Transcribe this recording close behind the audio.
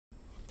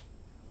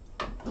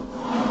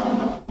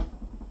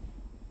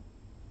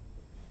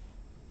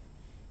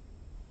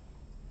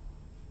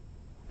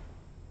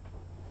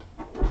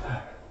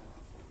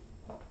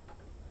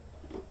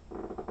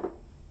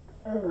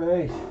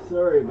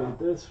Sorry about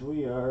this,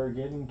 we are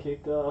getting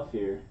kicked off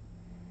here.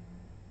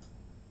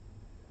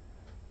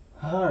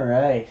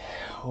 Alright,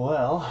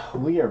 well,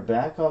 we are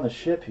back on the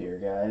ship here,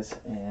 guys,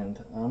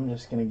 and I'm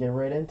just going to get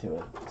right into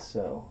it.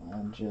 So,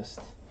 I'm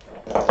just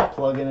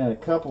plugging in a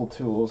couple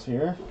tools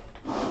here,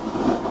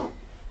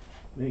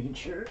 making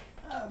sure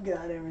I've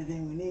got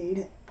everything we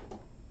need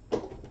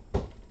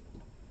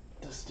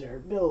to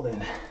start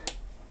building.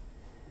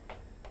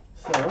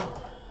 So,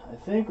 I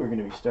think we're going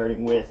to be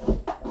starting with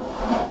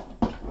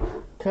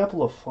a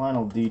couple of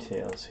final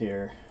details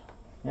here.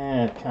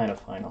 Kind of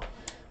final.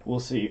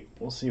 We'll see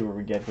where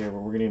we get here, but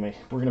we're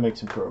gonna make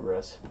some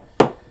progress.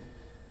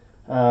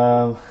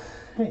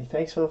 Hey,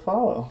 thanks for the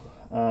follow.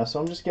 So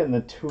I'm just getting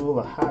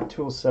the hot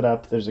tool set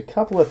up. There's a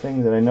couple of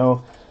things that I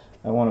know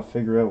I want to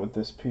figure out with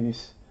this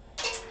piece,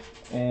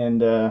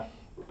 and a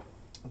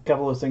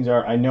couple of those things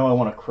are I know I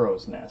want a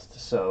crow's nest,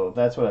 so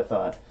that's what I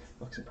thought.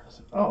 Looks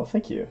impressive. Oh,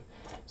 thank you.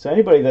 So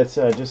anybody that's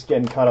just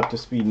getting caught up to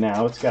speed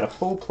now, it's got a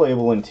full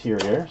playable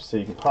interior, so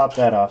you can pop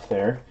that off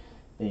there.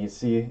 And you can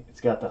see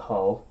it's got the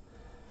hull.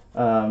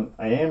 I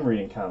am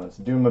reading comments,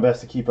 doing my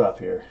best to keep up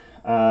here.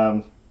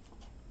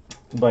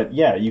 But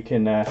yeah, you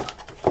can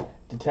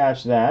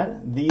detach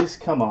that. These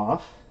come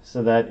off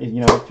so that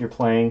if you're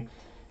playing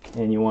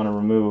and you want to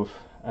remove,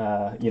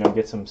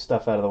 get some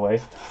stuff out of the way,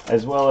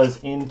 as well as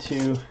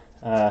into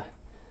the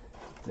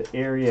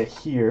area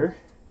here.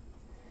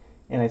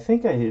 And I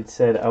think I had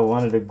said I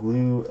wanted to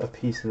glue a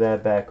piece of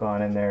that back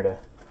on in there to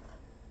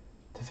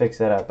fix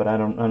that up, but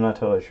I'm not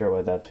totally sure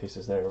why that piece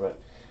is there. But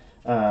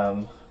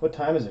what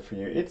time is it for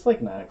you? It's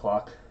like 9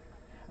 o'clock.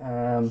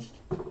 So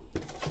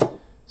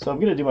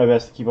I'm gonna do my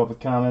best to keep up with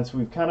comments.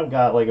 We've kind of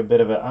got like a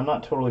bit of a. I'm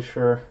not totally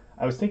sure.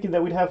 I was thinking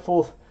that we'd have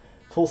full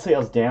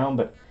sails down,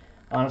 but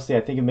honestly,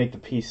 I think it'd make the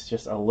piece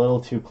just a little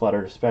too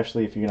cluttered,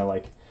 especially if you're gonna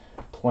like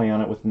play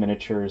on it with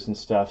miniatures and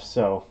stuff.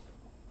 So.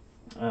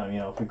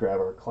 If we grab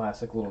our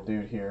classic little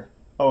dude here.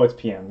 Oh, it's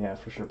PM. Yeah,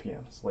 for sure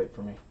PM. It's late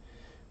for me.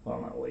 Well,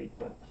 not late,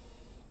 but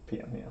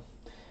PM,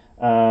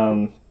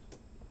 yeah.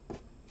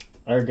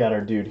 I've got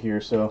our dude here,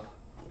 so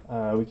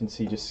we can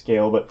see just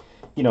scale. But,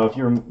 if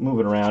you're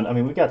moving around, I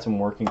mean, we've got some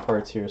working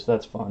parts here, so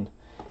that's fun.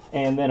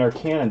 And then our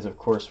cannons, of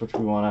course, which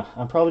we want to...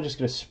 I'm probably just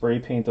going to spray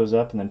paint those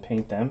up and then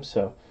paint them,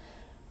 so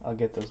I'll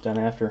get those done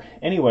after.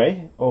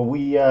 Anyway,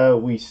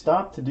 we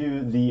stopped to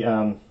do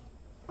the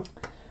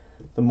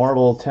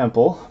marble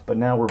temple, but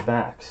now we're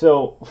back.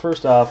 So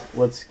first off,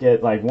 let's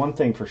get like one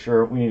thing for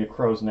sure. We need a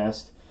crow's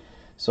nest,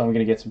 so I'm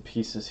gonna get some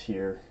pieces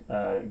here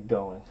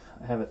going.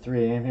 I have it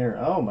 3 a.m. here.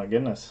 Oh my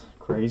goodness,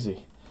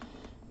 crazy!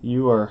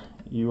 You are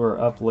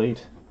up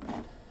late.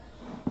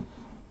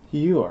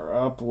 You are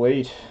up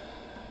late.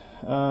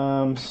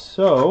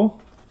 So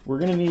we're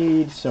gonna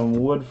need some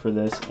wood for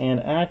this,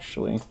 and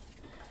actually,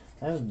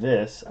 I have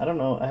this. I don't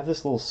know. I have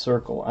this little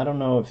circle. I don't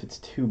know if it's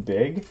too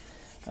big.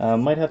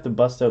 Might have to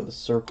bust out the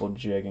circle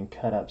jig and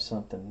cut up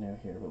something new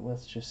here, but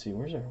let's just see.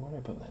 Where did I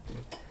put that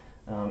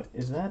dude?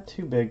 Is that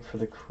too big for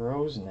the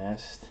crow's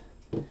nest?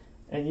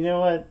 And you know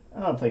what?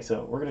 I don't think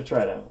so. We're going to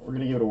try it out. We're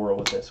going to give it a whirl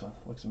with this one.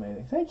 Looks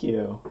amazing. Thank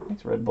you.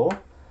 Thanks, Red Bull.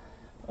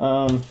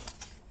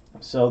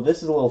 So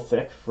this is a little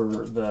thick for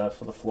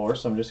the floor,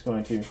 so I'm just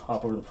going to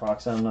hop over the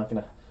peroxide. I'm not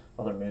going to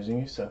bother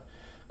amusing you. So,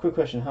 quick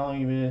question: how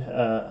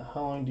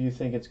long do you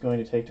think it's going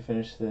to take to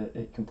finish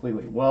it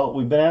completely? Well,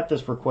 we've been at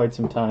this for quite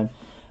some time.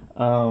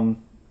 I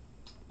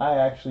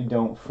actually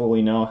don't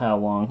fully know how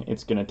long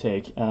it's going to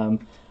take.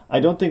 I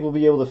don't think we'll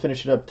be able to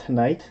finish it up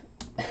tonight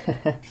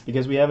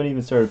because we haven't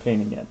even started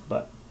painting yet,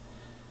 but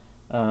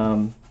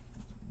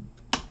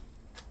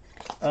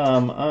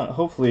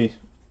hopefully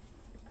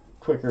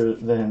quicker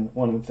than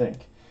one would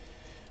think.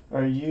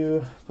 Are you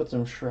going to put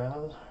some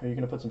shrouds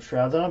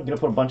on? I'm going to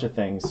put a bunch of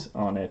things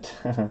on it.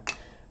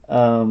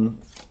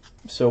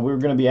 So we're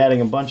going to be adding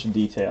a bunch of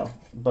detail,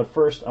 but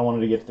first I wanted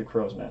to get to the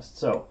crow's nest.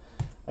 So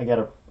I got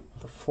a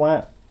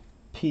flat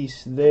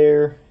piece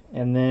there,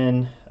 and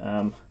then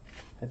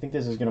I think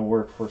this is going to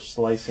work for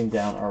slicing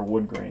down our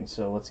wood grain,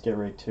 so let's get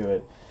right to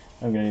it.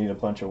 I'm going to need a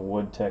bunch of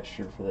wood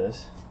texture for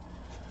this.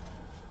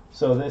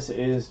 So this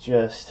is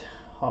just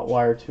hot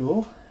wire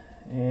tool,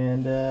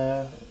 and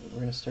we're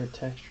going to start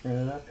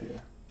texturing it up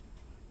here.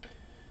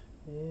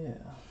 Yeah.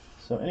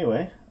 So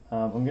anyway,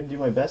 I'm going to do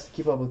my best to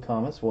keep up with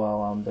comments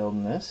while I'm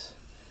building this,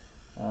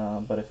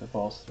 but if it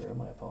falls through,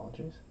 my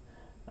apologies.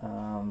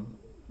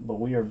 But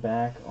we are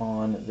back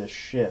on the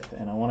ship,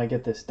 and I want to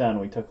get this done.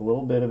 We took a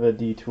little bit of a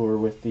detour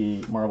with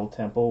the marble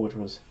temple, which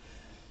was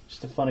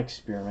just a fun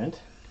experiment.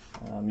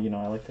 I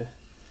like to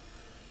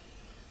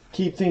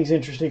keep things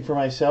interesting for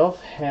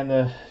myself, and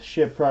the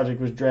ship project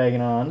was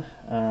dragging on.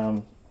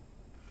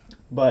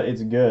 But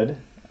it's good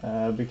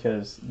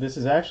because this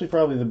is actually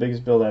probably the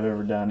biggest build I've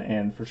ever done,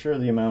 and for sure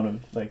the amount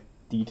of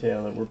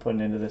detail that we're putting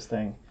into this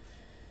thing,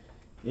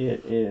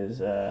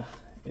 it's a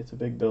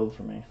big build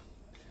for me.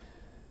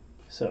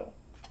 So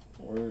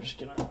we're just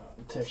gonna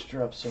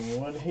texture up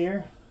some wood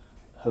here.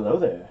 Hello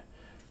there.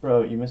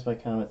 Bro, you missed my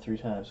comment 3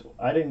 times.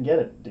 I didn't get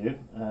it, dude.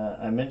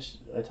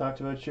 I talked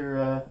about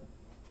you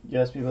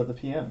asked me about the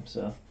PM,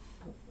 so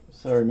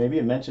Sorry, maybe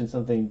it mentioned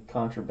something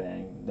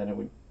contraband, then it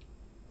would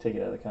take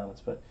it out of the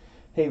comments. But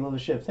hey, love the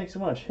ship. Thanks so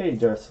much. Hey,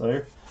 Darth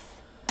Slayer.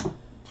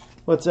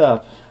 What's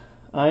up?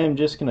 I am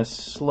just gonna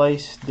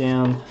slice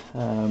down.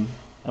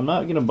 I'm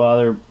not gonna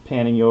bother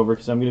panning you over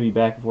because I'm gonna be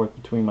back and forth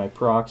between my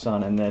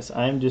Proxxon and this.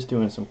 I'm just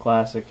doing some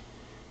classic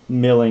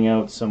milling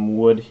out some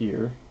wood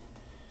here,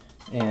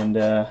 and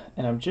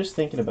I'm just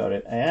thinking about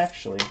it. I'm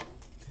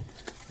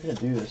gonna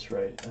do this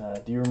right.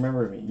 Do you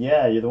remember me?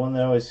 Yeah, you're the one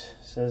that always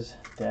says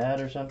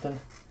Dad or something.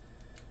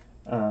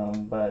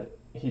 But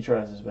he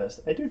tries his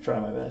best. I do try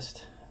my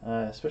best,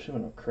 especially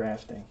when I'm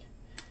crafting.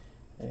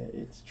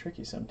 It's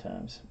tricky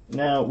sometimes.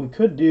 Now, we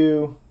could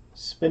do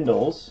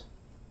spindles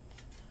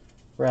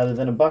rather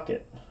than a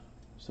bucket.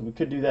 So we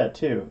could do that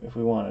too if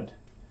we wanted.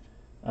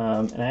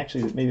 And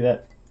actually, maybe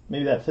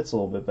that fits a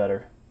little bit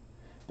better.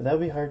 But that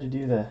would be hard to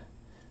do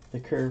the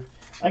curve.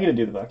 I'm going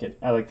to do the bucket.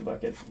 I like the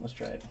bucket. Let's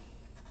try it.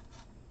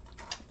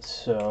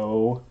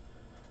 So,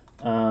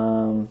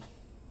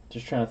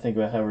 just trying to think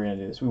about how we're going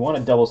to do this. We want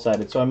it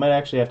double-sided, so I might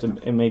actually have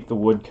to make the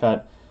wood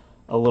cut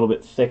a little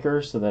bit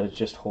thicker so that it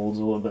just holds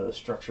a little bit of the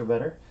structure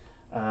better.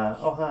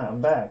 Oh, hi,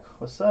 I'm back.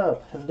 What's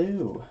up?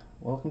 Hello.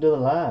 Welcome to the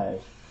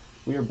live.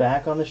 We are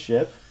back on the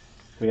ship.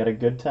 We had a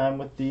good time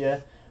with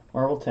the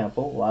Marble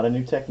Temple. A lot of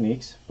new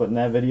techniques. Putting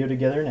that video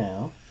together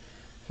now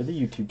for the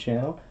YouTube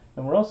channel.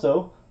 And we're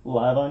also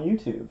live on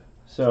YouTube.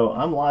 So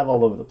I'm live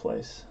all over the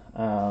place.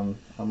 I'm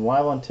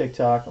live on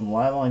TikTok. I'm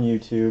live on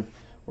YouTube.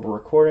 We're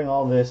recording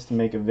all this to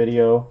make a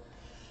video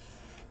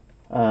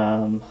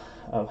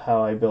of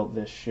how I built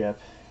this ship.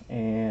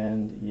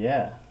 And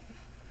yeah,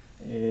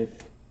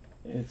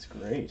 it's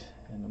great.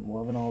 And I'm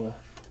loving all the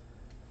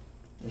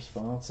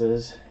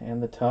responses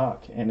and the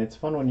talk. And it's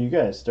fun when you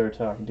guys start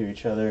talking to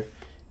each other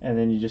and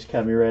then you just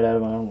cut me right out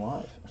of my own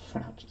live.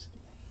 Just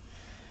kidding.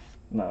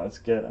 No, it's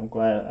good. I'm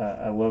glad.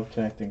 I love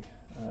connecting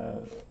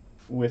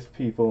with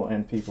people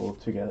and people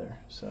together.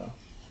 So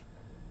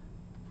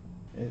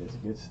it is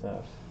good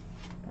stuff.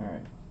 All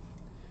right.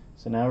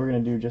 So now we're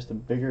going to do just a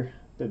bit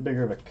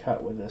bigger of a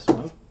cut with this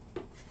one.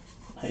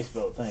 Nice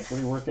boat, thanks. What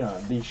are you working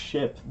on? The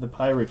ship, the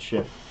pirate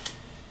ship.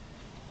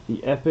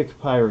 The epic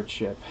pirate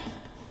ship.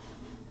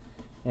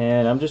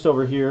 And I'm just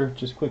over here,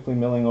 just quickly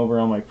milling over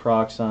on my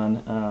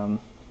Proxxon,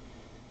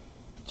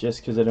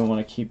 just because I don't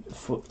want to keep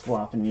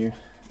flip-flopping you.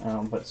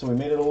 But so we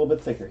made it a little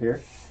bit thicker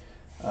here.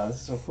 This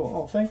is so cool.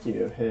 Oh, thank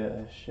you.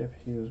 Ship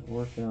he was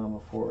working on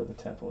before the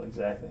temple,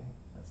 exactly.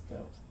 That's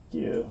dope.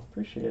 Thank you.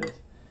 Appreciate it.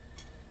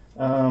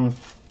 So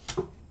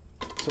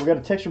we got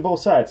to texture both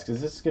sides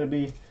because this is going to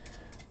be a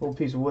little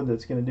piece of wood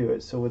that's going to do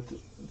it. So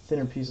with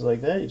thinner pieces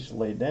like that, you just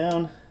lay it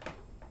down.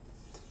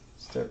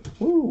 Start.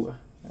 Woo!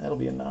 That'll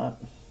be a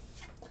knot.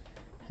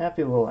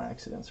 Happy little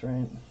accidents,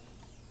 right?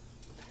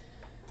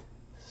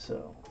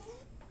 So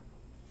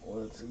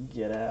let's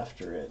get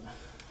after it.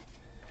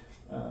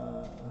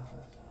 Love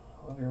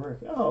your work.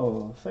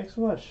 Oh, thanks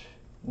so much,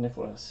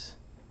 Nicholas.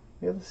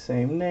 We have the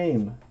same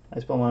name. I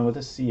spell mine with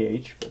a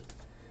CH, but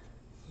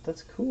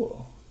that's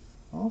cool.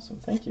 Awesome,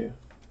 thank you.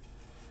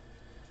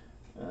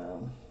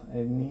 I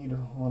need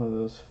one of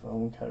those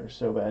foam cutters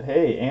so bad.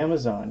 Hey,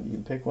 Amazon, you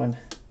can pick one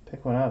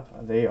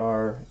up.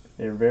 They're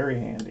very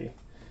handy.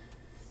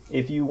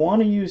 If you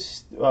want to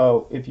use,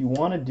 if you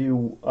want to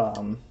do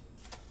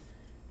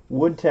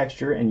wood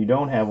texture and you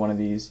don't have one of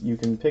these, you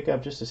can pick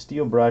up just a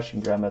steel brush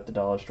and grab them at the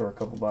dollar store, a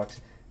couple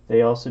bucks.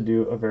 They also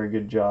do a very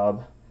good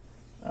job.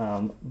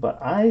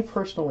 But I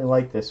personally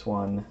like this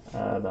one,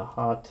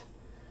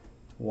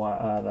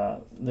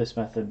 this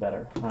method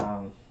better.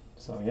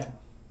 So yeah,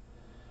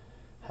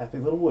 happy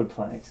little wood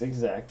planks.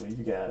 Exactly,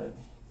 you got it.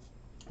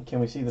 Can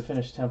we see the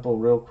finished temple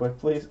real quick,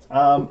 please?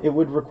 It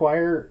would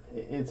require,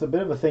 it's a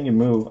bit of a thing to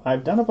move.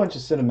 I've done a bunch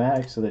of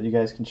cinematics so that you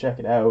guys can check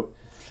it out.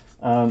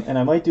 And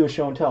I might do a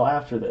show and tell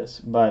after this,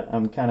 but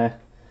I'm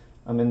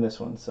in this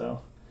one,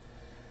 so.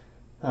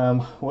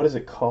 What is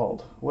it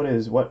called? What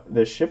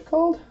the ship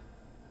called?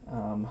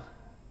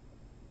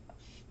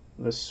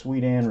 The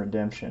Sweet Anne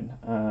Redemption.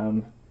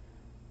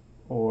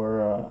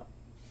 Or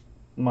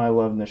My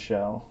Love in the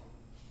Shell,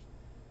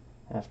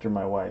 after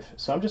my wife.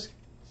 So I'm just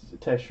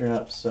texturing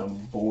up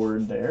some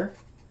board there.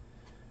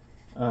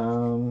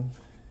 You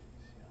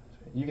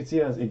can see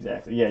that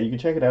exactly. Yeah, you can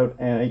check it out.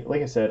 And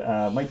like I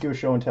said, might do a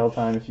show and tell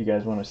time if you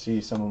guys want to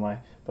see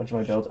bunch of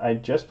my builds. I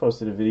just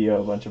posted a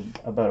video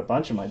about a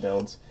bunch of my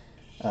builds,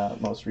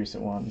 most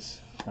recent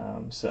ones.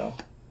 So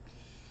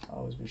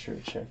always be sure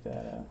to check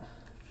that out.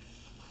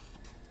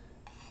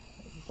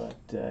 But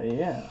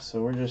yeah,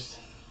 so we're just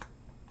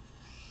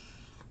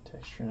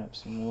texturing up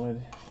some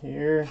wood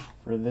here.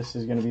 This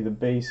is going to be the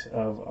base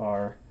of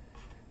our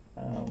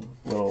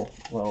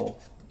little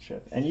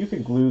ship. And you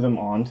could glue them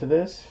onto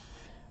this,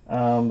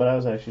 but I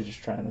was actually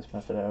just trying this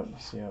method out and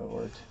see how it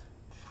worked.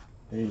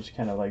 You just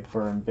kind of like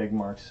burn big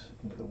marks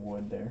into the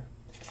wood there.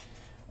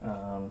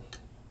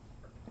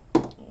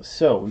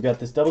 So we've got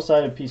this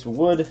double-sided piece of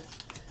wood.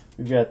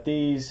 We've got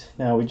these.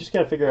 Now we just got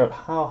to figure out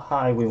how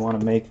high we want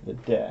to make the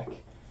deck.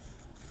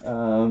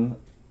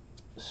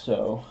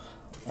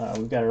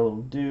 We've got our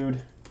little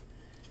dude,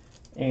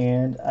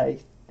 and I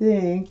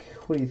think,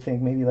 what do you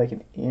think? Maybe like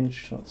an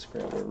inch. Let's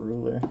grab a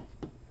ruler.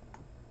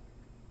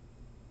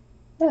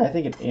 Yeah, I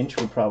think an inch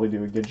would probably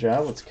do a good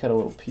job. Let's cut a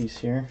little piece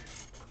here.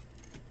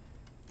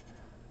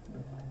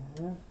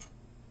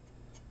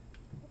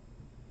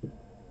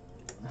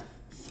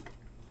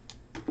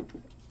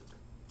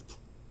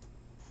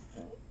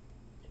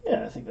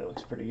 Yeah, I think that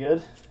looks pretty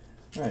good.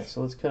 Alright, so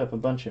let's cut up a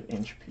bunch of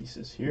inch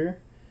pieces here.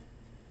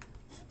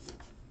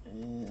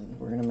 And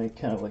we're going to make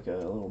kind of like a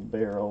little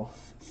barrel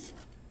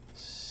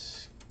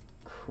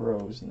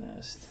crow's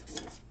nest.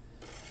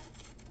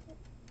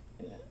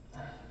 Yeah.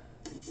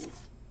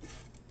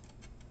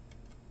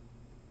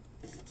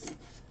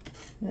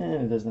 And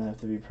it doesn't have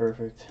to be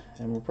perfect.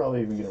 And we're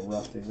probably even going to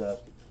rough these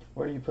up.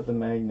 Where do you put the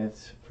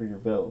magnets for your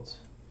builds?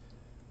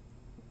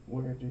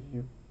 Where do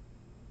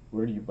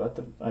you butt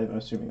them? I'm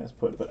assuming that's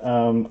put, but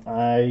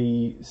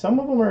some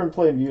of them are in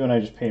plain view and I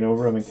just paint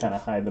over them and kind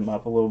of hide them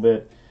up a little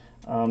bit.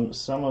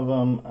 Some of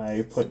them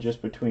I put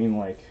just between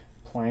like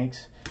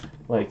planks,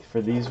 like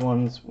for these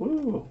ones.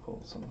 Woo!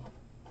 Pull some.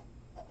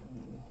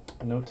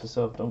 Note to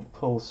self: don't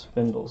pull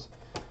spindles.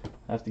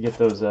 I have to get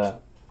those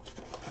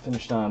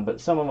finished on,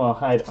 but some of them I'll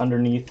hide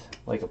underneath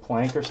like a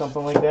plank or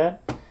something like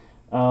that.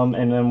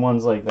 And then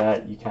ones like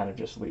that, you kind of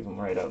just leave them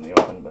right out in the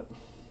open. But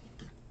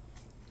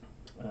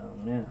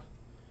yeah.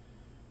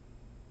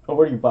 Oh,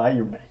 where do you buy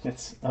your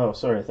magnets? Oh,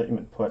 sorry, I thought you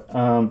meant put.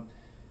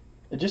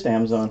 Just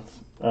Amazon.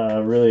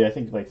 Really, I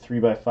think like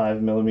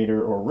 3x5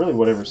 millimeter or really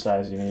whatever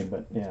size you need.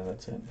 But yeah,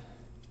 that's it.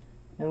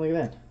 And look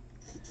at that.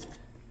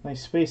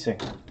 Nice spacing.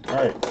 All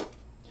right.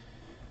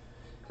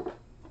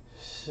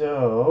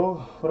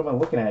 So, what am I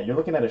looking at? You're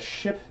looking at a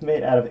ship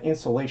made out of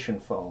insulation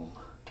foam.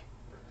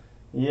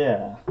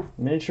 Yeah,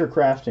 miniature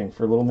crafting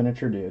for little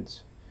miniature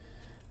dudes.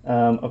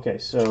 Okay,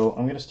 so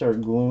I'm going to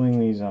start gluing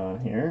these on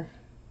here.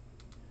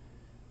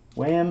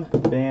 Wham,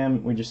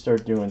 bam, we just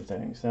start doing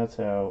things. That's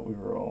how we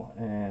roll.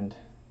 And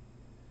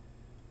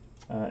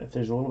if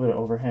there's a little bit of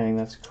overhang,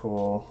 that's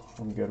cool.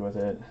 I'm good with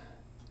it.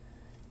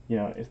 You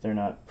know, if they're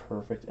not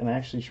perfect. And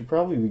actually, should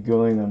probably be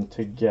gluing them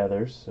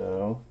together,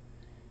 so...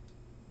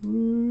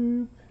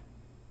 Whoop.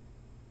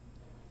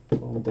 A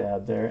little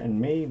dab there.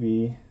 And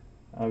maybe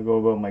I'll go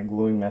about my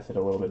gluing method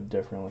a little bit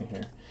differently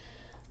here.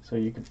 So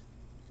you could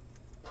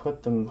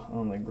put them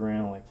on the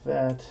ground like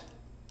that.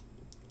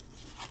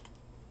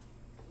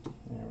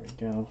 There we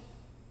go.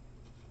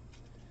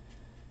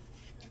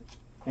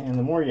 And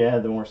the more you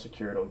add, the more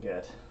secure it'll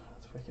get.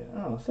 That's wicked.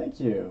 Oh, thank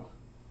you.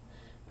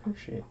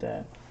 Appreciate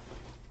that.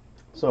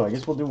 So I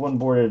guess we'll do one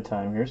board at a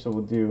time here. So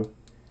we'll do,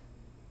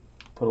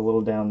 put a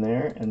little down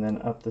there and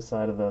then up the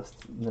side of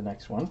the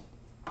next one.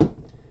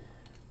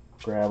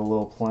 Grab a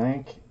little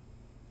plank,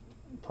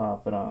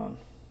 pop it on.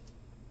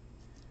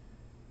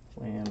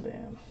 Wham,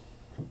 bam.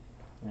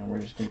 And we're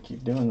just going to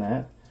keep doing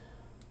that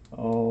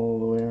all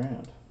the way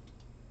around.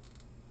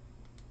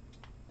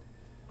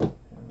 There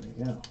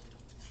we go.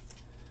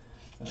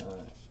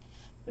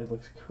 It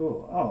looks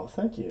cool. Oh,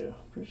 thank you.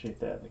 Appreciate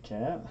that, the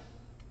cat.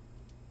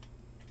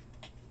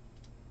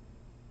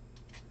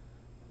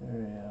 There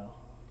we go.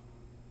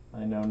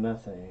 I know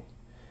nothing.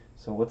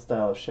 So what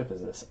style of ship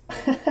is this?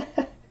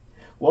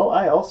 Well,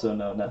 I also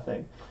know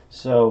nothing.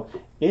 So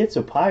it's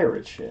a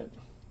pirate ship.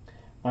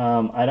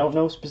 I don't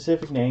know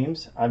specific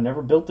names. I've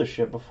never built a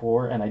ship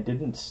before, and I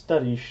didn't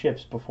study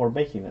ships before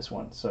making this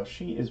one. So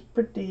she is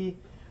pretty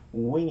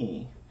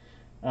wingy.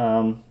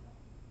 I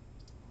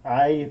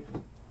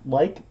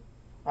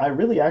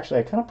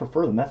kind of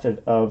prefer the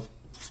method of,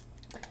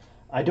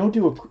 I don't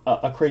do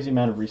a crazy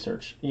amount of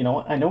research. You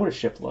know, I know what a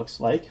ship looks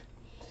like,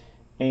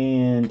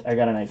 and I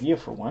got an idea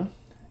for one,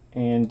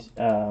 and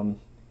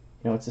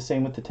you know, it's the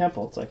same with the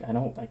temple. It's like I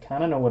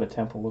kind of know what a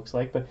temple looks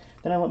like, but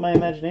then I let my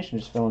imagination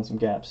just fill in some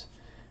gaps.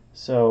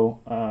 So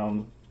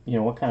you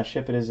know, what kind of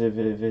ship it is, if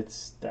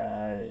it's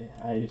I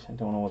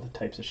don't know what the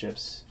types of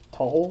ships.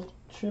 Tall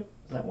ship,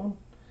 is that one?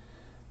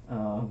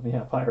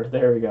 Yeah, pirate.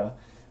 There we go.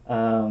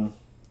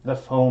 The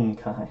foam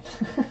kind.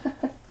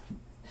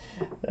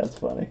 That's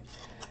funny.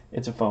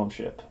 It's a foam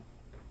ship.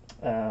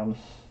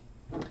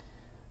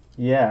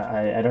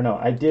 Yeah, I don't know.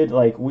 I did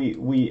like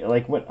we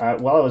like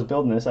while I was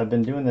building this, I've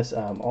been doing this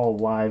all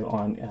live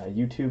on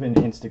YouTube and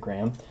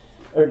Instagram,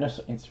 or no,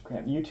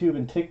 Instagram, YouTube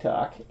and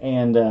TikTok,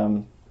 and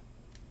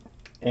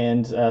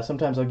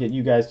sometimes I'll get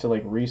you guys to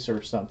like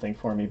research something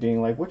for me,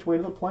 being like, which way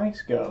do the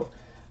planks go?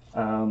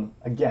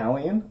 A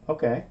galleon,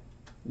 okay,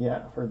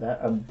 yeah, I've heard that.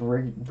 A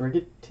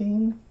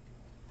brigantine.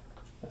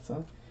 That's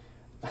on.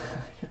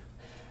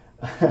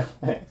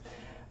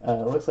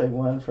 Looks like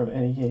one from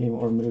any game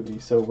or movie,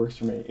 so it works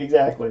for me.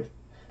 Exactly.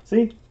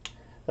 See,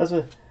 that's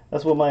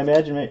what my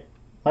imagination.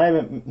 I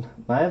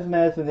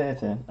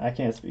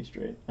can't speak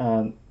straight.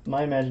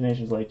 My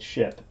imagination is like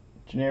ship,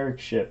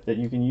 generic ship that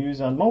you can use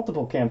on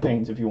multiple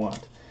campaigns if you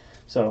want.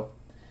 So,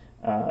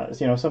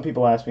 you know, some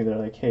people ask me, they're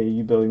like, "Hey, are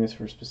you building this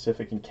for a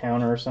specific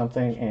encounter or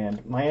something?"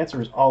 And my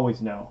answer is always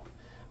no.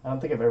 I don't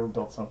think I've ever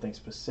built something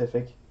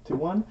specific to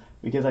one,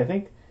 because I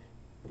think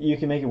you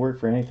can make it work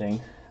for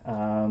anything.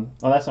 Well,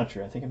 that's not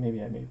true. I think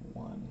maybe I made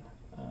one.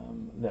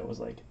 that was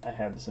like I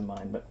had this in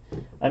mind, but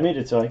I made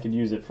it so I could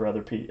use it for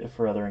other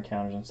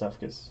encounters and stuff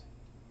because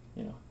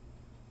you know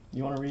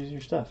you want to reuse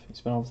your stuff. You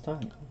spend all this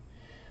time.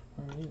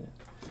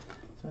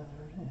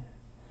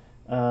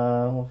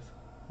 Oh,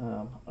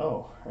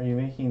 are you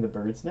making the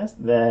bird's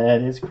nest?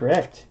 That is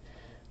correct.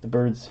 The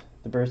bird's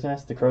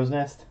nest, the crow's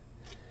nest,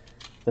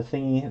 the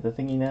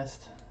thingy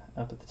nest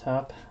up at the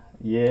top.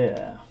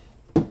 Yeah.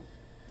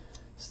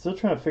 Still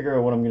trying to figure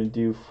out what I'm gonna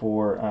do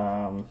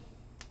for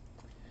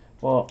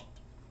well,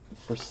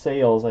 for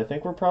sails. I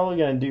think we're probably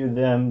gonna do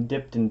them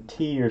dipped in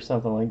tea or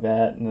something like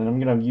that, and then I'm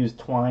gonna use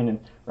twine and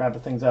wrap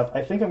things up.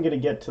 I think I'm gonna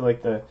get to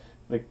like the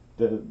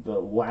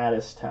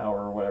lattice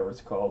tower or whatever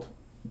it's called.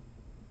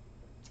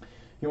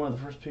 You're one of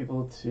the first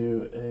people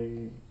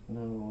to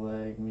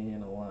lag me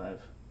in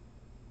alive.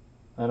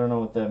 I don't know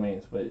what that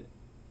means, but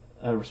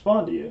I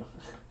respond to you.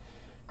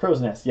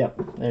 Crow's nest.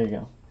 Yep, there you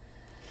go.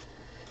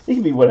 It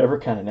can be whatever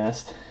kind of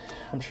nest.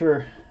 I'm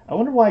sure. I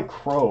wonder why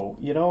crow.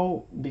 You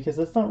know, because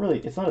it's not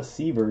a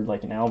seabird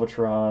like an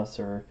albatross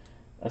or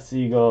a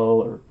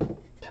seagull or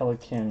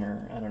pelican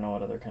or I don't know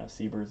what other kind of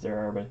seabirds there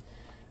are, but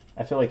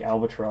I feel like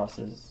albatross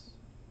is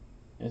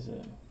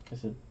a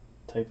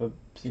type of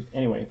sea.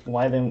 Anyway,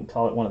 why then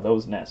call it one of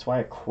those nests? Why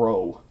a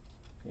crow?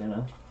 You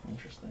know,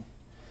 interesting.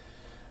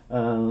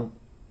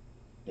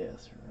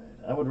 Yes,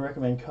 right. I would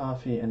recommend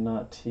coffee and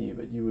not tea,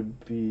 but you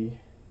would be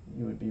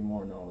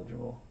more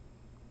knowledgeable.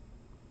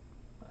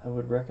 I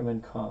would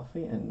recommend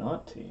coffee and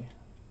not tea.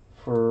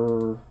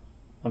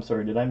 I'm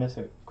sorry, did I miss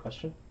a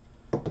question?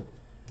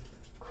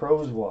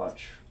 Crows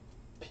watch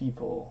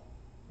people.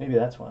 Maybe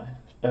that's why.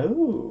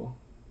 Oh,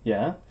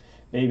 yeah.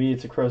 Maybe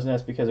it's a crow's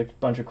nest because a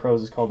bunch of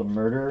crows is called a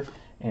murder,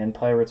 and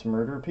pirates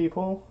murder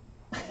people.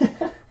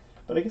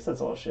 But I guess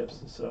that's all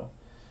ships. So,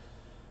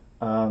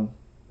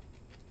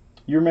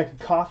 you're making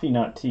coffee,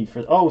 not tea.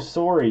 Oh,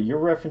 sorry, you're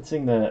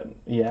referencing the.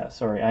 Yeah,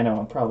 sorry. I know.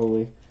 I'm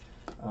probably.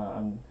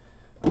 I'm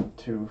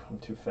too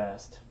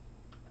fast.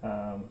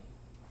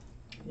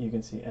 You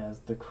can see as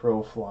the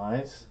crow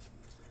flies.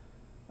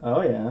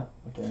 Oh yeah.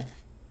 Okay.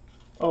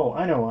 Oh,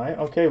 I know why.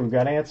 Okay, we've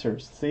got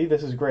answers. See,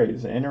 this is great.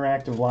 It's an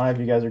interactive live.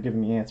 You guys are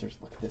giving me answers.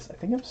 Look at this. I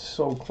think I'm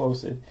so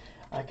close.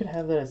 I could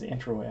have that as the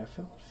intro. I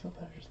feel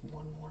better. Just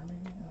one more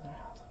maybe.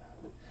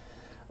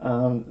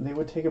 They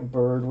would take a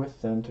bird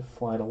with them to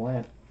fly to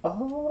land.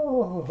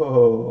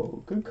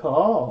 Oh, good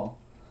call.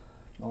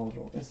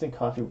 Knowledgeable. Instant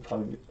coffee would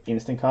probably be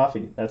instant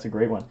coffee. That's a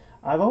great one.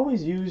 I've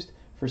always used,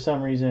 for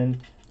some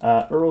reason,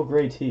 Earl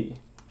Grey tea.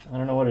 I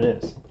don't know what it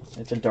is.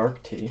 It's a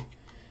dark tea.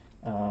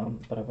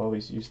 But I've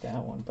always used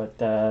that one. But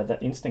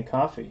that instant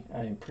coffee,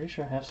 I'm pretty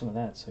sure I have some of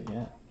that. So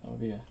yeah, that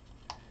would be a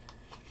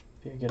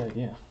good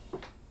idea.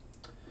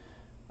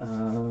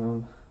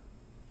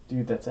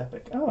 Dude, that's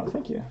epic. Oh,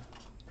 thank you.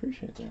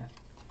 Appreciate that.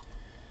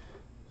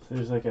 So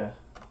there's like a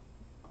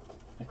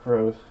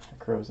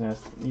crow's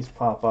nest. These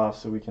pop off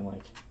so we can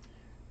like.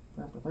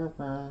 Let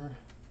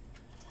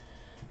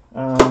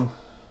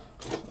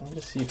me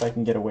just see if I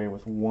can get away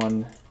with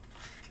one.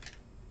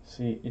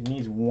 See, it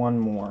needs one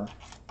more.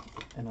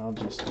 And I'll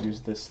just use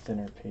this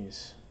thinner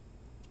piece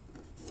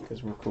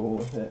because we're cool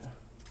with it.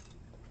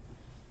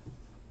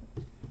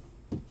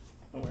 There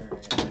we go.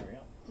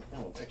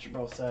 And we'll picture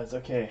both sides.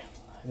 Okay,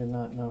 I did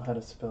not know how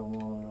to spell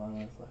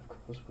Mullen.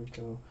 Crows would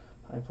go.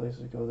 High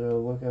places go there.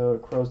 Look out! A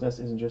crow's nest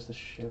isn't just a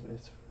ship.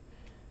 It's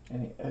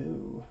any.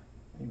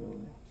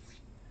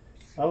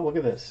 Oh, look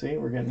at this. See,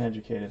 we're getting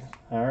educated.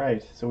 All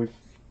right, so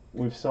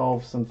we've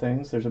solved some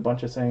things. There's a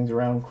bunch of sayings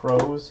around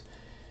crows.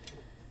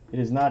 It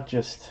is not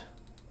just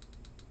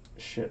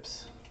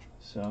ships.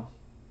 So,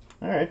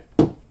 all right.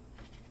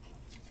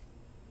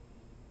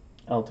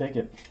 I'll take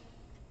it.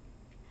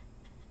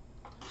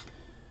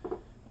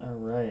 All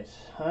right.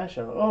 Hi,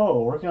 Shell.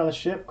 Oh, working on the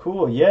ship.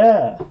 Cool.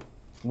 Yeah.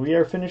 We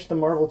are finished the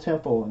Marble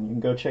Temple, and you can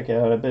go check it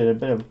out. I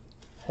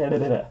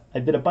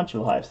did a bunch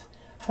of lives.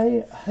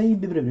 Hi.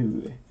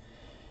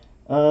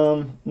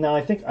 Now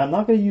I think I'm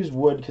not going to use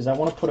wood because I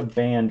want to put a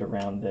band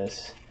around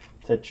this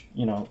to,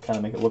 kind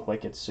of make it look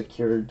like it's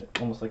secured,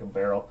 almost like a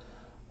barrel.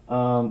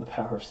 The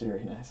power of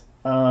theory, nice.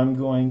 I'm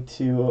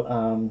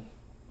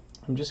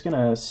just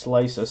gonna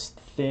slice a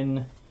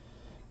thin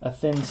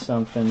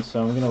something.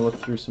 So I'm gonna look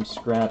through some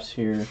scraps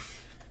here.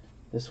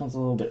 This one's a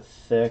little bit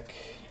thick,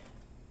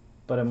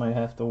 but I might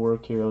have to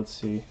work here. Let's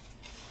see.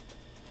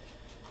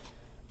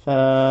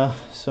 So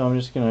I'm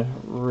just gonna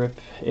rip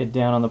it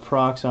down on the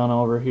Proxxon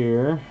over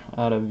here,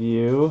 out of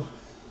view.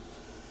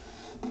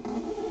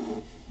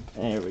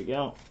 There we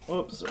go.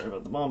 Oops, sorry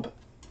about the bump.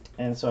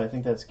 And so I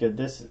think that's good.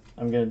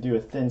 I'm gonna do a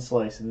thin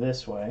slice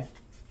this way.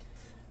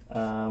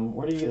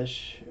 Where did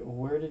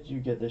you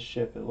get this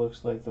ship? It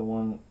looks like the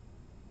one.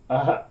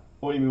 What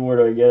do you mean? Where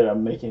do I get it?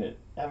 I'm making it.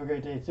 Have a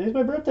great day. Today's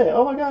my birthday.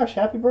 Oh my gosh!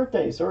 Happy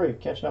birthday! Sorry,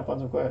 catching up on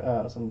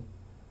some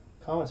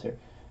comments here.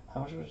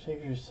 How much would it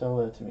take you to sell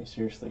that to me?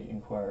 Seriously,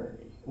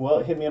 inquiry. Well,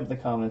 hit me up in the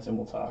comments and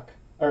we'll talk.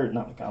 Or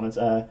not in the comments.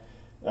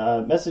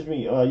 Message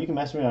me. You can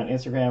message me on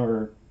Instagram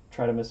or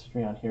try to message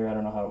me on here. I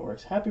don't know how it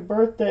works. Happy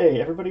birthday!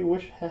 Everybody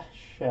wish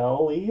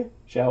Shelly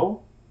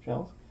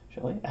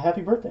a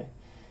happy birthday.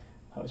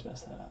 I always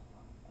mess that up.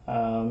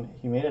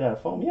 You made it out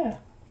of foam? Yeah.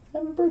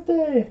 Happy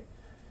birthday!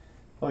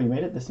 Oh, you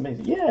made it? This is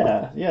amazing.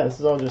 Yeah, this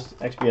is all just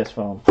XPS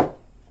foam.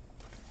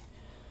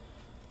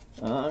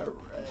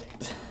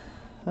 Alright.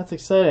 That's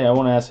exciting. I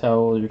won't ask how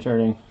old you're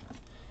turning.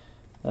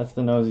 That's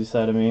the nosy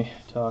side of me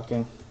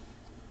talking.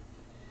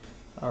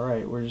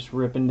 Alright, we're just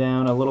ripping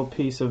down a little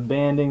piece of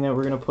banding that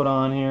we're going to put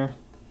on here.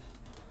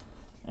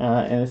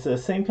 And it's the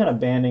same kind of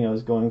banding I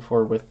was going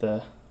for with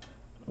that.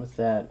 This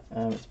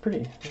is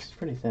pretty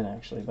thin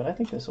actually, but I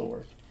think this will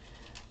work.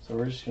 So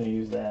we're just going to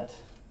use that.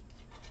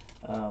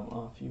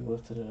 Off you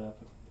lifted it up.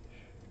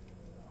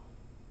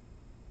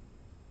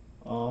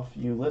 Off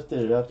you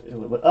lifted it up.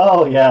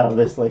 Oh yeah,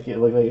 this it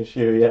looked like a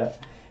shoe. Yeah,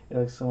 it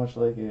looks so much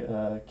like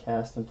a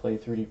cast and play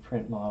 3D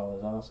print model.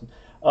 Is awesome.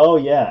 Oh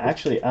yeah,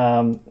 actually,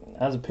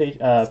 as a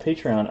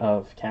Patreon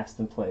of Cast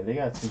and Play, they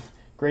got some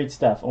great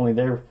stuff. Only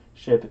their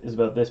ship is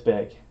about this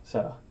big,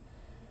 so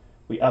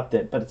we upped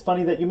it. But it's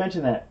funny that you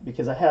mentioned that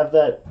because I have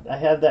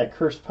that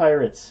Cursed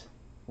Pirates,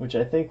 which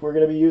I think we're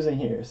going to be using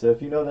here. So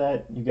if you know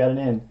that, you got it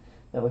in.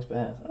 That looks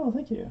bad. Oh,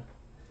 thank you.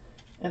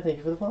 And thank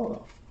you for the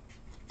follow.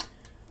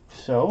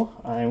 So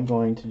I'm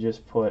going to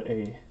just put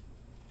a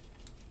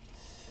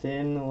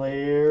thin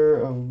layer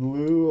of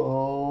glue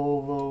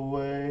all the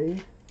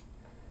way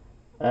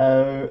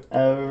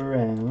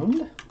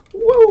around.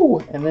 Woo!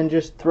 And then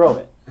just throw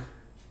it.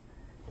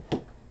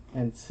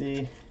 And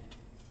see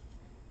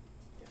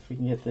if we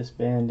can get this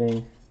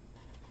banding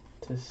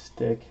to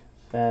stick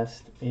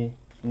fast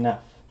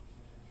enough.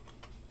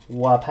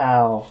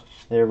 Wapow!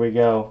 There we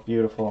go.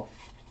 Beautiful.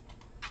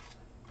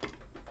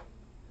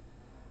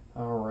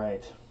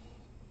 Alright.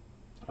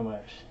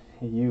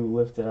 You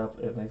lift it up,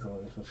 it makes it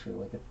look like a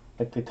shoe,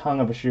 like the tongue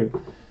of a shoe.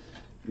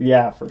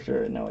 Yeah, for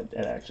sure. No, it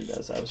actually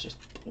does. I was just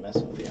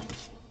messing with you.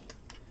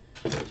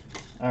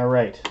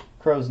 Alright.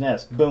 Crow's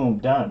nest. Boom.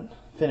 Done.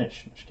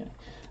 Finish. I'm just kidding.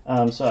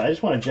 So I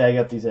just want to jag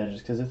up these edges,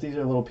 because if these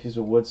are little pieces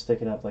of wood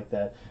sticking up like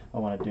that, I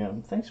want to do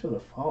them. Thanks for the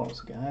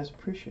follows, guys.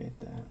 Appreciate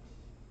that.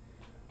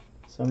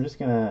 So I'm just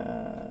going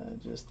to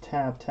just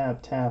tap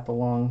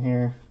along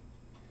here,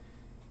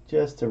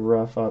 just to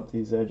rough up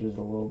these edges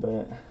a little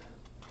bit.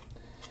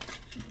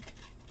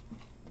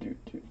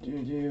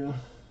 Do.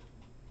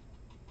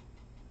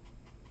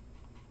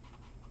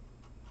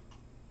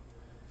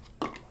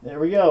 There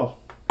we go.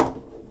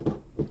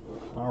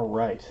 All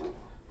right.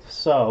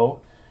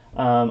 So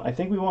I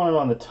think we want it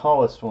on the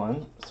tallest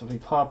one. So we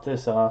pop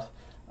this off.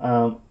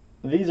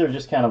 These are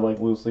just kind of like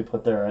loosely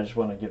put there. I just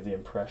want to give the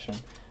impression.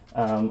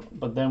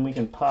 But then we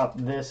can pop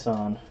this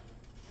on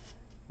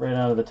right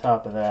onto the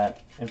top of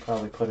that and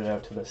probably put it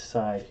out to the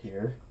side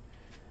here.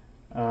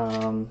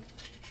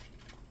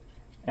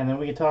 And then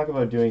we can talk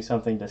about doing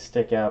something to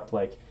stick up,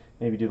 like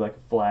maybe do like a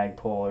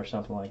flagpole or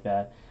something like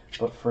that.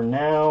 But for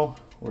now,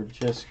 we're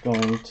just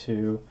going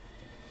to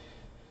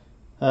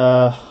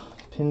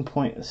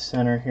pinpoint the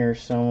center here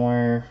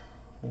somewhere.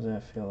 What does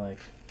that feel like?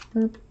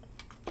 Burp.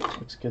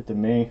 Looks good to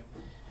me.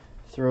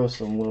 Throw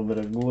some little bit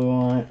of glue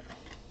on it.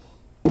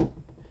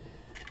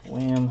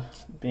 Wham,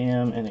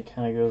 bam, and it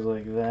kind of goes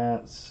like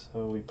that.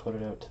 So we put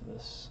it out to the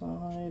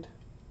side.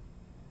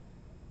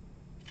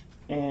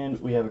 And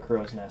we have a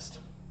crow's nest.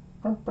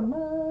 You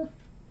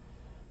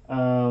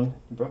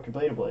broke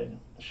your blade.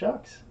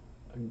 Shucks.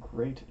 A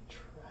great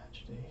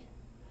tragedy.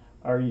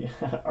 Are you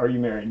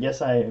married?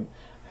 Yes, I am.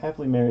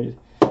 Happily married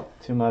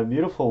to my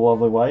beautiful,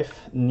 lovely wife,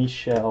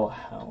 Nichelle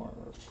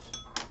Howarth.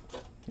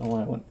 I don't know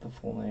why I went the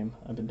full name.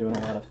 I've been doing a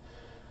lot of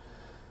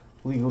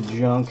legal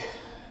junk.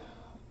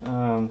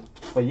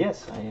 But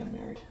yes, I am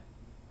married.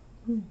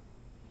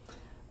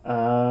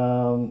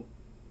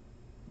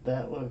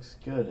 That looks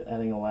good.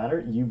 Adding a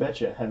ladder? You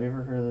betcha. Have you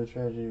ever heard of the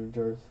tragedy of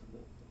Darth?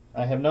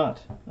 I have not.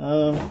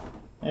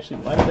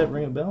 Actually, why did that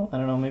ring a bell? I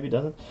don't know. Maybe it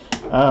doesn't.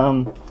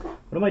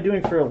 What am I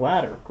doing for a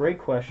ladder? Great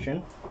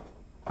question.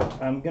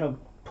 I'm going to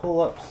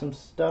pull up some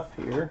stuff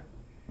here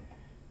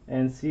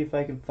and see if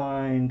I can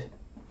find...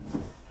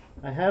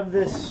 I have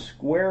this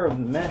square of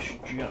mesh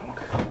junk.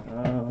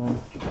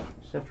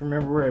 Just have to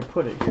remember where I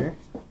put it here.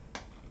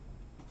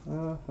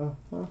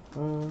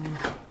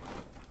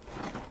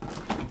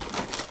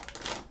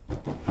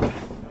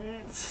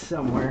 It's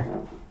somewhere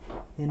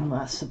in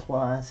my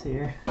supplies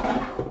here.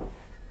 Alright.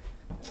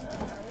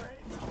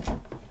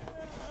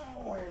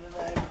 Where did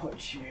I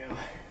put you?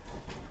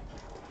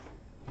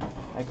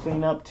 I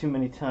clean up too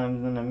many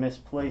times and I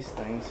misplace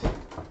things.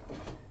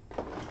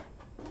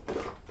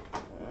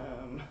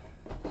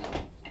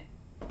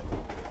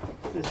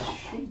 This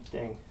sheet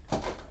thing.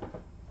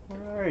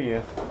 Where are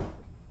you?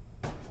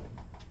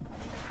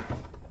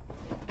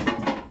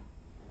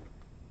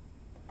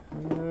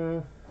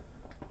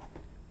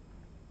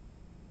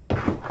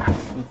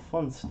 Some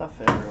fun stuff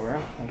everywhere.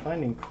 I'm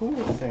finding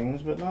cool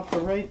things, but not the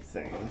right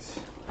things.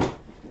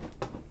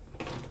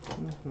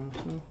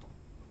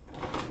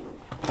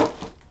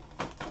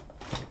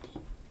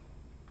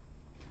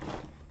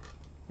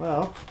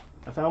 Well,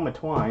 I found my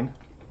twine,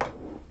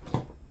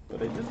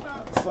 but I did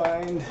not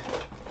find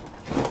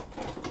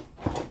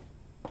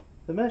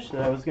the mesh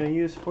that I was going to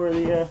use for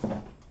the,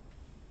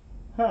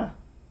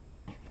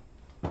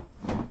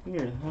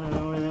 Weird. I don't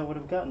know where that would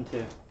have gotten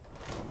to.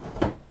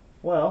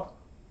 Well,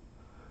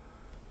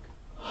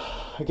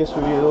 I guess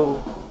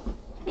we'll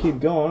keep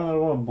going. I don't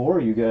want to bore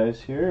you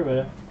guys here, but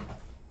I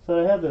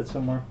thought I had that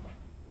somewhere.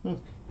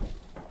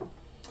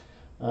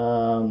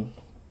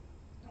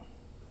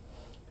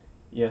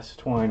 Yes,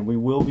 twine. We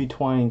will be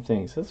twining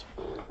things. That's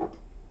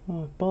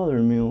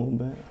bothering me a little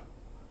bit.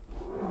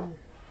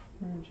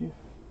 Where'd you?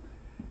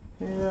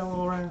 Where'd that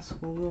little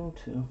rascal go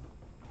to?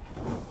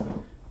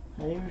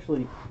 I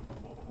usually,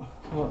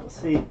 well,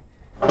 see,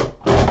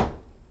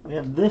 we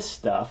have this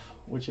stuff,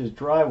 which is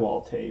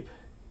drywall tape,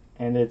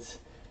 and it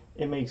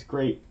makes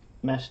great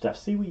mesh stuff.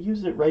 See, we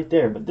use it right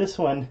there, but this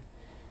one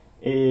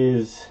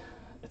it's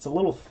a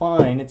little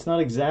fine. It's not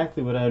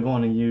exactly what I'd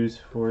want to use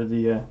for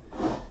the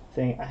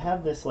thing. I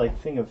have this like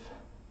thing of,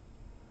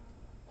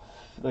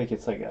 like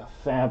it's like a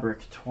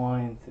fabric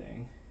twine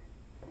thing,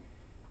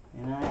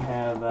 and I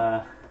have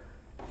a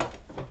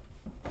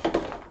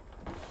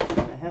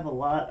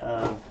lot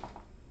of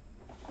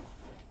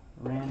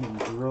random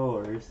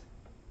drawers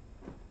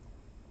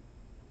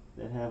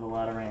that have a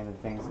lot of random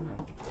things in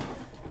them.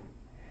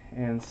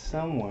 And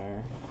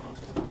somewhere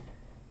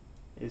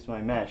is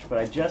my mesh, but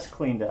I just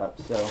cleaned up,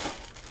 so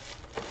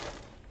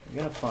I'm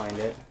gonna find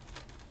it.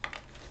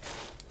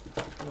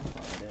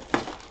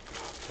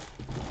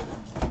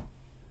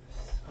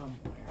 Somewhere.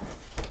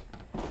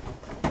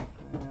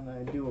 And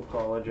I do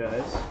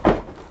apologize.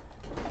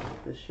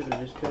 This should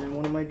have just been in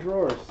one of my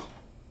drawers,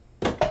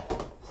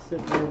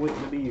 sitting there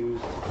waiting to be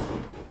used.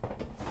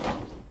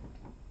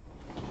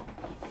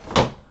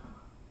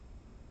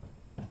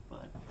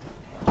 But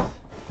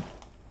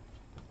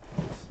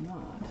it's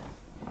not.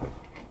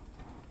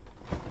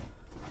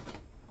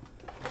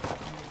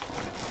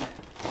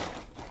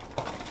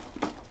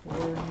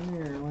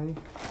 Ordinarily.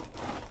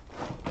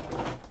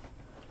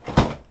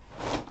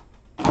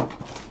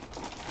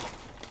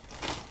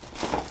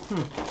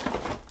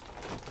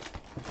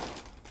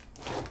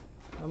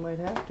 I might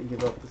have to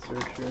give up the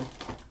search here.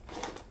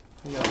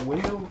 I got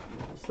window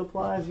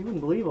supplies. You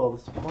wouldn't believe all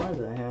the supplies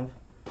I have.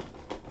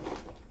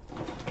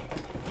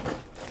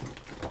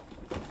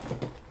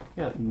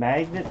 Got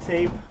magnet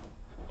tape.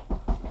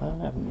 I don't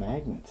have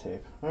magnet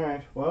tape.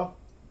 Alright, well,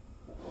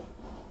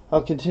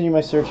 I'll continue my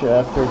search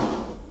after.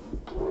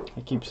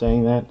 I keep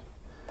saying that.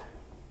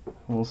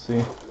 We'll see.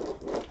 I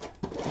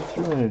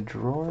threw it in a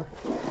drawer.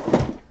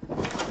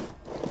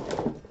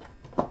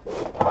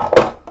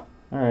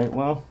 Alright,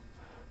 well,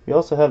 we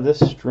also have this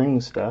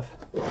string stuff.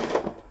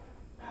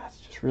 That's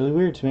just really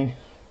weird to me.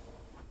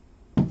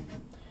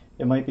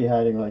 It might be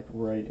hiding like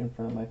right in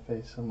front of my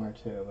face somewhere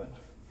too, but...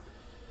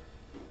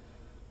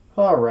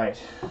 Alright,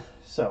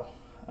 so,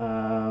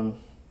 how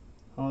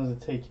long does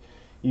it take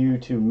you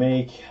to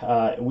make?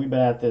 We've been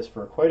at this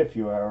for quite a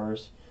few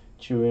hours.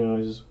 Chewing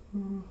noises.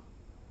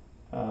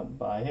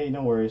 Hey,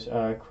 no worries.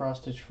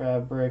 Cross-stitch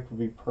fabric would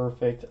be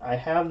perfect. I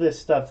have this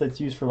stuff that's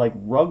used for like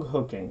rug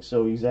hooking,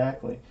 so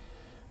exactly.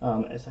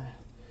 My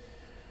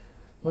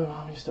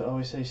mom used to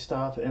always say,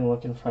 stop and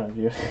look in front of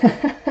you.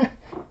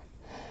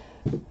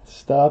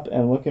 Stop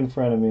and look in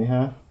front of me,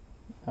 huh?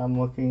 I'm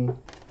looking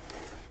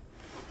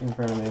in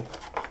front of me.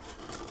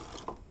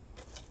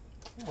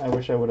 I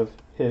wish I would have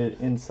hit it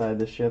inside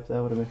the ship.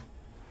 That would have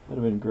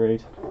been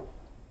great.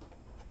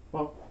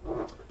 Well,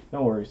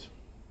 no worries.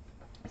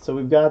 So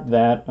we've got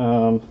that.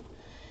 And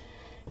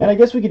I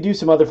guess we could do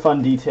some other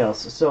fun details.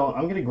 So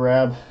I'm going to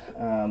grab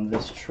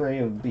this tray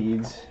of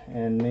beads,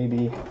 and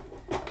maybe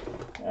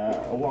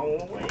along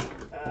the way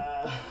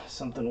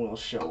something will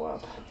show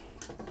up.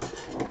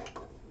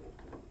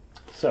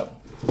 So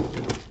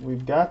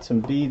we've got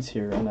some beads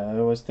here, and I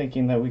was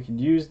thinking that we could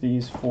use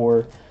these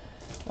for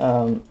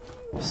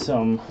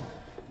some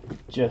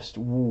just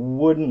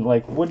wooden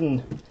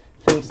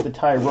things to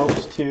tie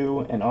ropes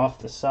to, and off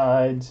the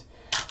sides,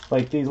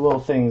 like these little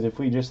things. If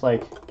we just I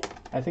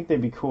think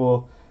they'd be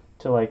cool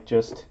to like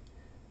just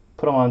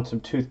put them on some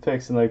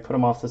toothpicks and like put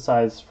them off the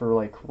sides for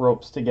like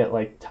ropes to get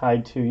like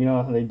tied to. You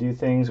know how they do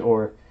things,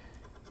 or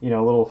you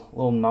know,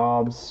 little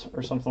knobs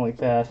or something like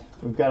that.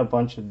 We've got a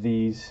bunch of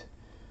these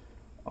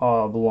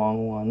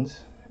long ones,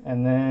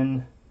 and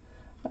then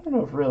I don't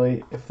know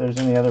if there's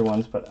any other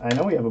ones, but I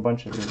know we have a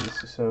bunch of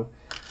these. So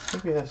I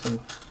think we have some,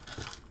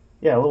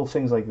 little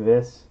things like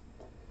this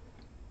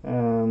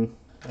are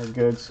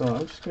good. So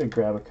I'm just gonna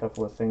grab a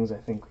couple of things I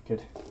think we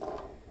could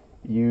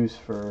use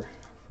for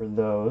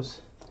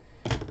those.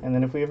 And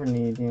then if we ever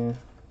need,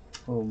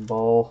 little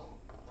ball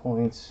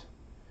points,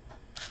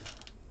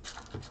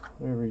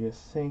 whatever you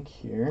think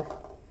here.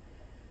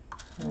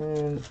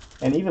 And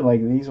even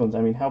like these ones,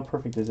 I mean, how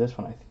perfect is this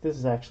one? I think this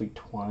is actually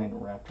twine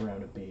wrapped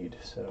around a bead.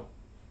 So,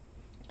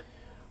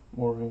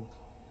 Morgan,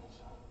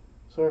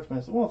 sorry for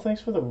messing. Well, thanks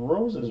for the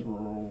roses,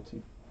 Roll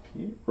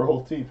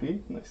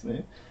TP. Nice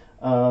name.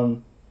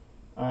 I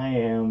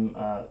am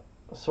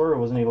sorry I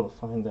wasn't able to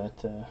find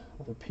that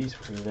other piece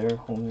for you there,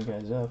 holding you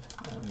guys up.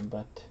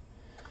 But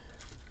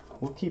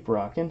we'll keep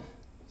rocking.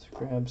 Let's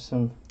grab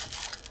some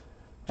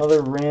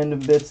other random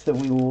bits that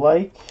we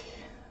like.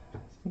 I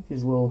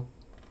think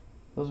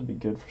those would be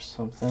good for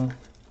something.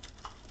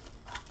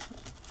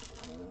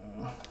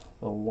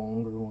 the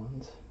longer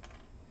ones.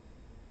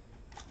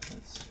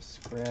 Let's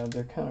just grab,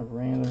 they're kind of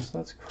random, so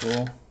that's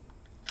cool.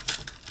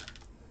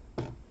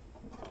 There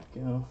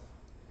we go.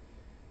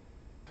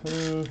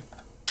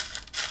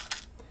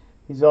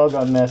 These all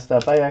got messed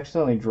up. I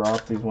accidentally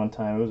dropped these one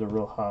time. It was a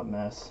real hot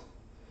mess.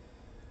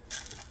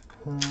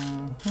 Right,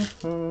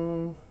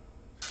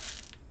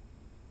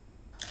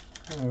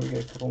 we got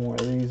a couple more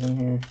of these in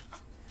here.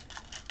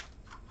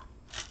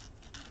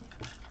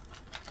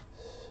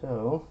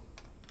 So,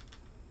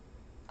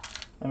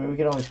 I mean, we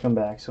can always come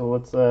back. So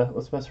let's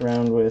mess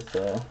around with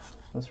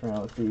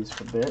these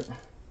for a bit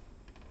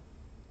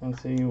and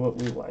see what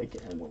we like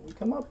and what we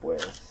come up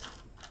with.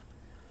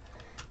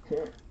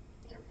 Here.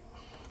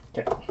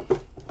 Okay.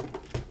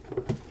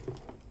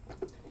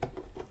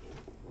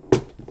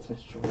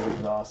 Miniature World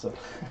is awesome.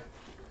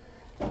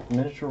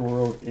 Miniature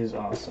World is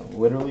awesome.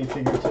 Literally,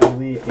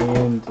 figuratively,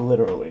 and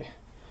literally.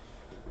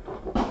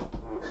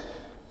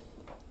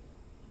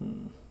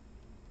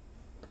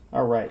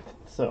 Alright,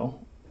 so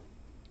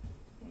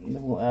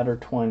then we'll add our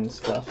twine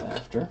stuff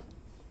after.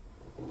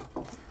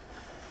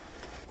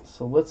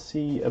 So let's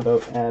see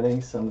about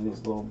adding some of these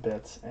little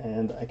bits,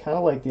 and I kind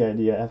of like the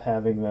idea of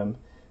having them,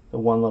 the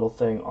one little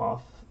thing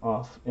off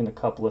in a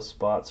couple of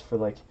spots for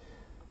like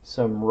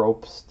some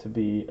ropes to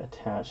be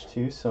attached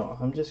to. So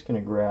I'm just going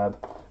to grab,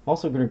 I'm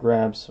also going to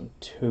grab some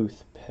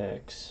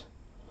toothpicks.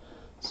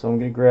 So I'm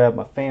going to grab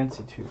my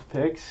fancy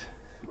toothpicks.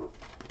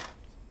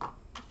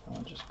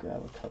 I'll just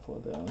grab a couple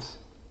of those.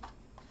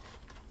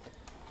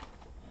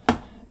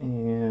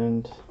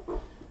 And I'm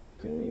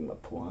going to need my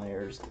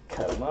pliers to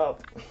cut them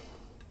up.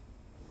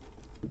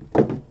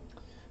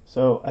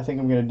 So I think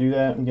I'm going to do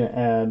that. I'm going to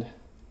add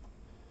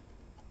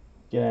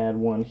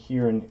one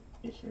here and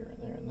here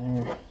and there and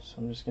there. So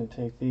I'm just going to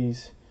take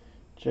these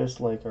just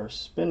like our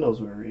spindles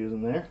we were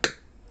using there,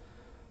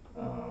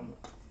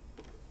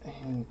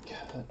 and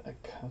cut a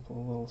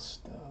couple of little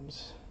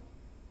stubs.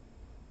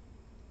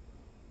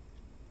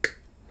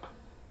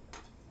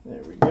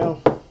 There we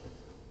go.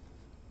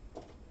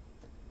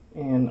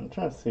 And I'm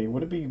trying to see,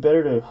 would it be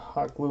better to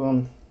hot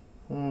glue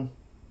them?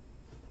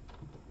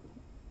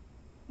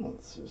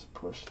 Let's just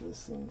push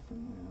this in for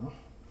now.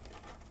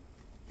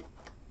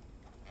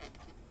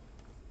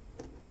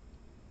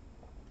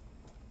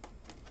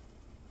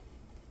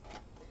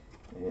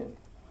 And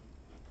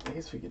I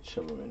guess we could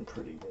shove them in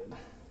pretty good.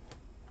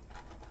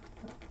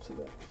 Up to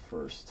that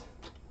first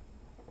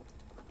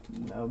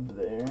nub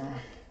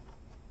there.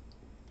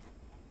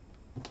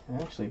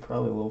 Actually,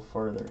 probably a little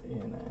farther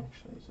in,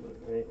 actually, so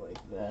right like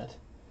that.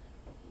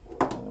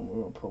 And then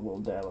we're going to put a little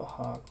dab of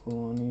hot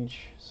glue on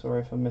each.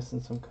 Sorry if I'm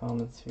missing some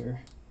comments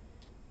here.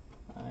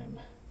 I'm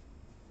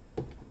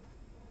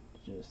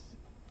just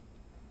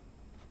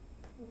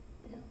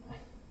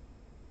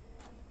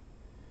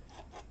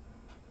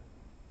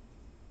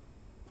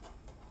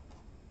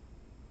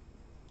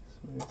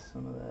smooth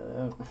some of that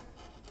out.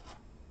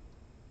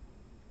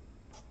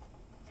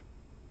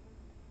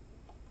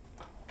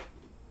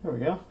 There we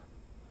go.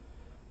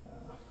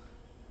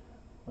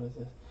 What is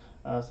this?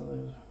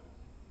 Something.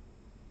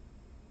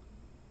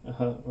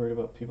 Worried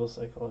about people's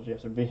psychology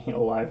after being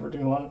alive for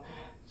too long.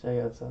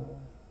 Check out some.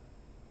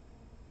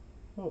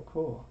 Oh,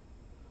 cool.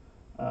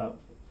 For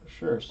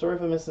sure. Sorry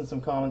if I'm missing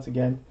some comments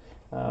again.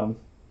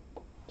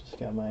 Just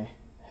got my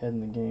head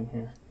in the game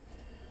here.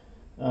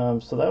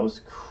 So that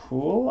was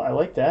cool. I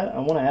like that. I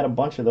want to add a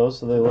bunch of those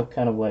so they look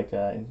kind of like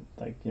you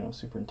know,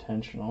 super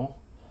intentional.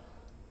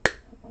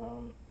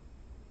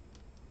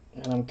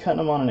 And I'm cutting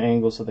them on an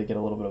angle so they get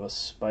a little bit of a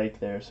spike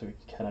there, so we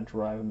can kind of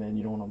drive them in.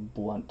 You don't want a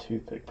blunt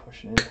toothpick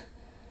pushing in.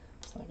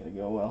 It's not going to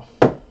go well.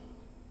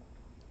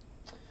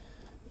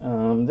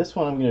 This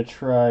one I'm going to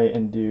try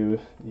and do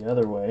the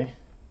other way.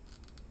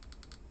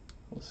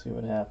 We'll see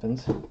what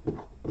happens. Just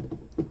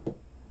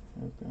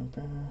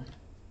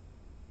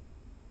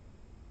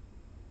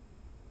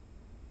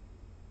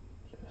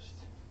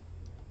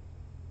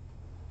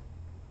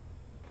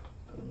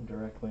put them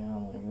directly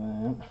on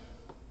like that.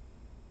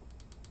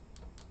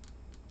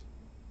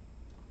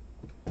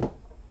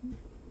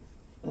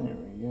 There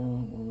we go.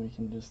 We're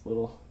making just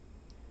little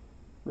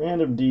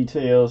random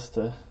details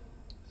to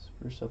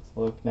spruce up the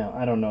look. Now,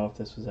 I don't know if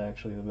this was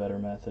actually the better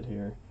method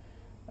here.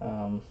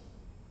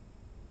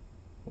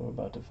 We're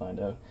about to find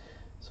out.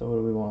 So what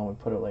do we want? We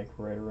put it like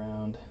right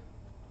around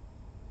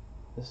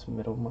this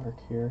middle mark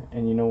here.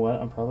 And you know what?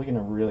 I'm probably going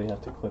to really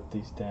have to clip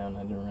these down.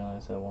 I didn't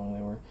realize how long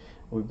they were.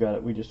 We've got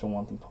it. We just don't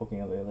want them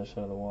poking out the other side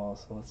of the wall.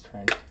 So let's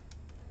try and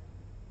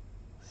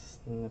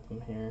snip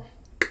them here.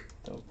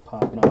 Don't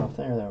popping off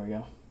there. There we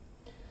go.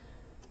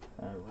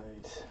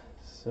 Alright,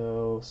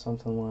 so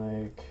something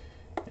like,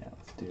 yeah,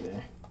 let's do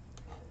there.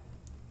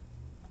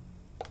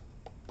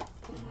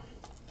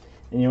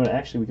 And you know what,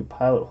 actually we could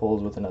pilot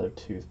holes with another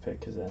toothpick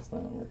because that's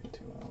not working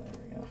too well. There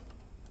we go.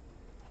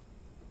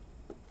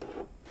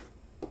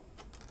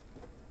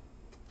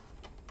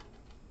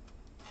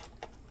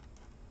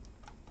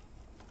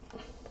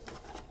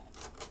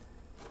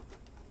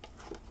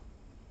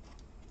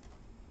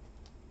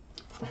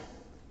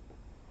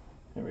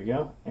 There we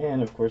go,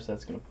 and of course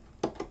that's going to,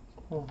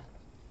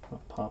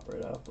 I'll pop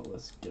right out, but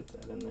let's get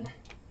that in there.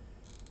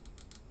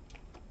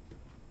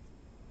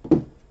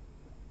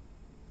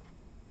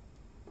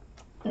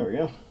 There we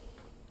go.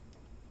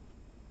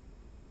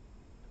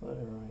 Let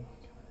everyone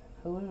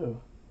come in.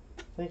 Hello.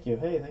 Thank you.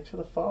 Hey, thanks for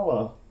the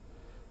follow.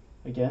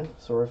 Again,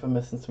 sorry if I'm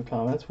missing some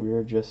comments. We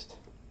were just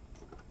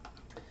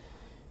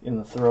in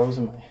the throes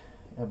of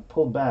I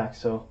pulled back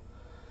so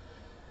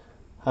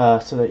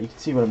that you can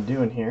see what I'm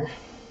doing here.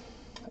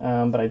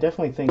 But I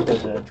definitely think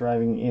that the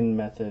driving in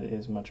method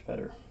is much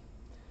better.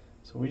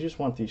 So we just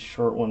want these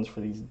short ones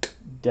for these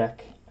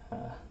deck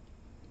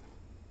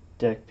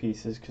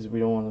pieces because we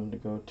don't want them to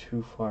go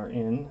too far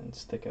in and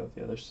stick out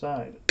the other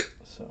side.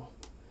 So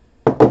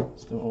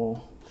let's do a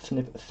little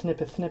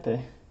snippy.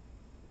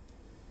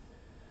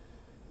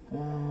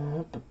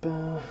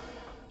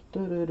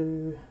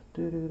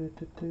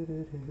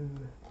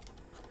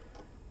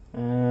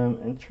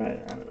 And try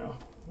it, I don't know.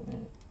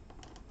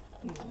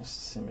 Nice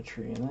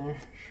symmetry in there,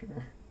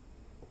 sure.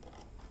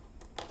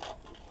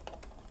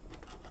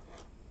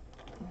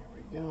 There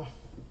we go.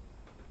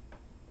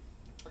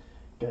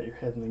 Got your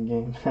head in the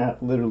game.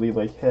 Literally,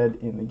 like, head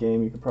in the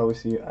game. You can probably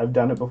see, I've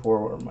done it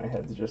before where my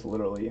head's just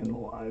literally in the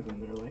live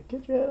and they're like,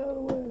 get your head out of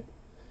the way.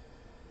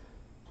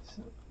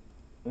 So,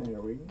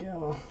 there we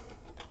go.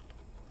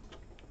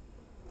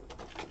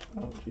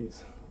 Oh,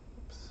 jeez.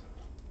 Oops.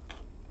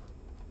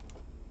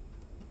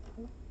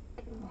 Okay.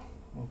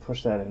 I'll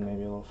push that in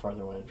maybe a little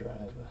farther when it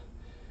dries, but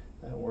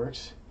that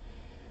works.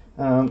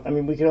 I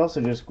mean, we could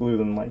also just glue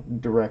them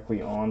like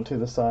directly onto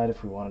the side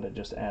if we wanted to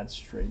just add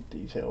straight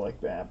detail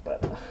like that,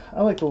 but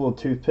I like the little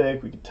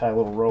toothpick. We could tie a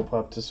little rope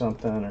up to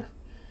something or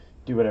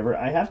do whatever.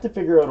 I have to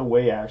figure out a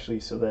way actually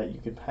so that you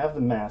could have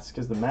the masts,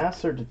 because the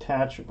masts are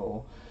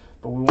detachable,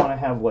 but we want to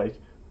have like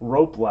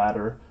rope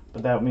ladder,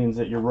 but that means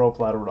that your rope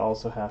ladder would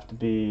also have to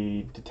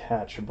be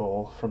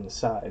detachable from the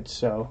side.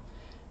 So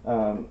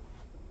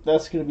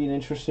that's going to be an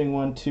interesting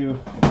one to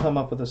come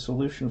up with a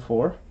solution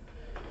for.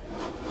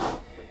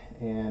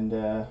 And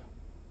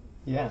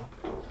yeah,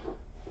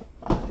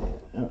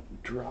 I'll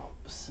drop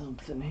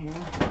something here.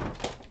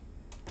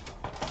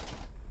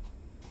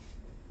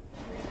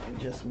 And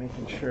just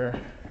making sure.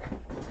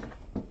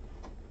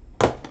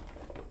 There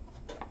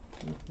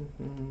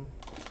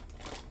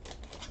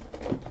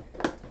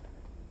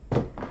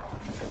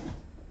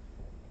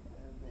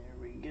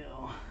we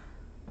go.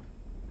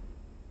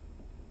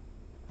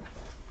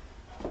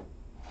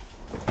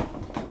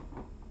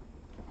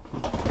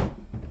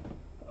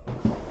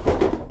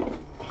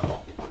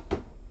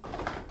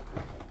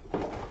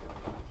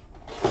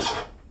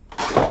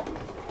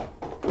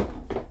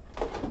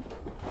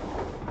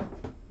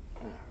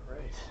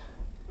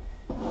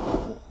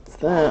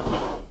 That.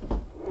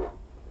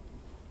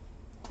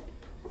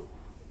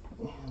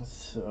 And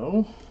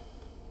so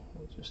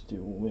we'll just do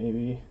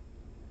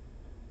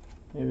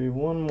maybe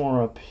one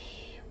more up,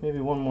 maybe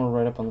one more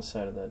right up on the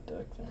side of that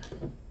deck there.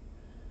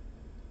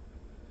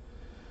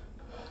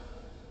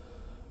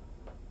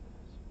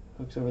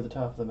 Hooks over the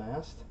top of the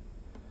mast.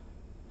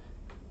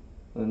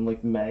 And then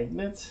like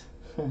magnets.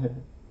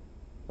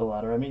 The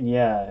ladder, I mean,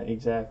 yeah,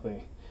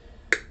 exactly.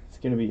 It's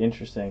going to be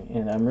interesting,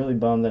 and I'm really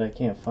bummed that I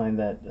can't find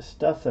the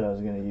stuff that I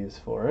was going to use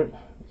for it,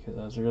 because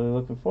I was really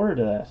looking forward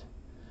to that.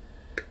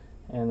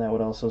 And that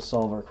would also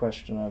solve our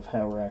question of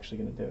how we're actually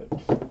going to do it.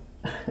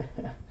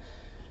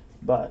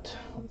 But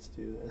let's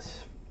do this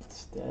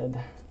instead.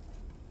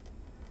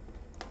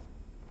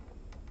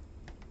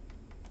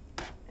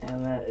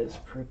 And that is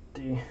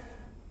pretty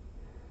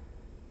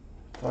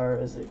far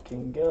as it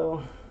can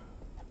go.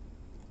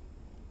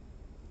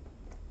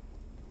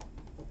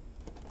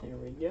 There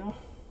we go.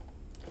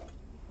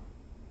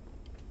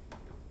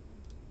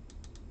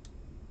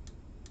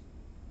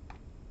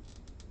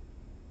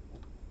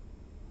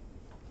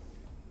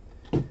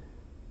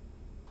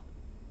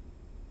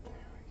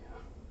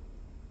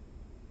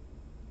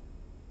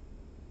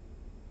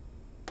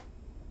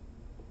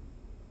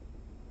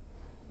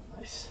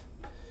 Nice.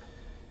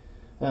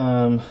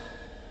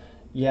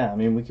 Yeah, I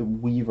mean, we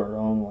could weave our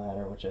own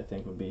ladder, which I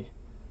think would be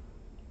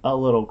a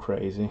little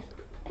crazy.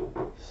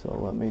 So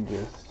let me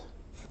just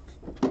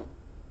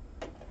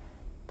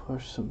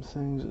push some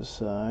things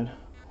aside.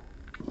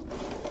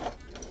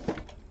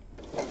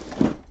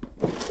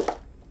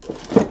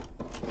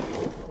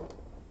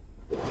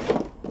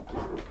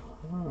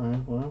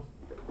 Alright, well,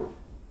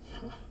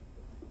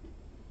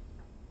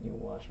 you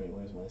watch me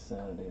lose my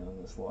sanity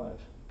on this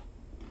live.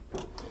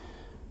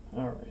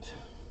 Alright.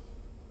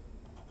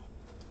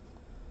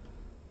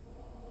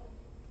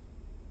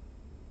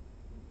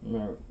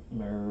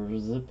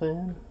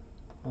 Marzipan?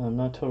 I'm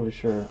not totally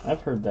sure.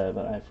 I've heard that,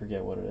 but I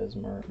forget what it is.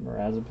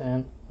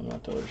 Marzipan? I'm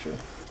not totally sure.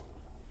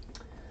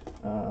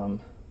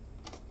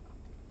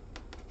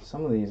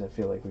 Some of these I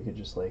feel like we could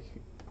just like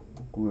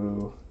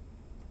glue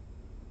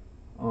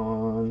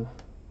on. I'm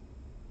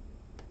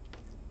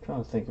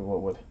trying to think of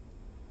what would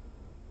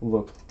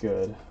look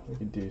good. We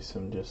could do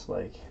some just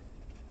like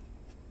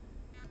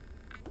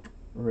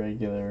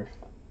regular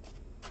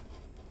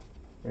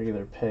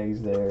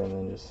pegs there and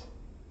then just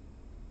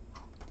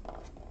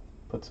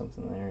put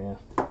something there,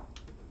 yeah.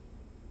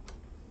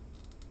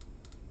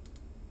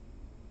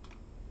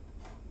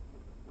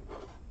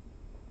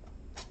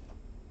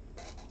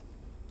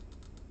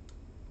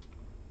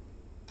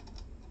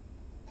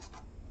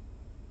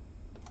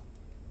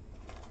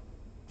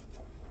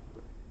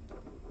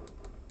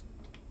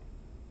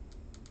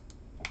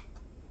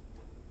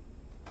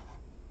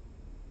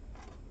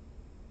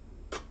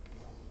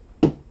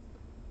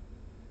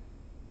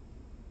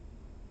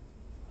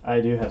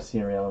 I do have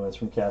scenery elements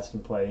from Cast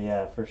and Play.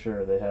 Yeah, for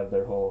sure. They have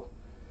their whole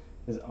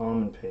is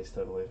almond paste,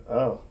 I believe.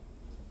 Oh,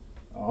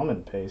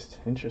 almond paste.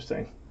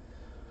 Interesting.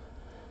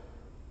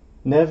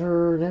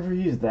 Never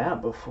used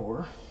that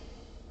before.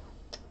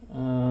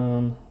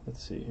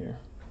 Let's see here.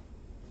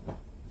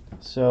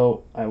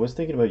 So I was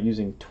thinking about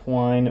using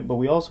twine, but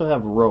we also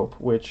have rope,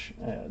 which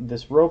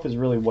this rope is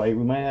really white.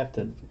 We might have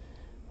to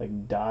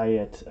like dye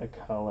it a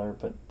color,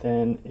 but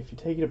then if you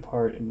take it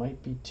apart, it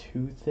might be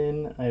too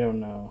thin. I don't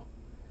know,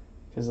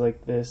 because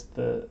like this,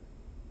 the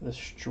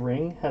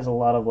string has a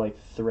lot of like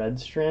thread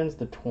strands.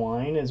 The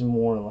twine is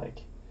more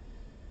like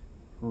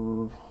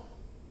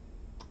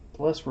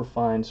less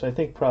refined, so I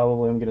think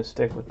probably I'm gonna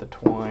stick with the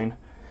twine.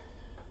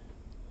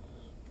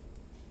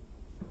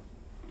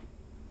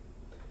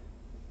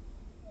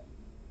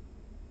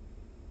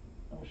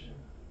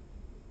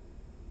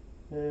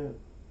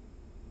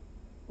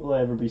 Will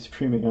I ever be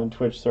streaming on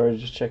Twitch? Sorry,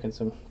 just checking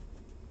some.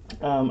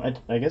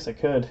 I guess I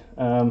could.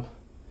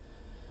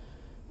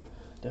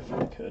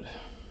 Definitely could.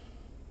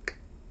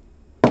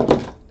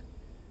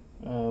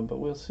 But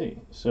we'll see.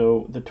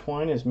 So the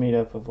twine is made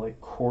up of like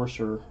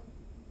coarser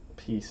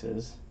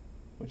pieces,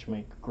 which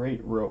make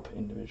great rope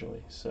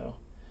individually. So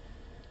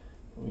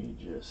we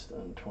just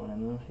untwine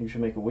them. You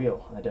should make a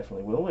wheel. I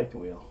definitely will make a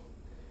wheel.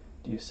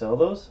 Do you sell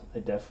those?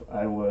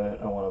 I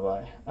would. I want to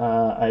buy.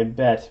 I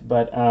bet,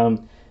 but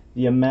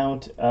the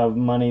amount of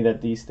money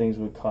that these things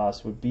would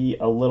cost would be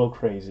a little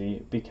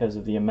crazy because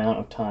of the amount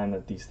of time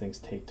that these things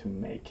take to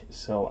make.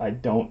 So I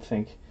don't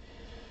think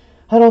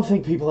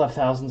people have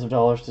thousands of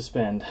dollars to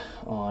spend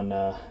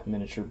on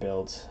miniature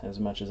builds, as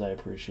much as I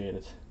appreciate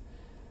it.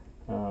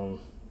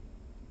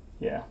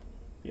 Yeah,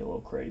 be a little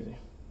crazy.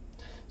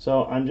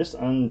 So I'm just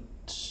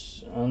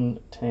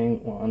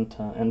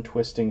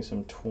untwisting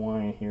some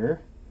twine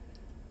here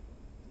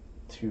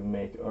to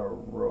make a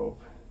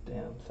rope.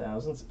 Damn,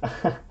 thousands.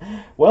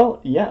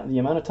 Well, yeah, the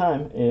amount of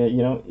time, you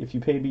know, if you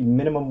paid me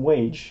minimum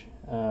wage,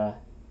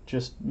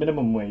 just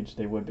minimum wage,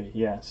 they would be,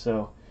 yeah.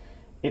 So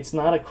it's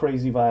not a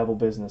crazy viable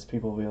business.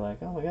 People will be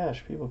like, oh my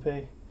gosh, people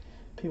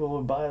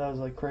would buy those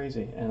like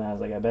crazy. And I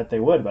was like, I bet they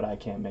would, but I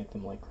can't make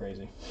them like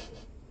crazy.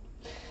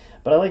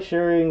 But I like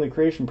sharing the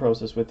creation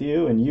process with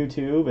you and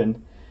YouTube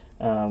and,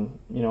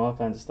 you know, all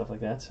kinds of stuff like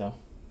that. So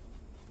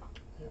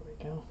there we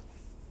go.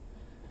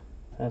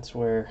 That's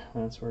where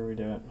we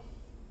do it.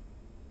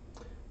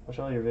 Watch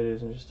all your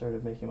videos and just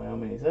started making my own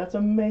minis. That's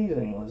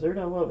amazing, Lizard.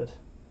 I love it.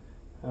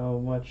 How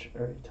much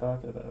are you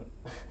talking about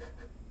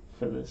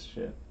for this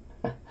shit?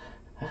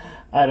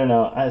 I don't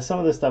know. Some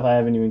of this stuff I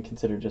haven't even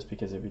considered just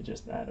because it'd be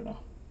just, I don't know,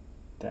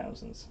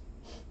 thousands.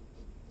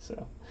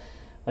 So,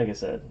 like I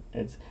said,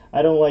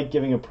 I don't like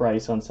giving a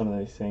price on some of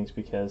these things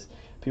because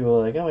people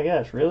are like, oh my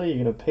gosh, really?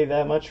 You're going to pay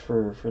that much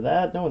for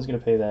that? No one's going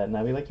to pay that. And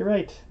I'd be like, you're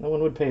right. No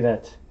one would pay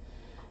that.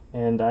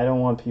 And I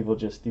don't want people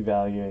just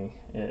devaluing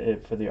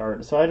it for the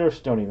art. So I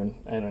don't even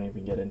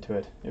get into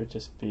it.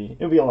 It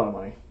would be a lot of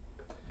money.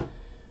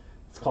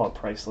 Let's call it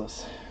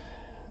priceless.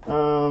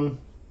 So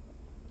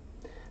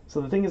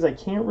the thing is, I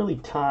can't really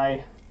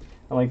tie.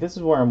 Like, this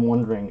is where I'm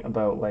wondering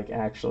about, like,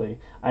 actually,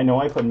 I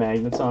know I put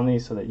magnets on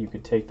these so that you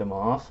could take them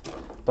off,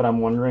 but I'm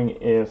wondering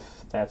if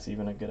that's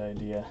even a good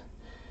idea.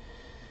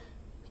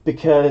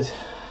 Because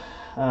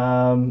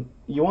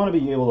you want to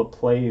be able to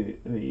play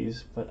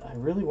these, but I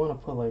really want to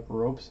put like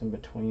ropes in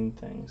between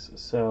things.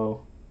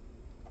 So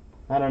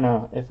I don't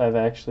know if I've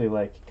actually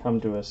like come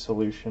to a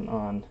solution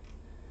on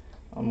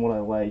what I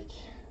like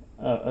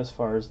as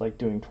far as like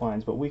doing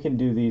twines. But we can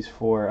do these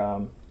for.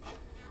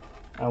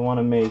 I want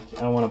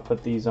to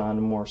put these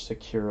on more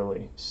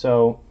securely.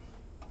 So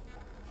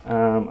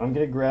I'm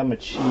gonna grab my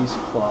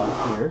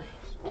cheesecloth here.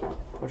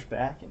 Push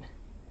back and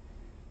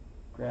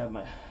grab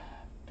my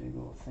big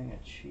old thing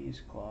of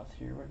cheesecloth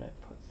here. Where did I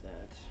put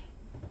that?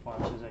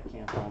 Watch as I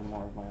can't find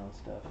more of my own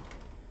stuff.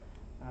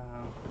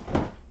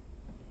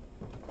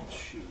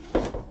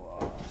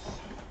 Cheesecloth.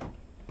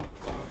 I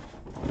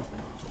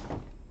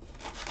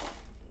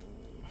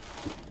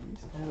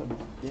used to have a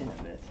bin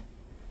of it.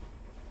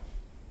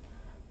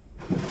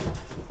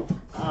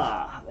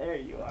 Ah, there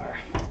you are.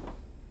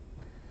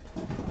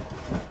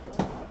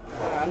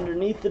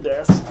 Underneath the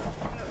desk,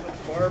 in the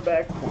far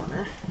back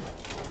corner,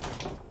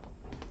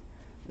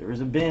 there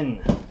is a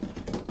bin.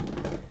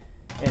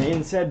 And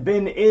in said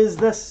bin is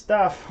the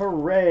stuff.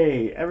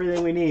 Hooray!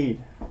 Everything we need.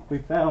 We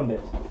found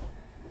it.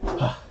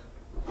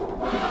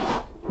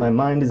 My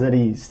mind is at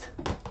ease.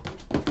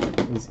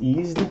 Is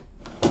eased?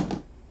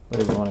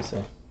 Whatever you want to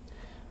say.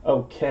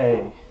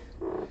 Okay.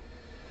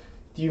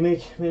 Do you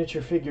make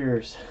miniature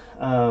figures?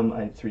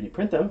 I 3D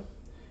print them.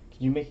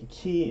 Could you make a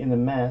key in the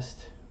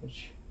mast,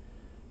 which,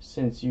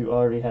 since you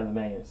already have the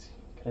magnets,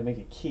 could I make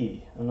a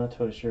key? I'm not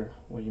totally sure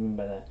what you mean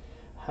by that.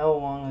 How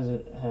long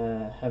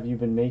have you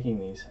been making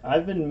these?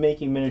 I've been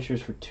making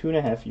miniatures for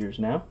 2.5 years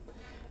now.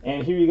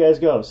 And here you guys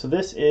go. So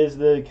this is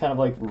the kind of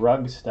like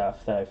rug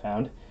stuff that I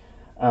found.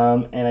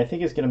 And I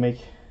think it's going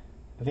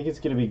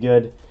to be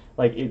good.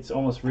 Like, it's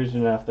almost rigid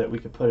enough that we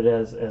could put it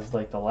as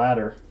like the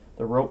ladder,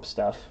 the rope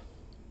stuff.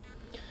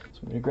 So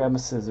I'm going to grab my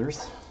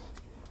scissors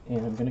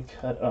and I'm going to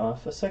cut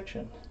off a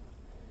section.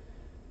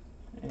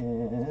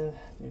 And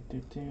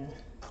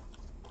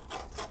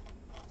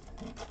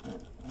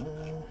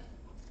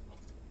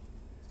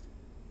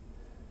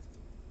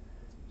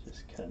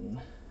just cutting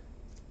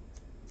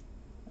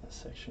a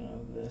section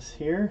of this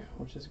here,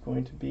 which is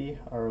going to be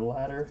our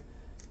ladder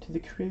to the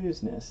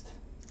crow's nest.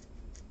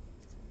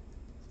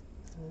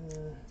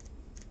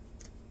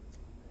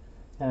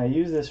 And I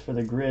use this for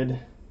the grid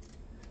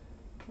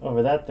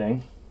over that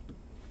thing,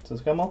 so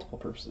it's got multiple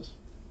purposes.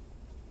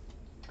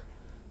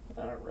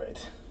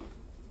 Alright.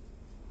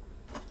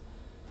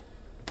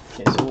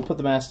 Okay, so we'll put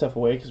the mask stuff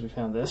away because we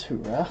found this,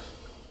 hoorah.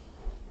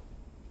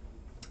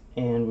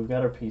 And we've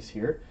got our piece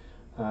here.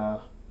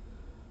 Bottom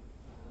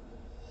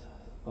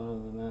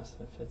of the mask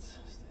that fits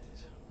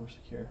stays more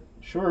secure.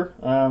 Sure,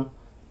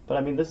 but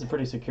I mean this is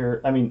pretty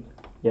secure. I mean,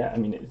 yeah, I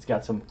mean it's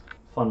got some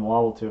fun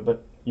wobble to it,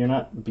 but you're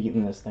not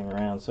beating this thing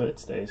around, so it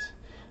stays.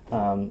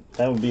 That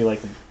would be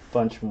like a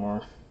bunch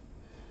more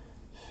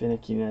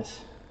finickiness.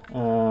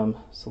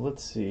 So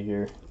let's see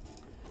here.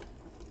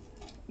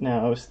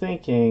 Now I was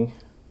thinking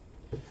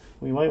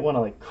we might want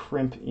to like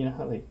crimp, you know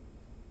how they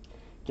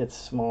get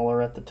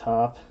smaller at the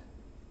top?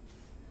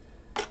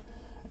 I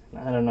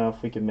don't know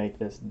if we could make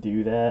this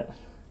do that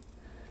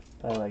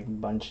by like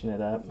bunching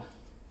it up,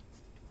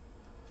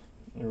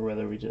 or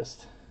whether we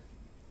just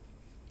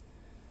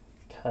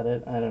cut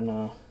it. I don't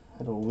know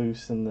how to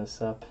loosen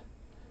this up.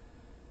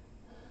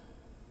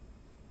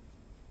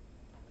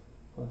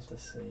 We'll have to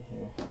see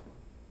here.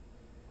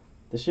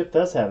 The ship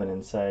does have an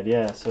inside,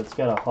 yeah, so it's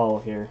got a hull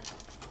here.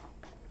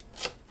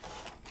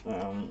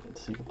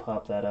 So you can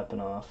pop that up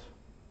and off.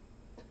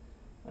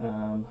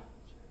 Drywall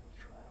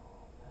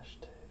mesh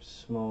tape,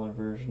 smaller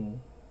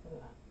version.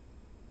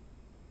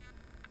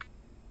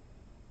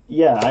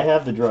 Yeah, I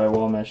have the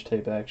drywall mesh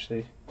tape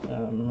actually,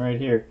 right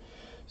here.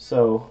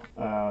 So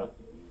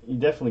you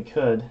definitely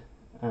could,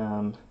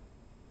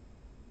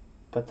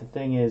 but the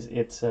thing is,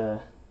 it's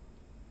a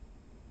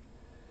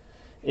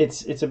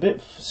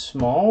bit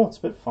small. It's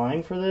a bit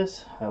fine for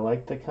this. I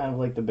like the kind of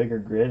like the bigger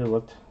grid.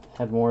 It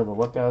had more of the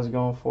look I was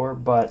going for,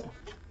 but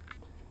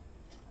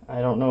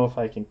I don't know if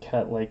I can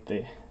cut like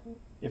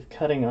if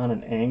cutting on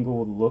an angle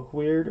would look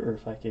weird, or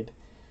if I could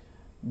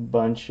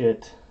bunch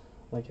it.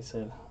 Like I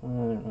said, I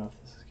don't know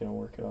if this is gonna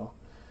work at all,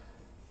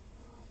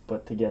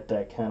 but to get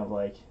that kind of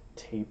like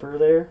taper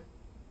there,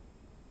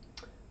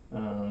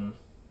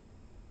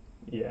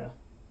 yeah.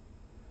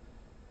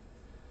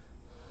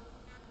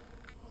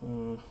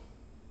 And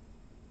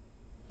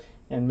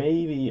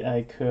maybe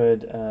I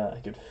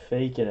could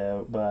fake it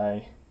out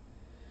by,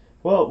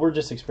 well, we're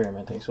just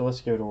experimenting, so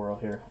let's give it a whirl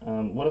here.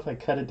 What if I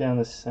cut it down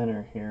the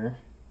center here?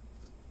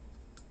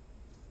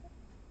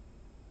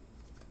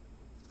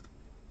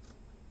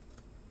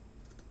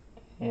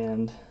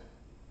 And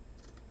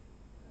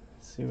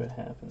see what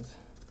happens.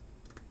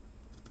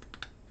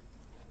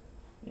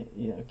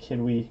 You know,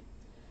 can we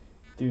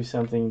do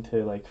something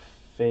to like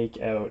fake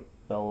out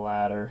the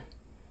ladder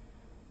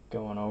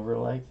going over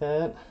like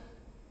that?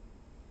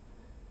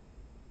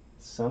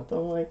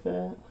 Something like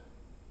that.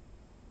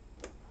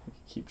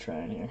 Keep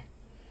trying here.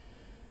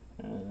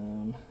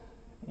 And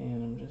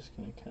I'm just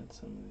going to cut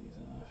some of these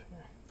off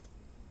here.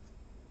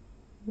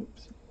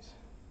 Oopsies.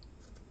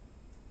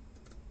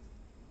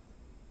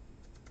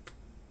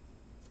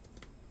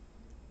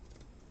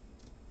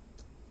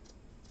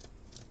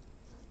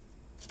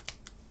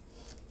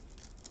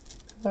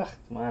 Ah,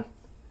 come on.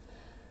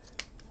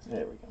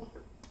 There we go.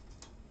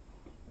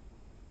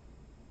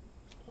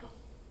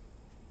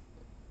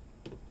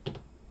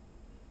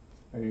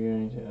 Are you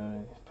going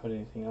to put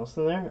anything else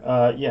in there?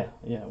 Yeah,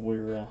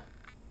 we're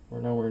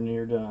nowhere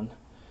near done.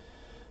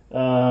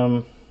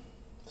 So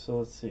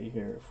let's see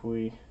here. If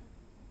we've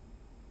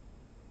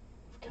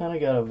kind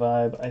of got a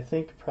vibe, I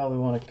think probably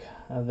want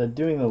to.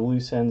 Doing the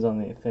loose ends on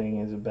the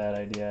thing is a bad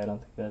idea. I don't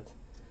think that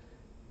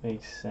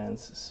makes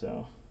sense.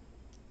 So.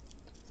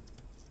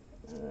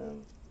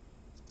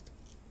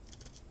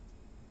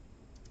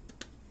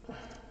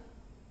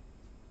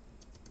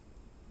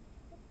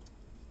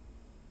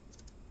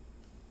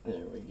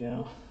 There we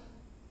go.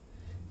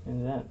 Is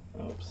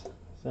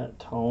that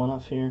tall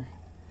enough here?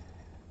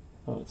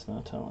 Oh, it's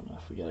not tall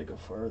enough. We gotta go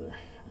farther. All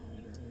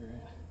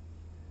right.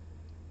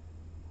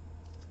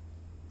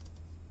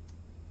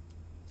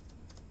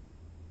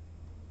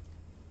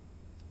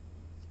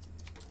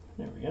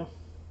 There we go.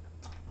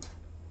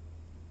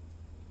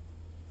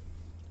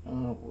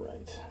 All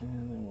right,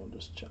 and then we'll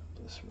just chop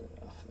this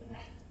right off there.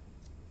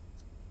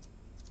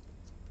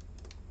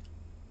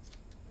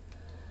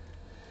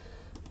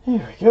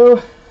 There we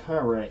go.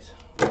 All right,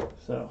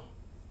 so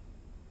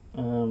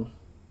we're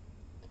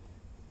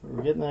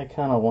getting that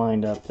kind of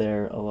lined up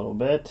there a little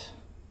bit,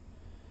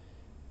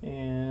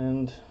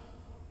 and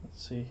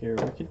let's see here.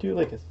 We could do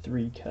like a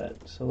 3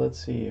 cut. So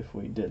let's see if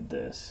we did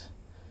this.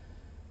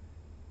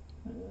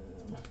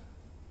 And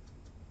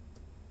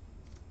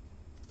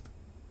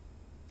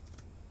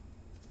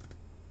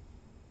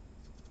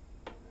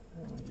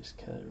we just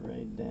cut it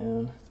right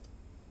down.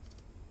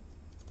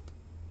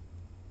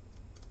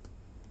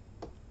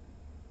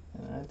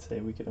 And I I'd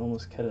say we could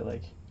almost cut it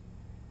like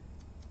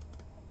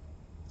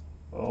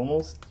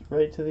almost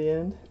right to the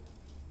end.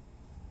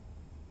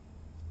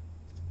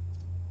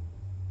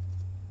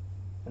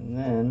 And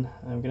then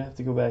I'm gonna have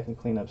to go back and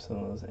clean up some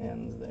of those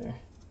ends there.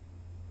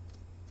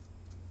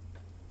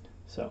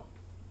 So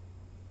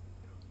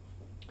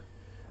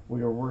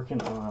we are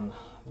working on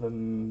the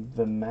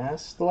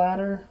mast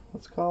ladder,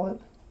 let's call it.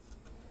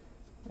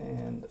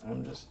 And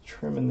I'm just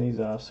trimming these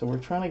off. So we're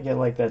trying to get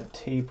like that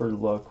taper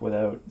look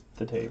without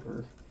the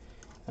taper,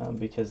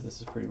 because this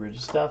is pretty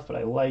rigid stuff, but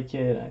I like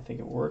it. I think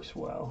it works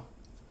well.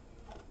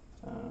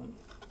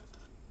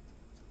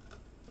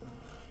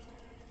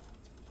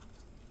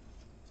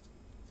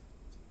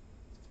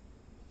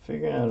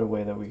 Figuring out a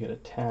way that we could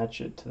attach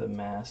it to the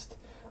mast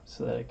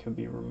so that it could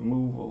be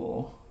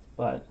removable,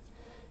 but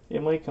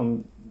it might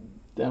come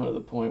down to the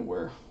point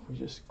where we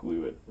just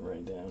glue it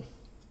right down.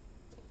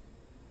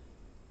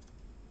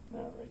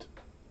 Alright.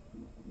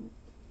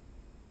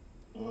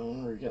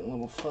 We're getting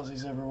little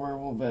fuzzies everywhere.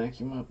 We'll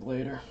vacuum up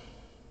later.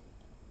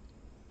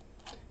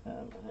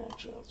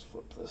 Actually, let's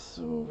flip this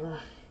over.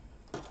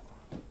 There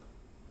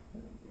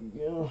we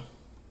go.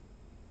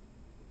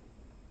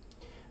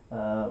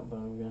 But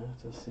I'm going to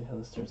have to see how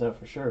this turns out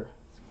for sure.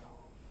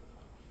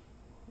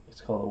 It's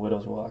called a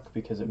widow's walk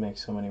because it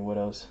makes so many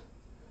widows.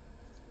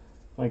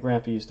 My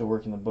grandpa used to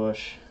work in the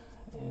bush,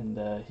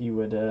 and he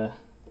would, they're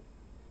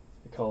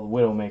called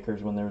widow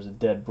makers when there was a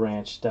dead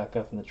branch stuck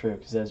up in the tree,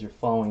 because as you're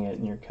following it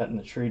and you're cutting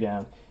the tree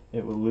down,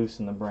 it would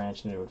loosen the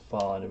branch and it would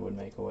fall and it would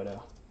make a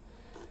widow.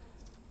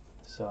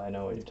 So I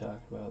know what you're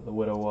talking about, the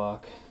widow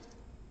walk.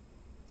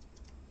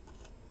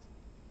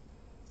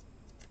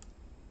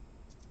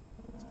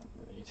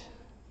 Right.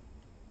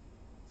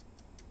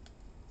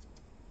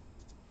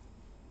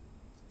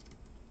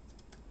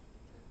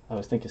 I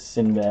always think of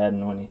Sinbad,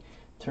 and when he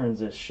turns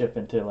his ship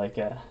into like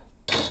a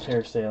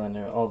parasail, and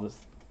all this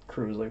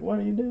crew is like, "What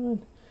are you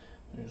doing?"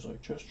 And he's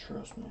like, "Just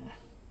trust me."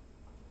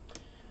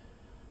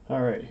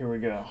 Alright, here we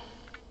go.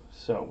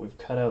 So we've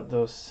cut out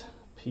those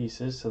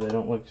pieces so they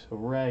don't look so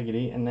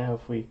raggedy, and now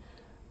if we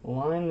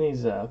line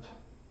these up,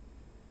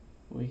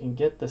 we can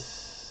get the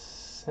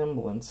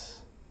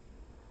semblance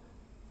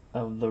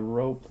of the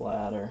rope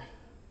ladder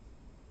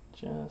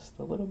just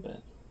a little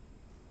bit.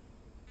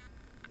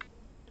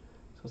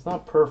 So it's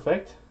not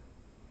perfect,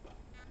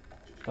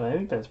 but I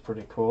think that's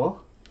pretty cool.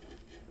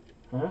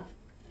 Huh?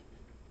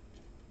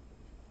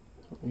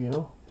 There we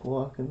go,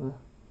 blocking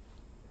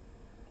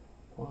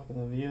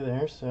the view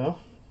there. So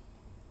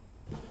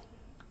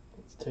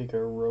let's take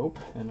our rope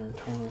and our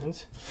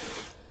twines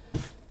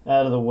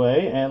out of the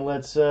way, and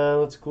let's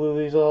glue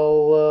these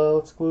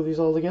all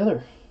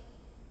together.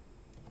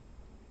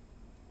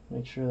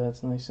 Make sure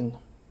that's nice and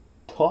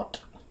taut.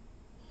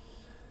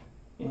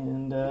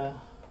 And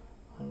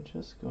I'm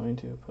just going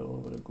to put a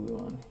little bit of glue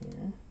on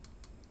here.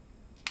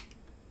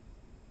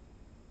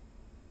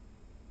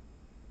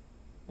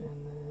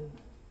 And then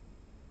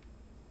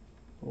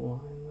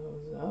line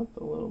those up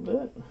a little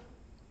bit.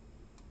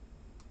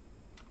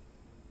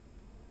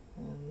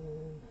 And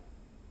then,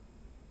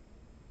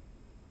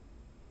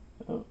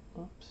 oh,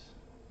 oops,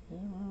 get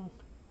it wrong.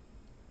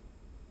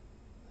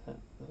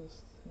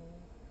 Those there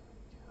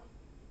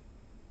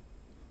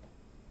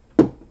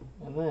we go.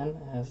 And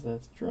then, as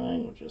that's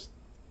drying, we'll just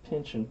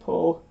pinch and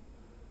pull.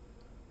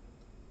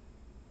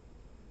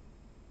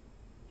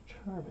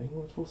 Charming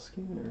little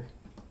schooner.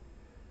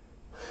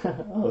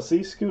 Oh,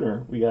 see,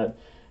 schooner. We got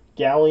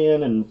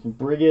galleon and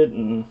brigate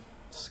and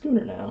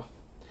schooner now.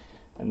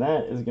 And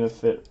that is going to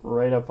fit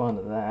right up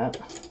onto that,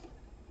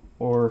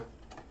 or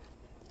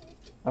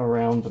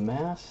around the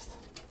mast.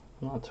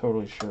 I'm not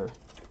totally sure.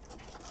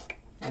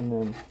 And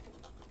then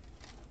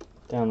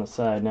down the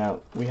side,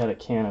 now we had a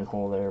cannon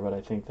hole there, but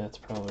I think that's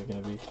probably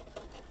going to be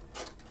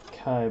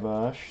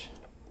kiboshed.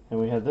 And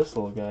we had this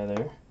little guy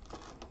there,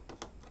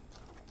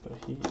 but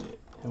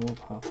and we'll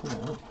pop him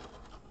out.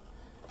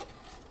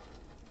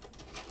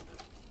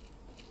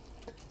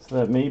 So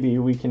that maybe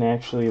we can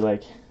actually,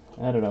 like,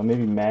 I don't know,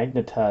 maybe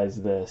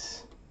magnetize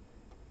this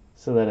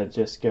so that it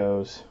just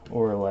goes,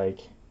 or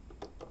like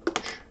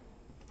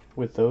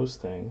with those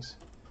things,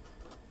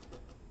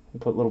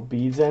 and put little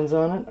beads ends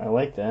on it. I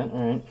like that.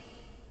 All right.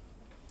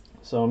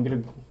 So I'm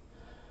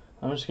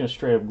just gonna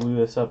straight up glue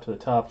this up to the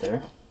top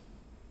there.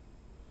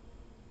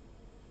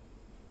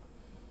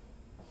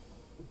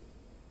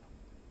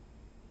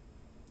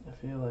 I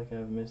feel like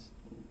I've missed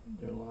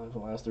their live the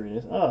last 3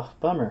 days. Oh,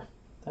 bummer.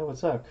 That would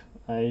suck.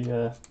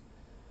 I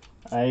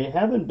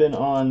haven't been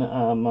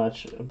on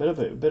much. A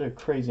bit of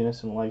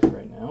craziness in life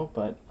right now,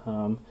 but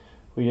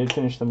we did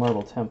finish the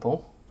Marble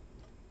Temple,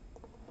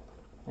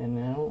 and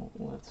now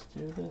let's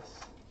do this.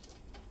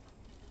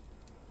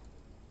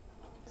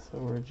 So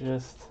we're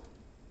just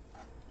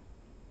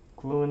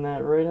gluing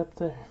that right up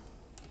there.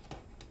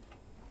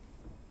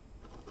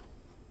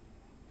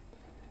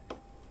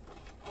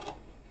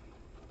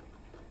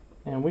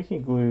 And we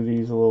can glue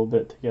these a little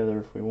bit together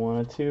if we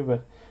wanted to,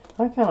 but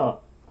I kind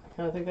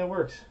of think that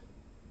works.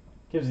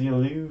 Gives the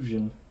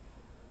illusion.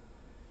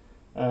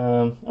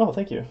 Oh,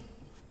 thank you.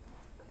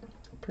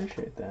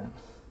 Appreciate that.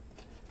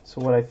 So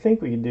what I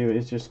think we can do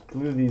is just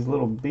glue these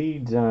little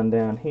beads on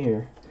down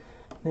here.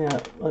 Now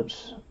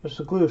let's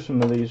glue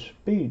some of these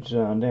beads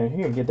on down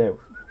here and get that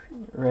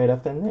right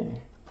up in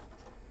there.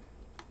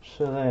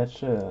 So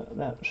that's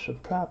a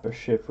proper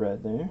ship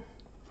right there.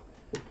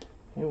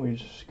 And we're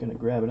just gonna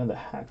grab another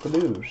hot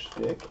glue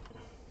stick.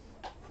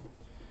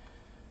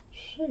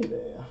 See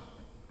there.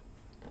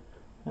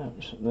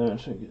 That's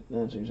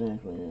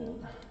exactly it.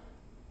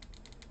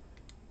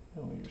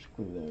 And we just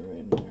glue that right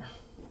in there.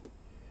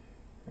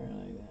 Right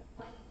like that.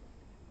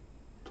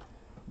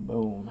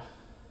 Boom.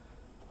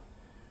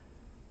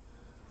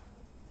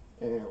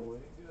 There we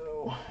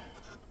go.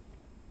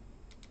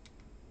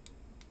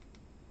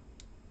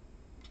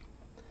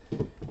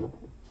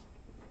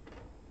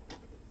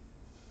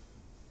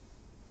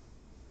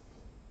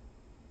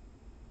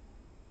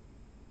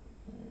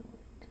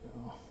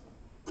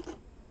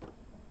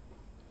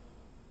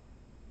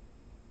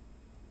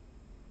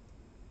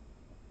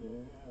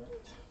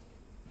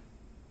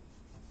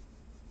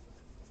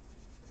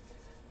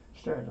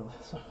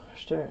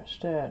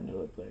 Starting to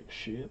look like a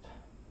ship.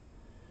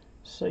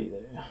 See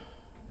there.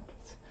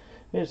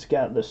 It's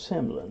got the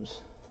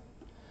semblance.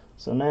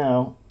 So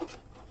now,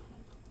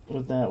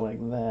 with that like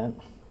that,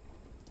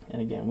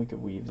 and again we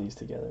could weave these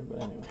together,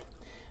 but anyway.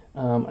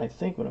 I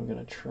think what I'm going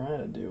to try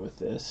to do with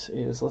this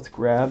is let's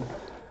grab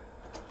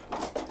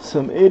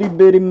some itty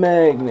bitty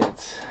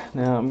magnets.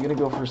 Now I'm going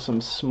to go for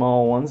some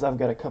small ones. I've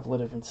got a couple of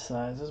different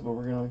sizes, but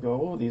we're going to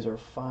go, these are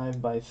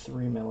 5 by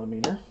 3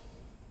 millimeter.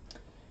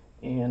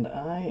 And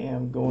I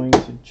am going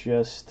to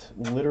just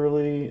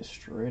literally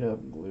straight up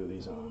glue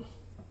these on.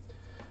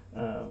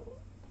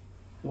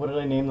 What did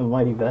I name the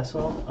mighty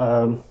vessel?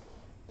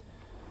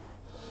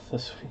 The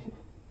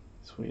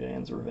Sweet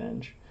Anne's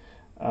Revenge.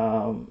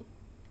 Probably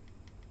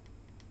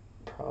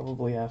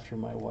after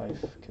my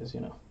wife, because, you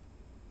know,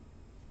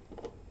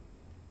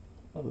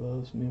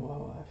 loves me, my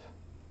wife.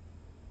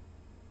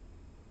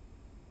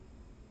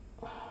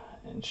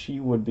 And she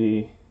would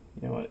be,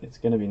 you know what, it's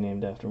going to be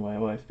named after my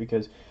wife,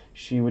 because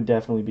she would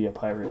definitely be a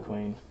pirate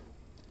queen.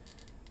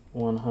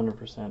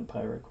 100%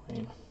 pirate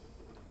queen.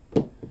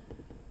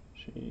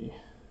 She's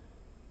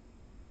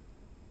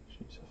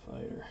a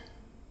fighter.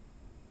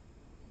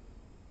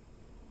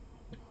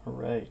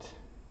 Alright.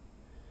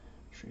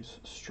 She's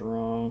a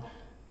strong,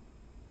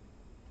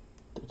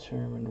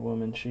 determined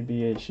woman. She'd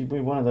be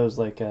one of those,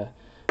 like,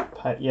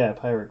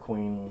 pirate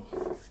queen.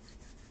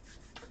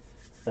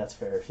 That's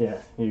fair.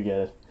 Yeah, you get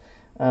it.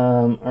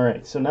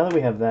 Alright, so now that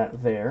we have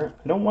that there,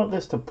 I don't want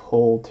this to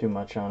pull too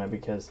much on it,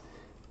 because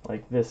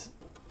like this,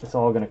 it's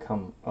all going to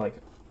come, like,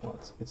 well,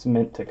 it's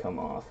meant to come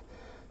off.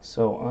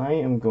 So I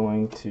am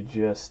going to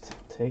just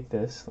take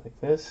this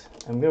like this.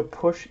 I'm going to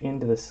push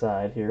into the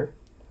side here,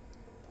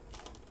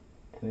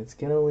 and it's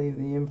going to leave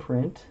the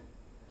imprint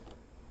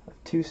of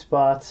 2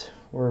 spots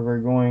where we're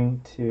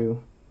going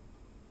to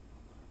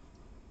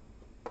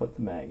put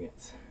the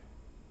magnets.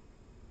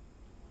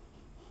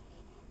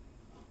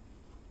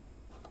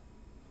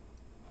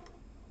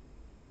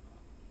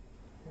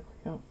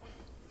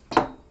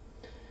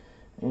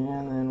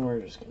 And then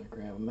we're just going to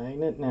grab a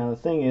magnet. Now the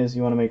thing is,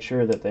 you want to make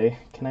sure that they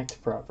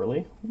connect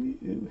properly.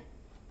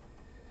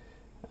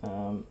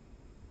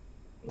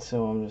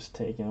 So I'm just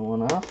taking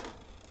one off.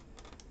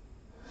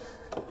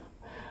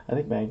 I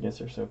think magnets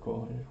are so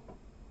cool. They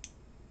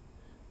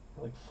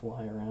like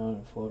fly around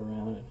and float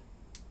around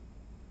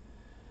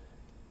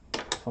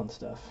and fun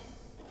stuff.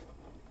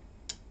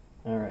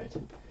 Alright.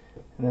 And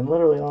then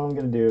literally all I'm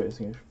going to do is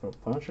I'm going to put a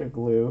bunch of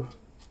glue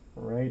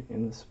right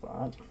in the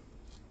spot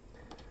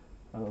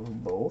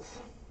of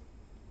both.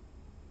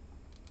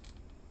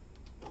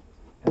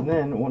 And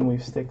then when we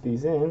stick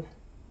these in,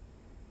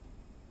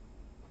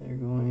 they're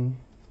going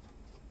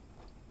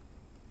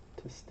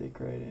to stick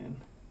right in.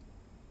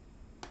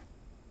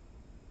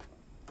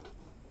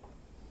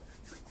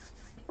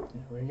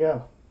 There we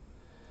go.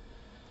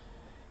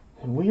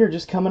 And we are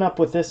just coming up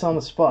with this on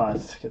the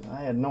spot, because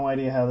I had no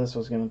idea how this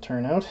was going to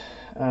turn out.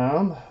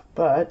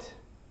 But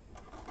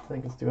I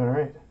think it's doing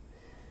alright.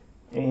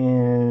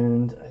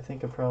 And I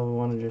think I probably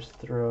want to just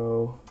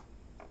throw,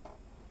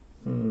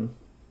 we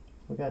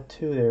got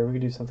 2 there, we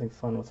could do something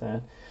fun with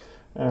that.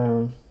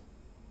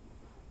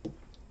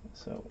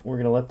 So we're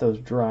going to let those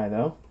dry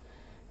though.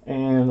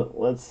 And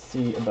let's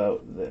see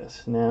about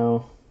this.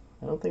 Now,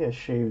 I don't think I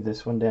shaved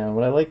this one down.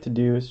 What I like to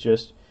do is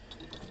just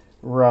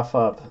rough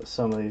up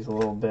some of these a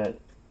little bit,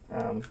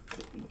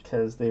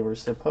 because they were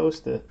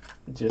supposed to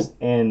just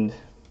end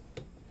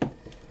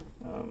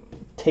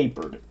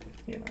tapered,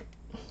 you know.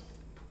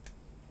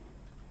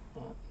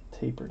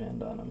 Tapered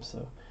end on them,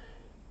 so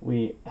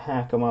we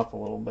hack them up a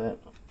little bit,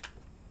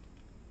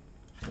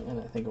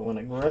 and I think I went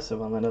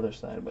aggressive on that other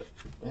side, but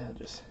yeah,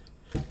 just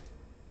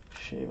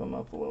shave them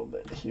up a little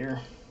bit here,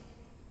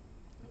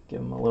 give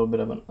them a little bit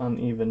of an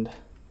uneven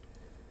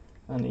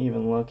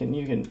look, and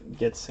you can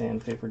get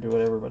sandpaper, do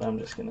whatever, but I'm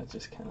just gonna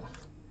kind of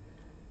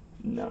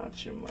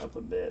notch them up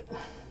a bit.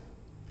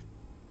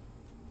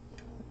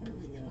 There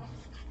we go.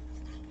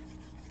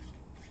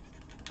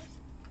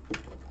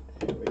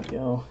 There we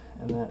go.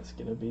 and that's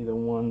going to be the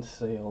one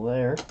sail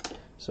there.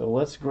 So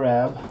let's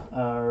grab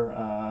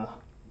our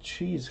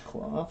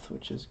cheesecloth,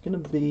 which is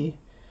going to be,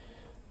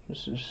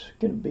 this is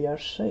going to be our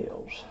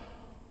sails.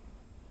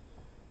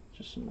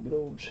 Just some good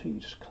old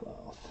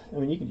cheesecloth. I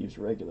mean, you could use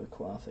regular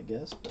cloth, I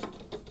guess,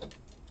 but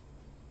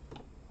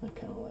I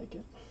kind of like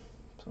it.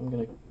 So I'm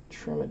going to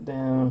trim it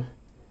down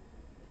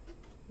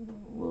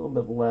a little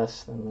bit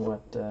less than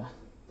what the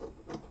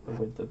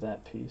width of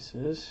that piece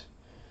is.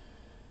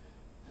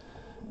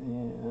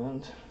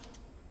 And there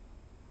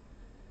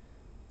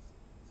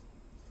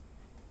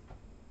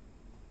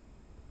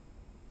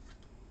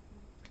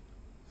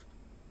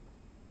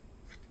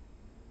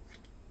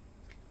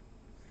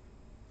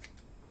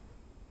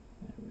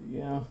we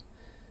go.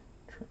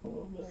 Trim a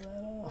little bit of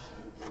that off.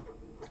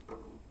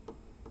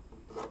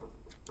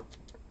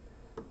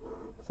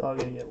 It's all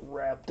going to get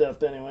wrapped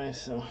up anyway,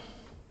 so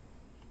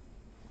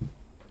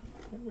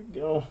there we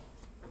go.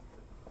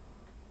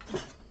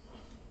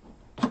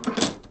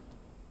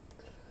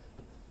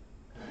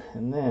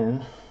 And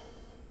then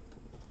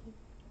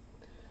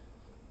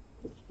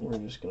we're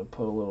just going to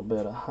put a little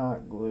bit of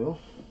hot glue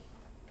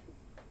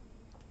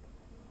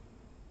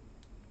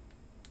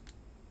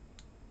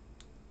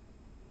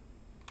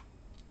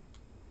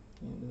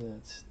into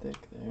that stick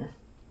there,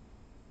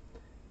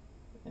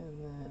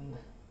 and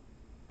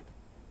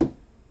then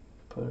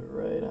put it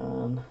right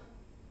on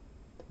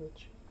to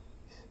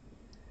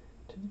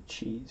the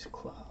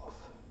cheesecloth.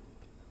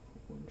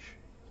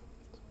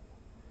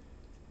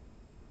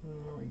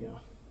 There we go.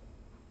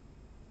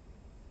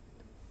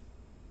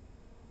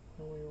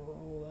 And we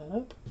roll that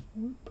up.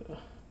 Whoop.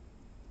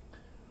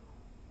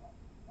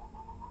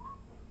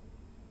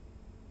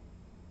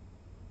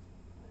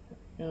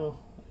 There we go.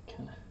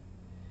 Kind of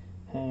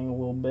hang a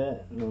little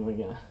bit, and then we're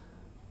gonna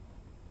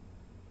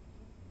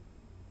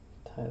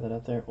tie that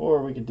up there.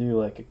 Or we could do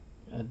like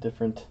a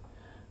different.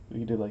 We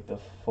could do like the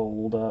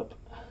fold up,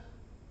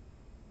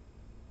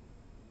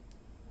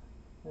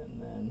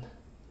 and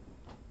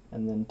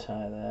then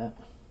tie that.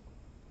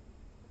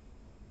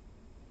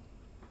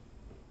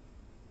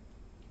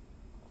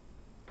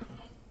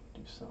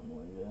 Do something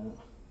like that.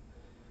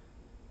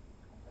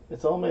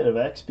 It's all made of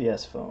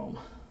XPS foam.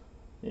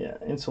 Yeah,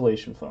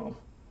 insulation foam.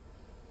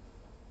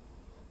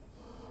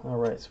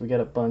 Alright, so we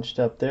got it bunched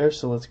up there,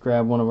 so let's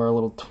grab one of our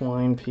little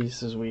twine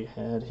pieces we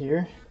had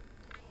here.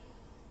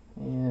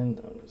 And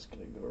I'm just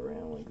going to go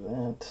around like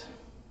that.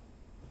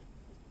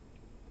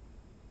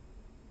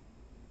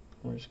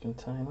 We're just going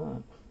to tie a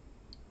knot.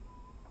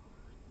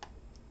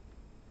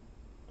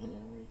 There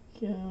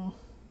we go.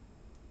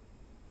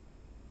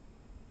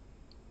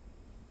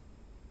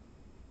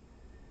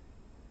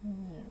 There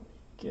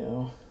we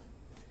go.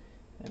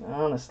 And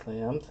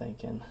honestly, I'm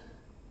thinking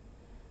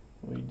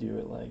we do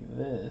it like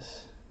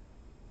this.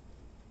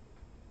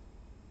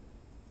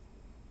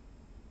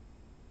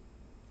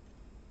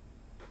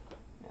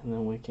 And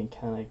then we can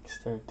kind of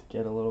start to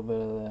get a little bit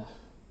of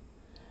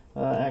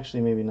the...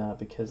 actually, maybe not,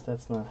 because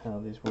that's not how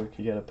these work.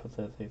 You gotta put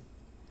that thing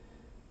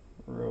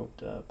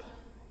roped up.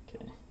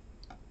 Okay.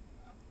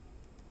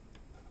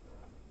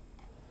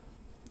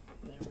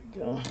 There we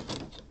go.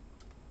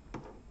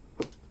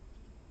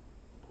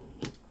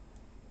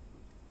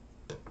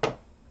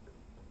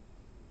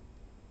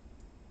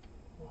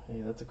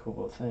 Hey, that's a cool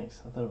little thing.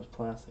 I thought it was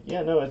plastic.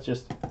 Yeah, no, it's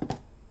just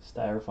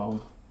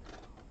styrofoam.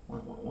 I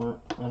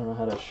don't know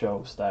how to show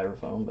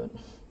styrofoam, but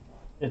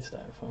it's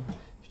styrofoam.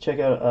 If you check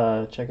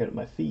out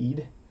my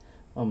feed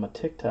on my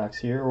TikToks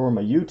here, or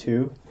my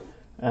YouTube,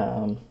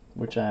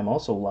 which I'm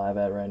also live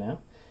at right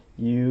now,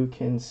 you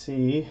can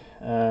see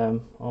all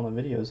my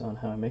videos on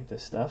how I make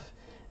this stuff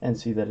and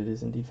see that it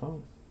is indeed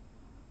foam.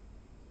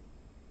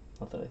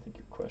 Not that I think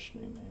you're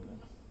questioning me,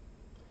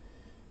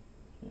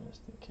 but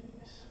just in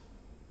case.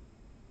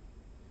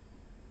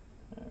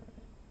 Alright.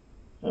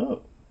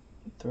 Oh,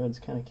 the threads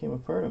kind of came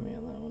apart on me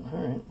on that one.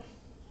 Alright.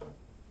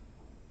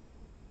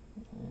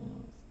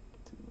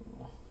 Let's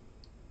do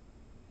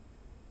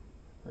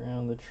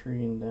around the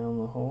tree and down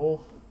the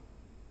hole.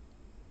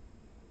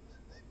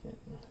 This is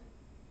getting...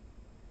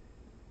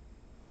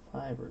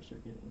 Fibers are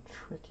getting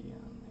tricky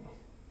on me.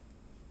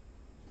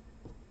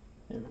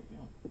 There we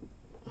go.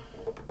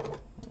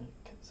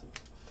 Cut some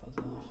fuzz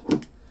off.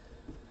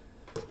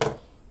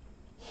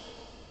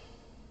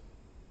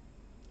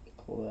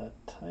 Pull that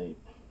tight.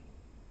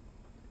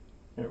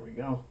 There we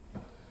go.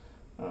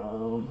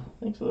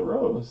 Thanks for the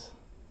rose.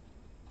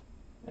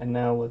 And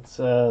now let's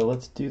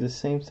do the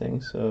same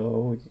thing.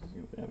 So we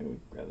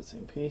grab the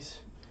same piece,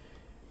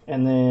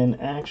 and then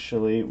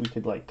actually we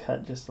could like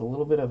cut just a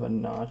little bit of a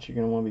notch. You're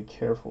gonna want to be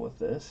careful with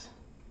this,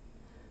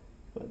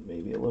 but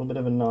maybe a little bit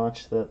of a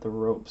notch so that the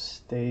rope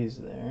stays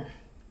there.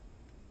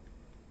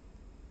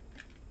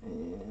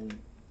 And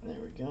there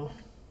we go.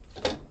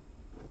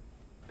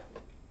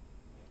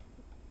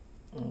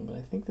 But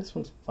I think this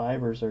one's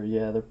fibers are,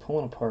 yeah, they're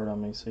pulling apart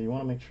on me, so you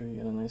want to make sure you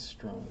get a nice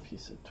strong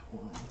piece of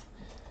twine.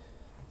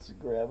 Let's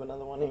grab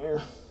another one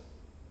here.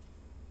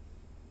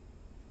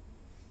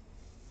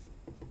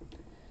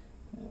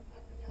 Yeah, there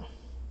we go.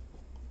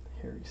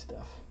 Hairy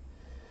stuff.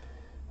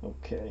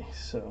 Okay,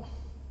 so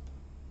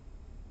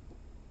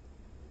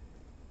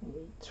let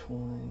me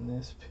twine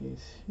this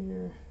piece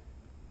here,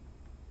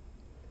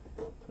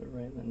 put it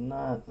right in the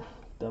knot,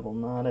 double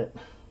knot it.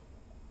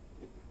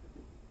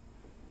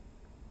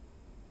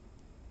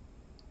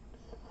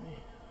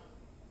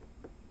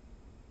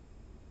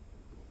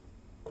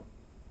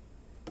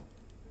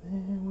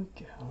 There we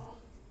go.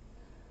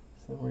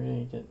 So we're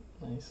going to get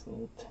nice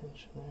little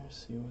tension there,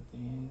 see what the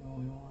angle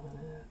we want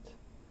at.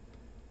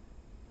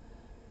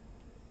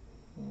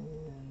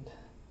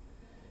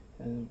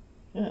 And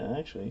yeah,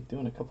 actually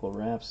doing a couple of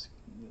wraps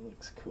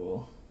looks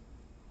cool.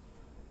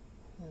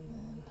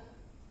 And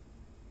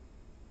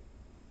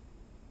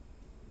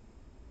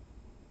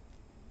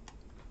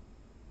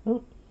then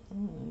oh,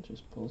 it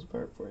just pulls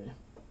apart for you.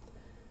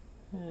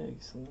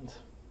 Excellent.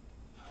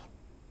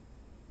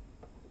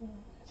 All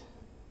right.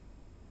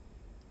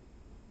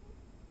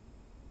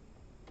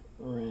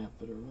 Wrap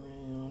it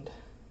around.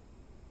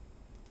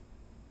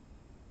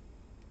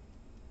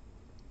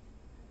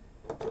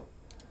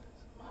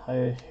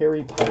 Some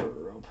hairy pirate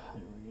rope.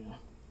 There we go.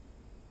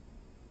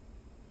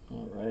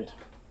 All right.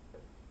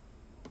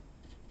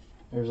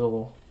 There's a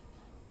little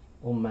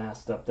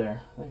mast up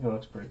there. I think it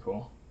looks pretty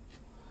cool.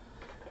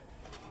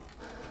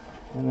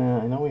 And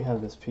then I know we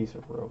have this piece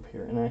of rope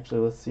here, and actually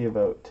let's see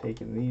about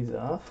taking these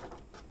off.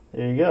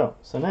 There you go.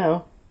 So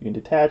now you can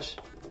detach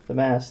the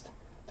mast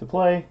to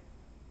play.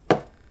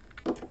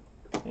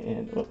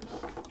 And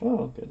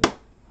oh good.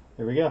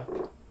 There we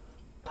go.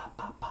 Pa,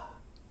 pa, pa.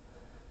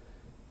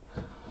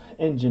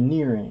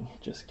 Engineering.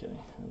 Just kidding.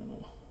 I don't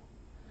know.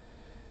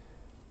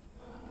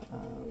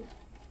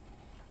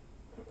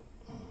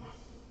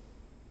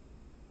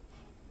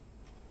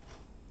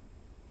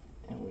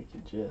 And we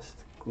could just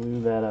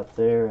glue that up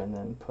there and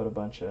then put a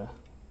bunch of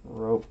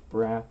rope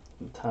wrap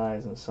and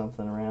ties and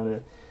something around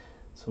it.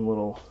 Some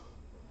little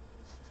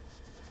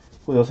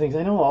things.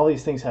 I know all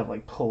these things have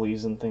like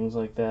pulleys and things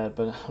like that,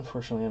 but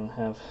unfortunately I don't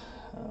have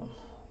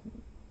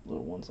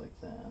little ones like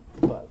that.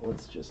 But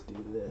let's just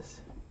do this.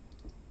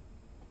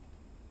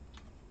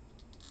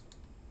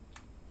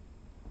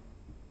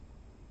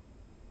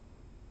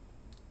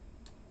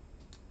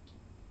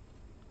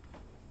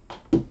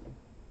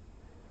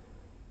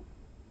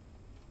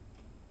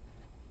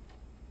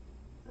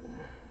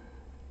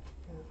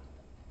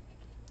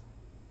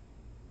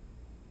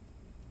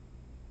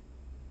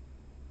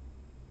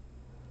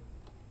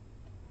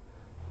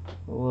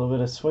 A little bit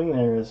of swing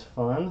there is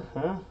fun,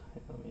 huh?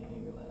 Let me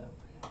angle that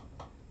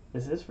up.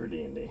 This is for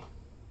D&D.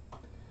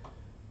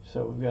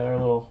 So we've got our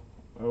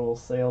little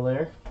sail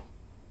there.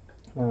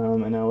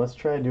 And now let's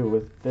try to do it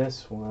with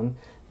this one.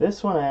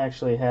 This one I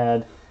actually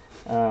had,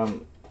 there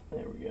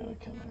we go,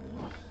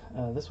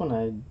 this one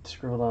I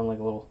scribbled on like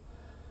a little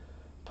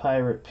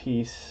pirate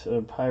piece,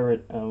 a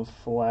pirate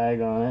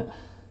flag on it.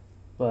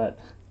 But,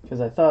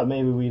 because I thought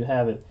maybe we'd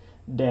have it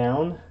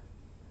down.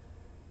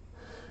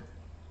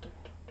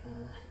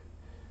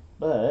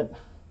 But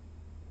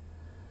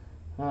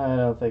I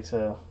don't think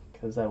so,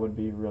 because that would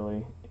be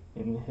really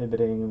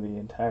inhibiting the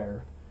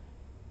entire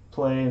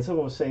play. And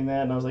someone was saying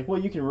that, and I was like, well,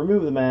 you can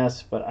remove the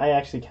mast, but I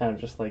actually kind of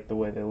just like the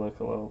way they look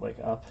a little like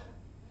up.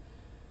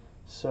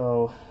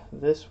 So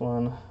this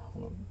one,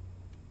 I'm going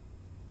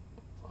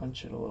to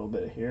punch it a little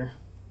bit here,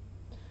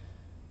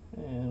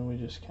 and we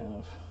just kind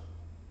of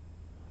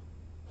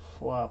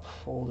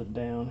fold it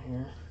down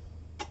here.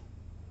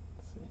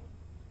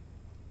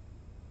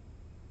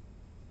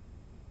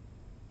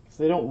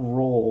 They don't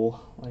roll,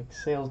 like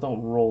sails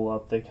don't roll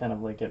up, they kind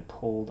of like get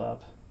pulled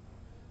up.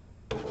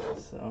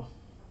 So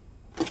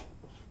let's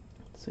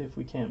see if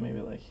we can't maybe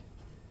like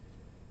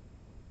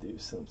do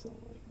something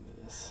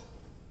like this.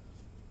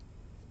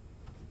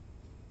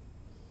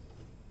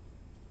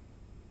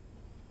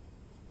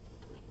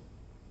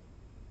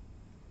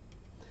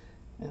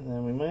 And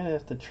then we might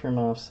have to trim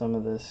off some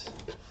of this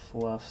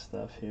fluff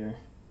stuff here.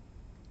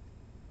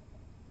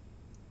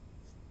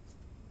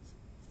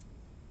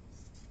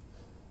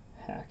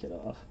 Hack it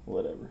off,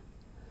 whatever.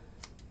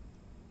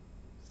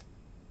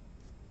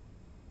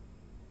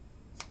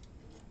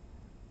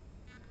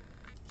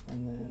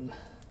 And then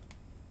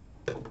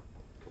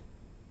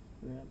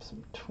grab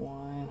some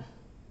twine.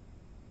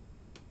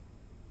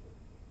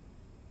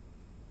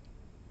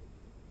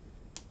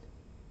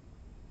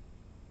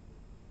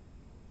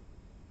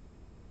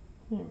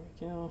 There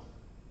we go.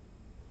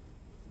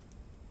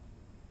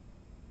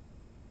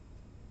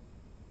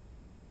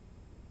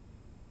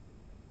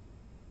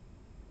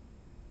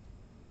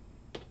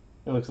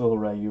 It looks a little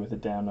raggy with it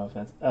down, no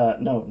offense.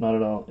 No, not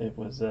at all. It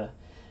was, I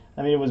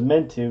mean, it was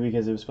meant to,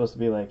 because it was supposed to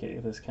be like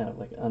this kind of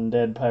like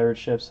undead pirate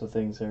ship, so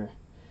things are,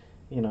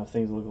 you know, if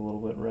things look a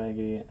little bit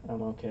raggedy,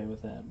 I'm okay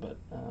with that. But,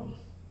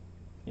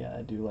 yeah,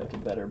 I do like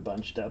it better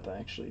bunched up,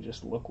 actually,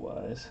 just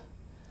look-wise.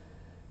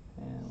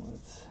 And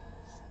let's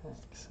hack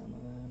some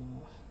of that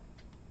off.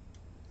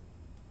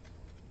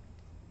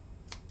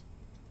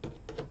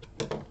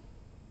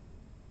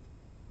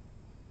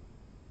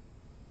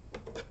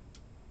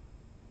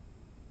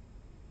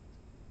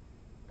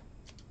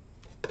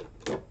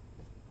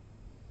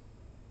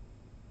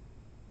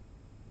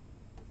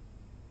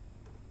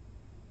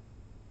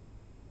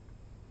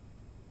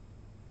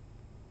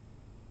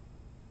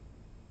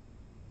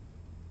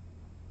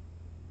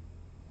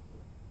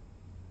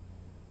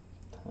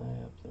 tie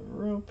up the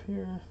rope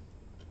here.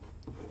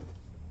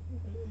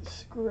 These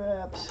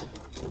scraps.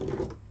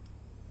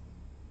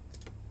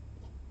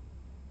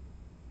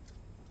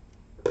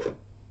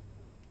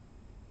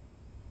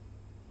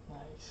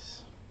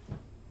 Nice.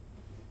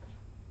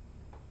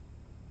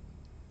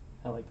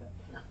 I like that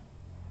better.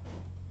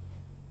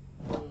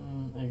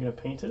 Are you gonna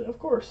paint it? Of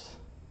course.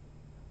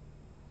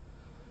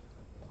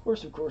 Of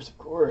course, of course, of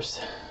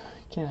course.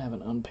 Can't have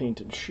an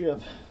unpainted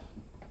ship.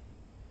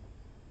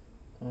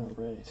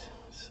 Alright,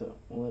 so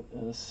let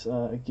us,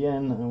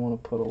 again, I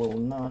want to put a little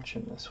notch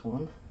in this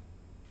one.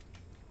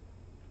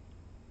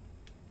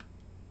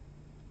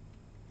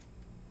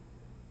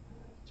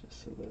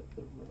 Just so that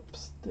the rope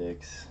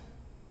sticks.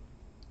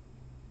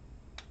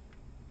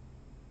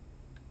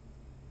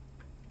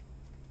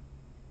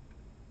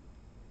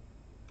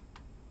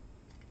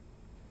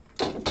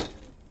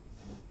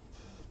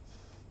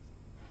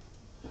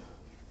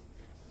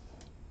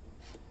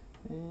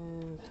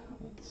 And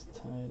let's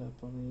tie it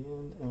up on the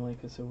end. And like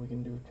I said, we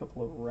can do a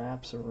couple of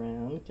wraps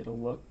around, get a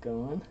look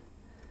going.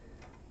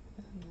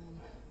 And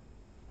then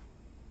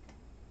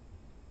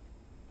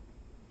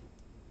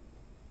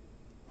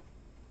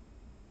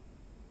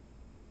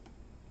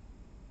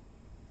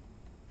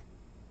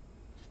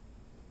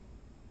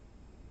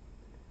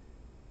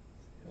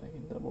see if I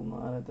can double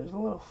knot it. There's a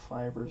lot of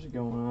fibers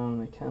going on,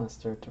 and they kind of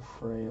start to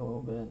fray a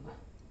little bit.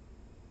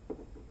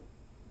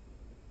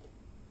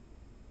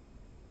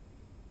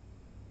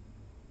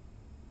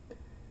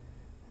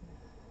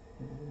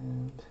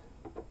 And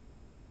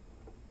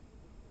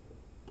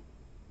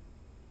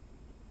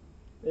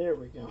there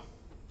we go.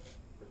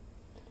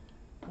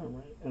 All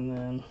right, and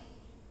then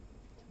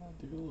I'll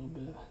do a little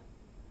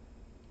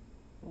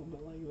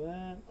bit like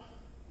that.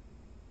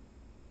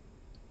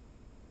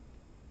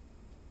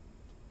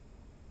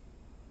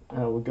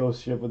 We'll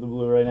ghost ship with the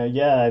blue right now.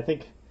 Yeah, I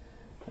think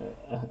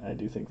I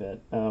do think that,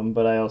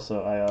 but I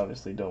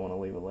obviously don't want to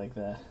leave it like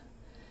that.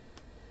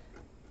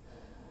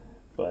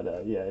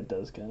 But yeah, it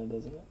does kind of,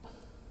 doesn't it?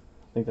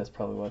 I think that's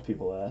probably why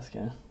people ask,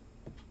 yeah.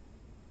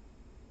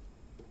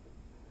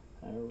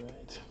 All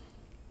right.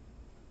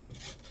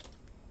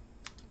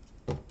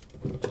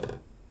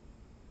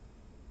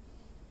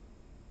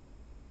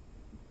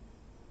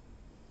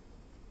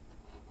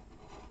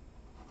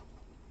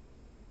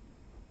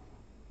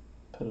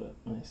 Put it up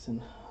nice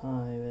and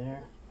high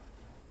there.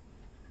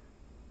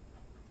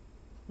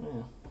 Yeah,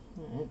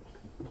 all right.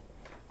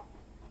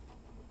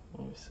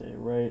 Let me say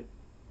right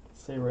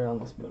on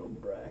this middle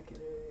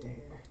bracket area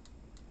here.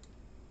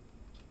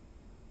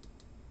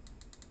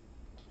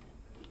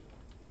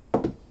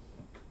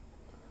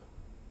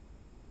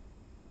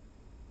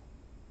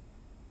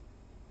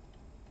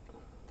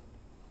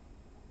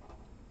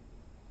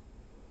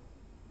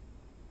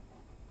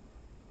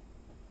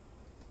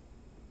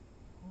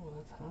 Oh,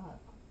 that's hot.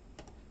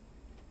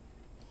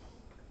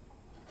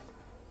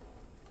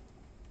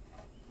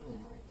 There we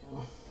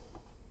go.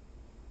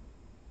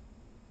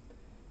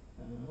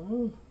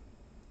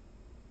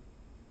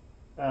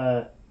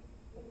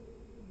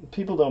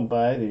 People don't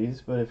buy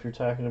these, but if you're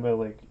talking about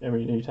like, I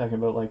mean, are you talking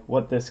about like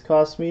what this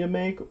costs me to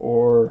make,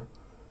 or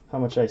how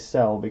much I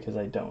sell? Because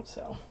I don't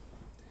sell,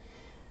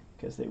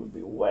 because they would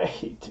be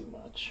way too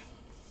much.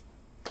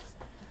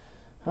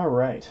 All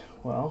right,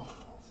 well,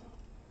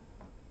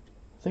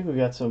 I think we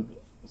got some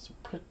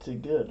pretty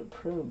good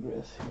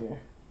progress here.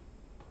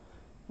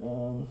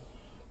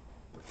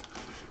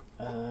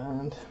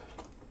 And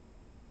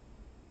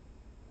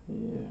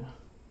yeah,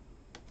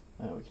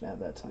 now we can add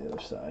that to the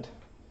other side.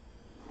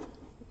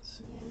 Let's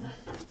see here.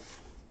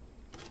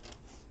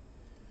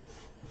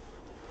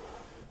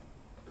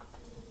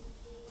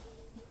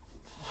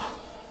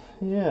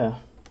 Yeah.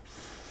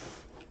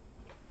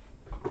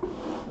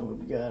 And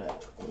we can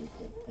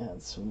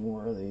add some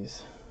more of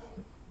these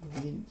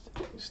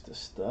to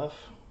stuff.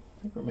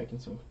 I think we're making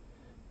some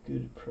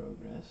good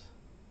progress.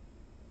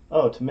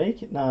 Oh, to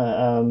make it,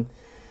 the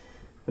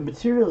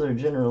materials are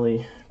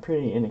generally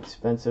pretty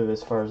inexpensive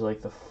as far as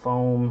like the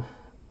foam.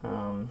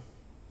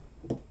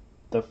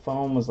 The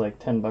foam was like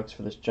 $10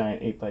 for this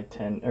giant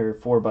 8x10 or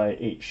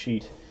 4x8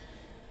 sheet,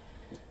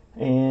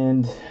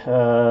 and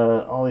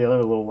all the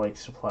other little like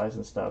supplies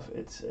and stuff.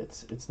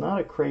 It's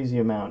not a crazy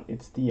amount.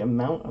 It's the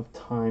amount of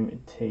time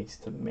it takes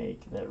to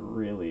make that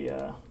really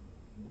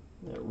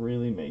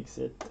makes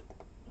it.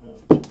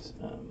 I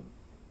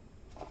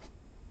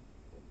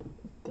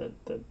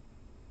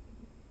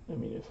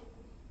mean, if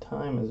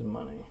time is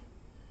money,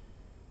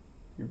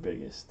 your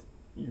biggest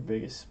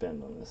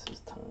spend on this is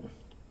time.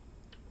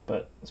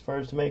 But as far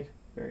as to make,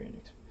 very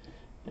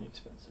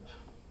inexpensive.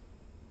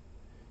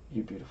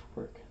 You do beautiful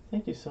work.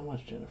 Thank you so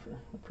much, Jennifer.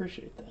 I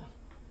appreciate that.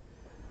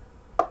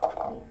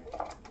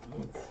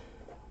 Let's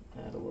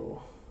add a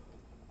little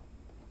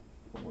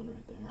one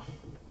right there.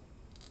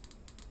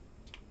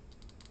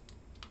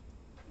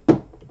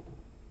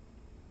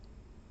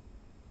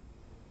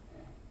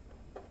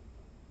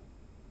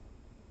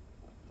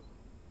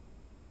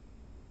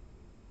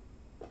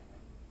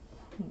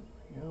 There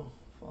we go.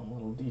 Fun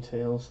little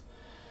details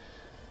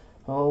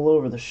all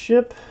over the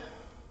ship.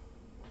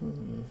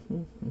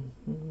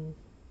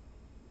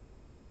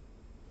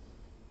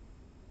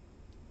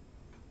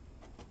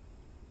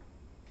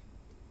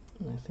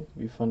 think it'd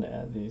be fun to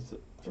add these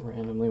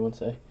randomly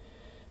once I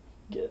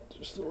get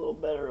just a little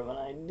better of an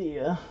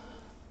idea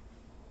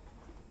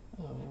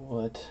of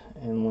what,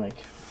 and like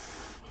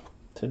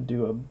to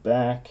do a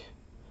back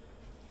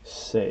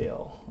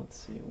sail.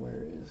 Let's see,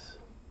 where is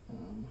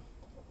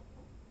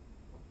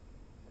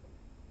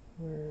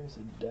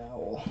a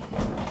dowel?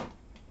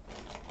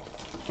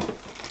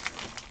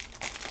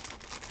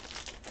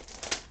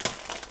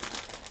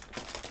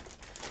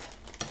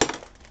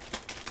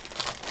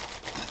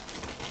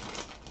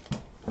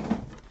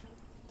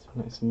 It's a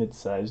nice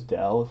mid-sized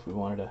dowel if we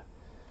wanted to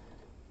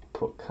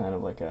put kind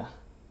of like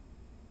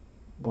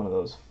one of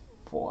those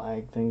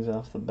flag things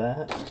off the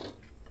bat.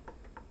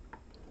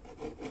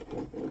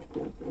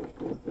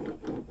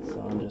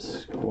 So I'm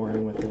just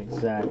scoring with an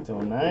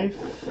X-Acto knife,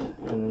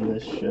 and then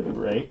this should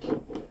break.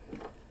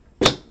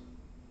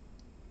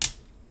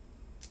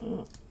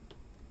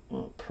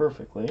 Not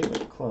perfectly,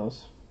 but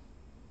close.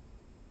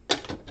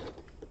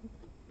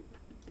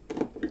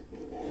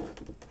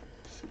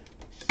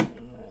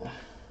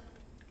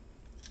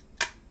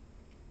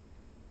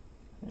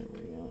 There we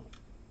go.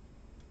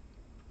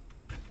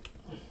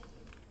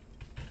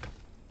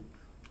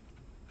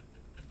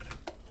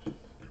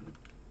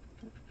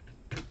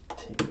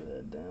 Taper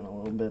that down a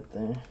little bit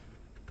there.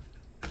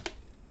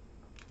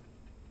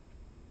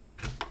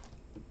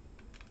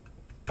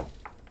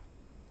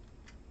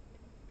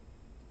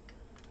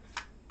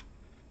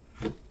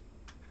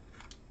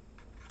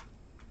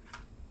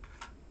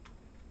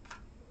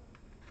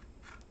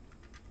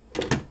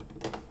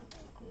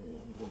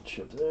 Good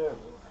chip there.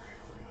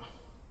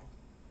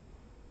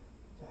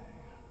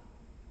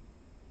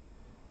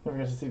 Never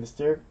got to see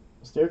the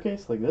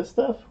staircase like this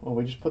stuff? Well,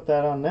 we just put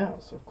that on now,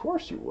 so of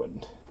course you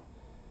wouldn't.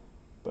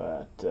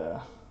 But,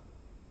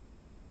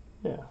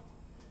 yeah.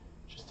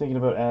 Just thinking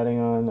about adding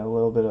on a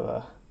little bit of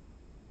a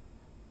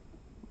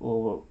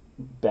little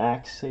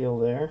back sail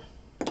there.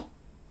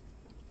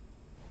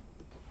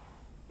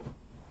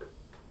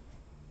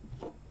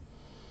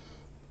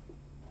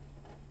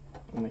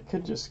 And I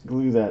could just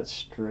glue that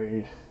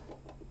straight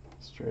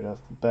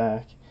off the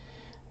back.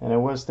 And I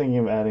was thinking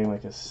of adding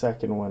like a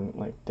second one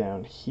like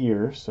down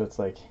here, so it's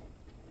like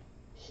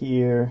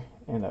here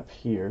and up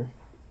here.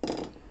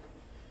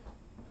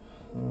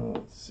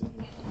 Let's see.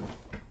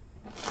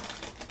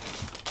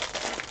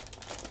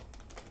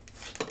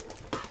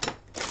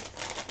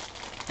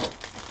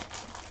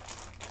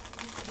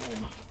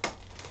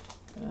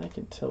 And I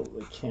can tilt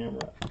the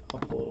camera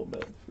up a little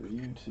bit for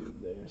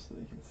YouTube there so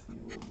they can see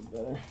a little bit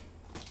better.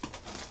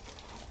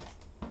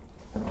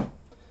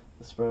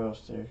 The spiral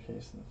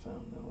staircase and the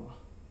fountain.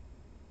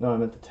 No,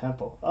 I'm at the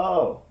temple.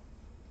 Oh!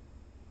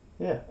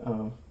 Yeah,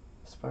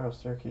 spiral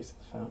staircase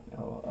and the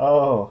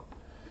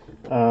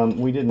fountain.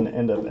 We didn't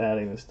end up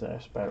adding this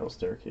spiral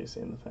staircase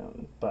in the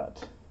fountain,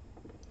 but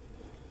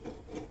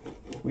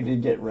we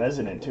did get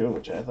resin into it,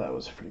 which I thought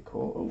was pretty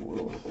cool. Oh,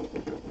 whoa.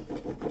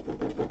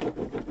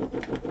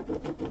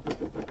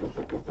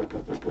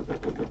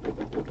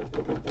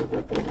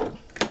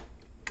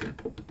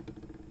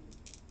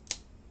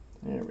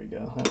 There we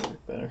go, that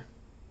worked better.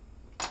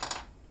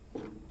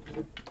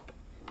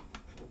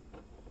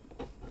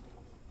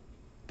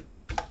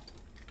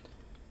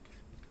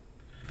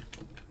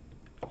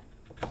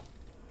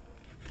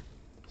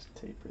 Just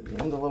taper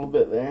the end a little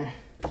bit there.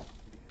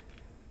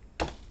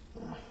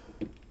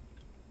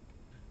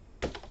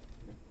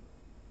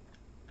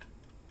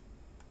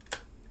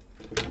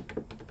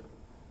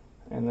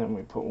 And then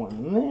we put one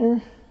in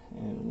there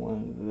and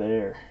one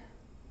there.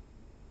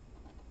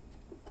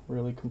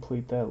 Really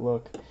complete that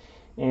look.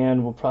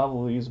 And we'll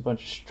probably use a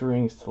bunch of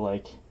strings to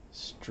like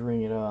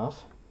string it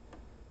off.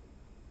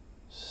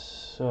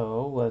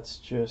 So let's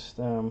just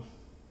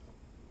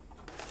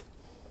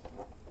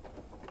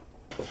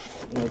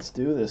let's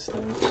do this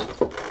thing.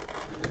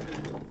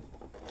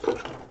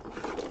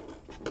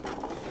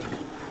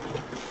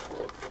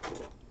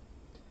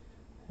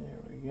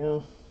 There we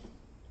go.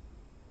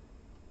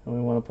 And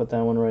we want to put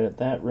that one right at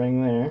that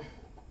ring there.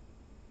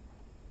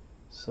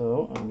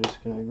 So I'm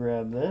just going to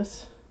grab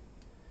this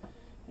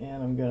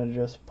and I'm going to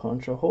just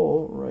punch a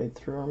hole right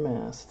through our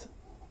mast.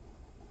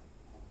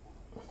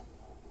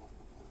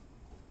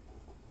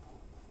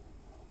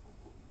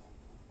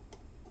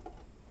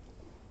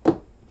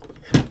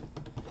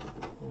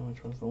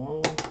 Which one's the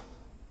long one?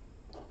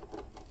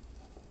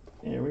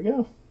 There we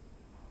go.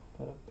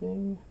 Bada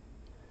bing,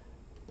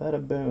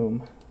 bada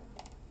boom.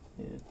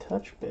 Need a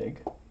touch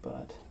big,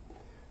 but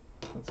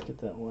let's get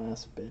that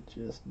last bit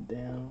just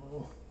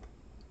down.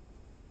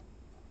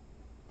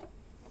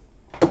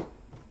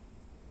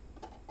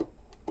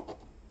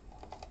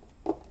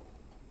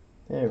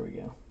 There we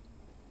go.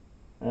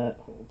 That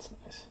holds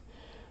nice.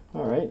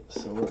 Alright,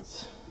 so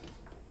let's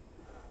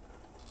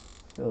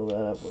fill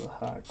that up with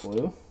hot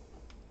glue.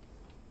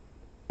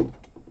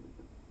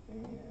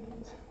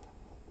 And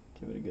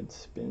give it a good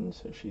spin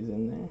so she's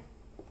in there.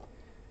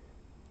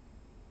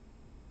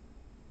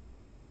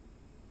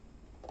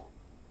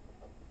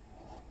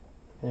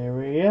 There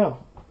we go.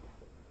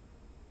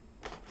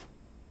 I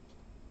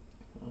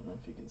don't know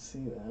if you can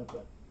see that,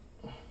 but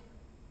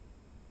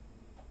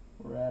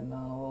adding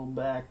on a little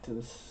back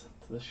to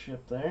the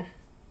ship there.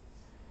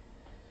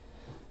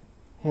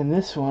 And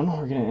this one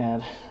we're gonna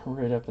add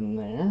right up in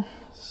there.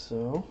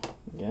 So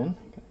again,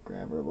 gotta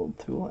grab our little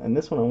tool. And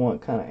this one I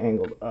want kind of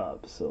angled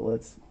up. So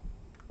let's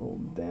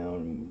hold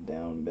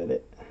down bit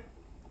it.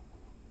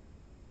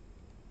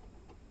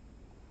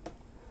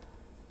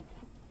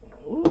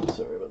 Oops,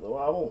 sorry about the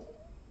wobble.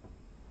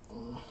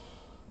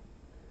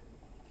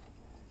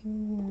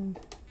 And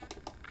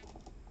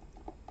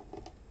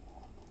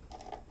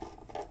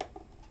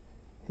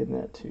hitting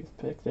that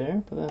toothpick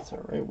there, but that's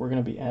all right. We're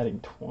going to be adding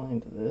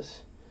twine to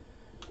this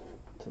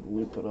to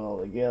loop it all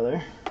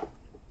together.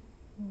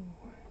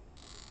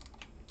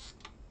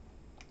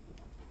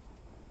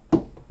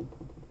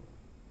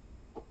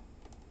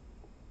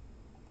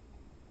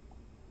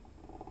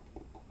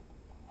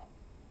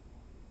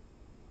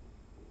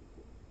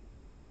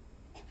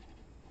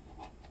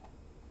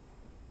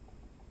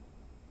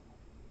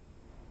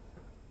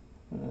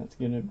 That's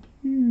gonna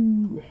be,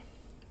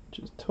 which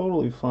is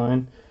totally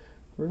fine.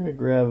 We're gonna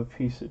grab a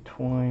piece of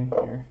twine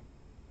here.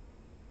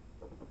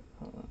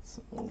 Oh, that's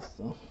some old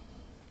stuff.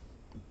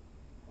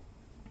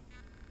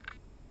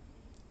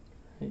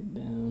 Right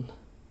down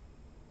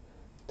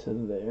to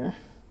there.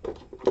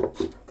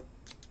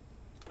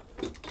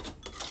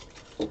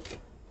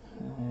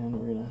 And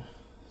we're gonna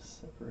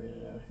separate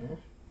it out here.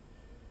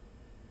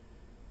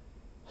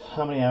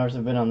 How many hours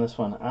have been on this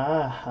one?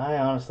 I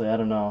honestly, I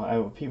don't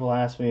know. People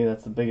ask me,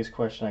 that's the biggest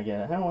question I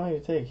get. How long do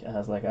you take? I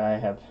was like, I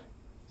have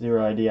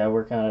zero idea. I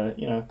work on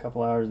it, a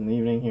couple hours in the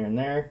evening here and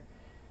there.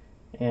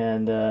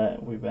 And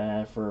we've been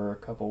at it for a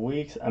couple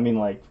weeks. I mean,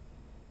 like,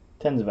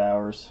 tens of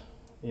hours.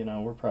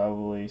 We're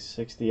probably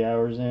 60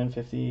 hours in,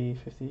 50,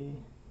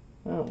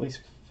 well, at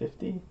least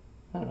 50.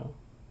 I don't know,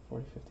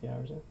 40, 50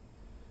 hours in.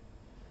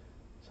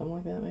 Something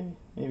like that, maybe.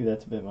 Maybe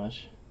that's a bit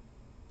much.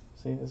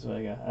 See, this is what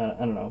I got.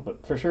 I don't know,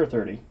 but for sure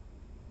 30.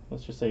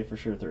 Let's just say for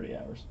sure 30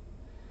 hours.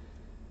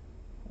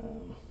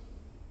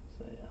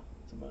 So yeah,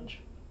 it's a bunch.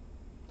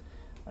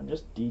 I'm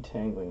just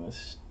detangling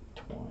this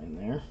twine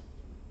there.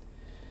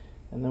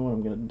 And then what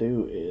I'm going to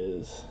do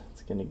is,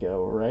 it's going to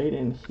go right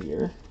in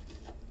here.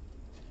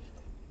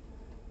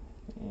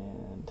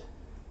 And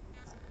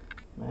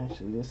I'm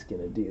actually just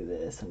going to do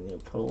this. I'm going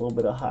to put a little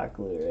bit of hot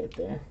glue right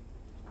there.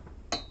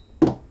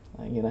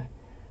 I'm going to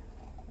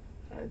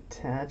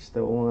attach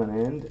the one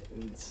end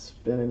and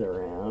spin it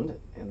around,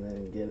 and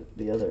then get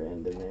the other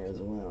end in there as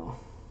well,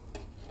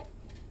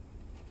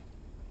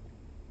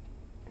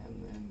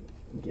 and then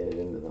get it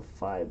into the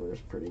fibers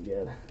pretty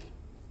good.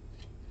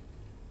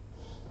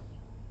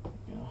 There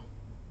we go.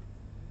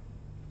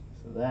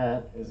 So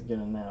that is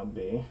gonna now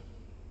be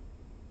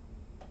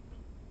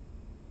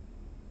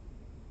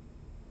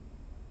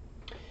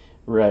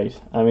right.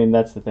 I mean,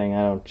 that's the thing,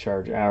 I don't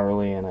charge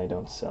hourly and I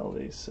don't sell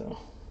these, so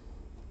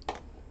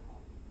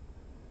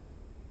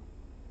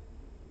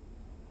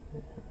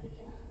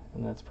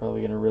and that's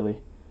probably going to really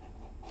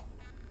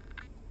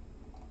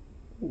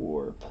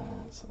warp.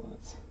 So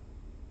let's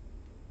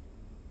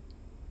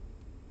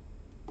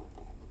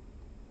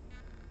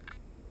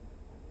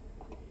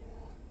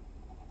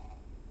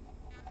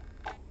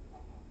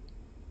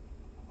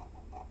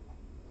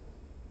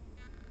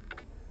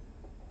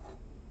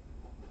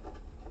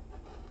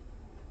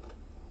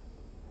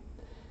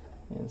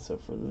and so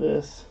for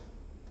this,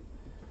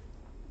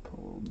 put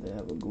a little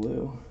dab of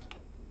glue.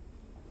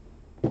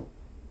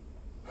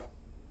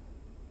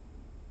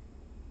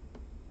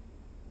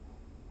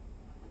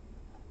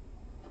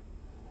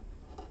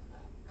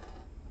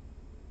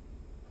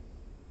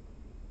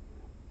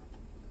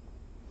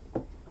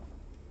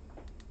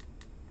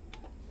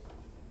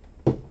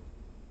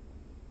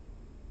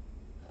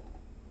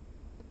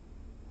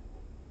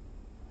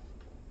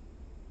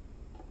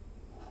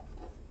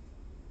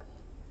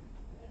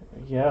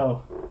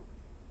 Yo.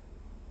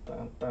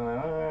 Dun,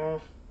 dun.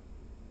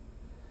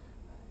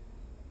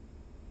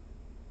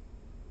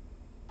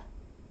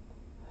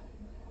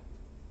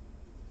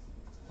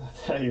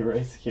 That's how you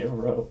race scale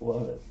rope.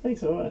 Love it.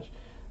 Thanks so much.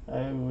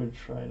 I would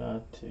try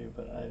not to,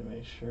 but I'd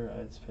make sure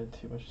I'd spend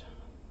too much time.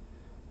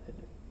 I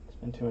didn't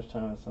spend too much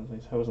time on something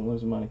so I wasn't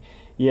losing money.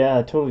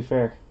 Yeah, totally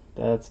fair.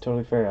 That's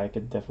totally fair. I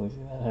could definitely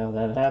see how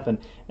that happened.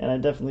 And I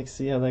definitely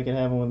see how that could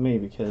happen with me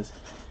because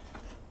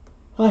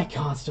I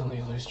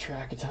constantly lose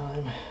track of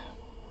time.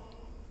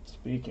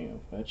 Speaking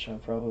of which, I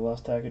probably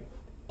lost track of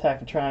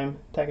time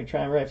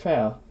right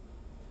foul.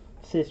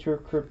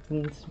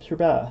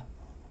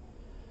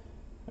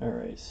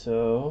 Alright,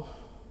 so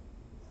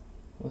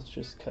let's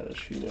just cut a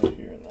sheet out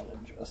here and then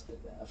adjust it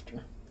after.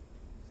 There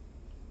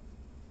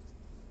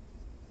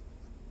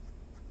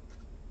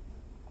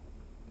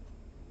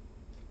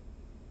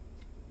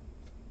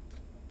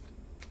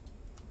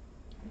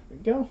we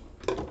go.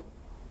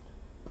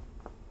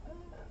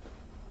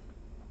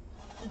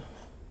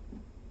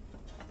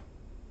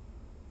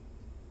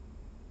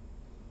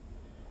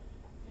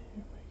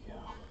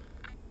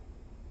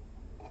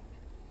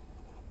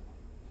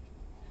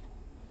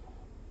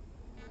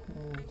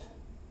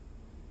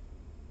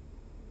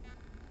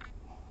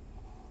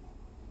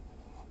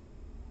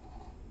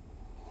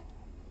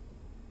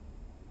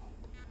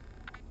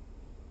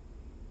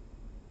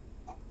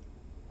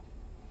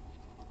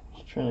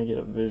 trying to get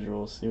a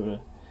visual, see what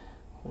it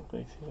looks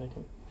like. See if I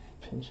can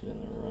pinch it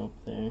in the rope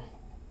there.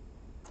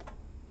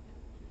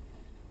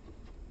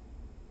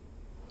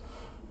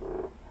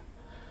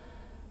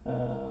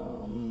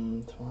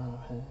 Tomorrow,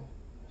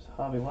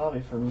 Hobby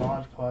Lobby for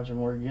Mod Podge and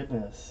more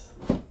goodness.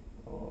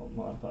 Oh,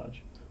 Mod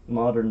Podge.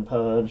 Modern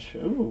Podge.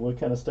 Ooh, what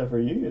kind of stuff are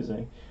you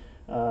using?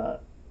 Are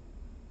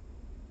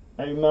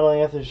you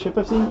modeling after the ship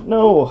I've seen?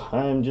 No,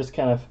 I'm just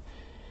kind of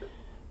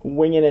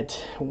winging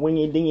it,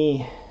 wingy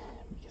dingy,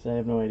 because I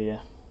have no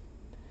idea.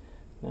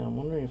 Now I'm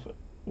wondering if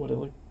would it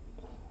look.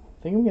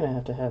 I think I'm gonna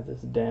have to have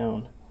this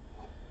down,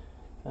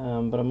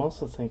 but I'm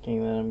also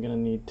thinking that I'm gonna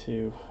need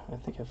to. I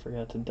think I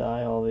forgot to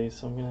dye all these,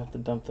 so I'm gonna have to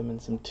dump them in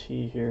some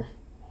tea here.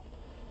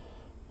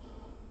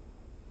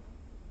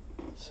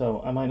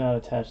 So I might not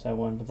attach that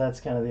one, but that's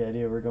kind of the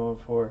idea we're going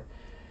for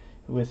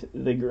with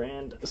the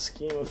grand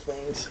scheme of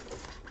things.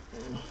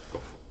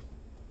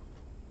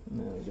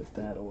 Now get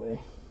that away.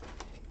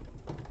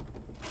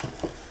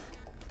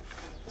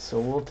 So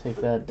we'll take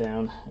that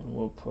down and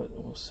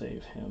we'll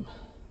save him.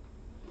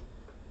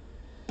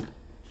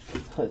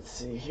 Let's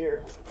see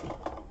here.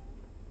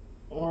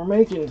 We're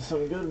making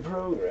some good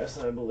progress,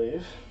 I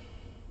believe.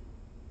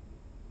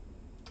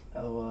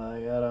 Oh,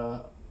 I got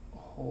a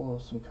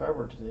hold of some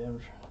cardboard today.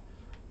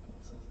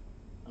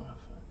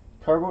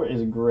 Cardboard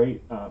is a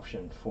great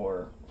option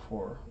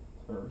or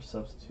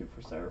substitute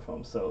for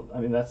styrofoam. So I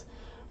mean that's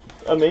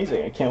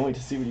amazing. I can't wait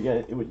to see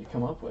what you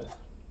come up with.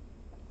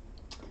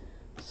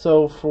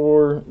 So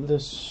for the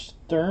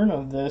stern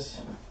of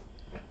this,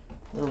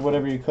 or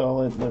whatever you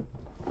call it,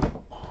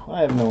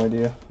 I have no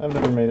idea. I've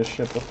never made a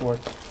ship before,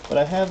 but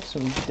I have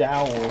some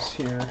dowels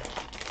here.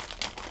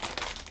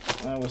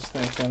 I was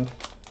thinking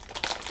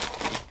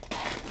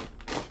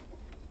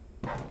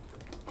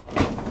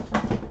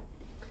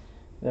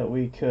that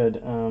we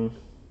could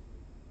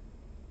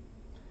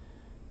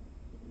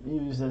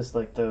use this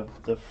like the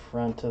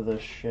front of the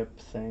ship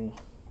thing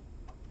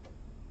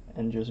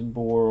and just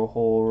bore a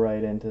hole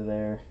right into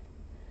there.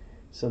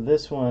 So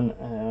this one,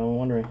 I'm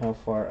wondering how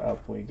far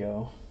up we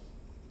go.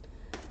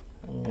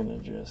 I'm gonna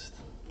just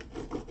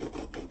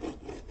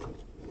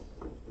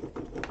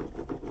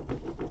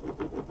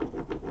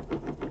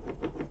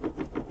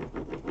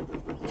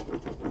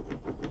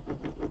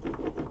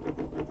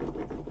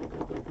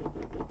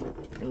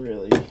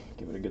really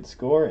give it a good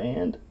score,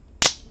 and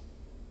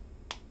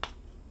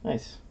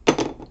nice.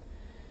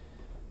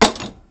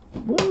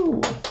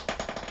 Woo!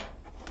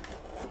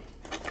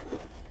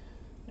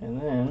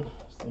 And then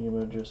I was thinking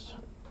about just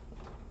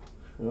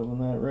shoving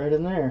that right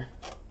in there.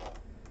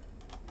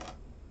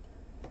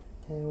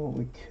 And what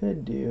we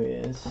could do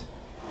is,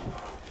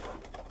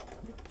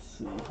 let's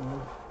see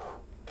here,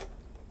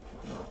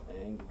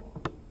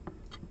 angle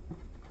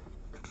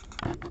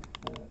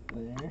that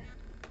there,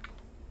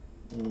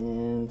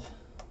 and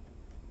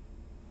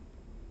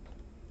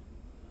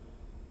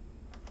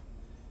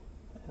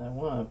I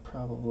want to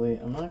probably,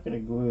 I'm not going to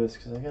glue this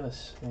because I got to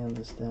sand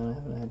this down. I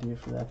have an idea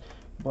for that,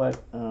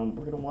 but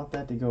we're going to want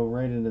that to go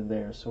right into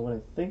there. So what I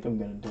think I'm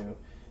going to do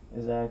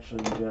is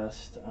actually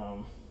just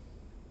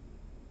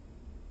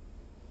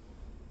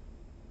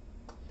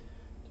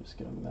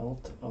going to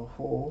melt a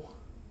hole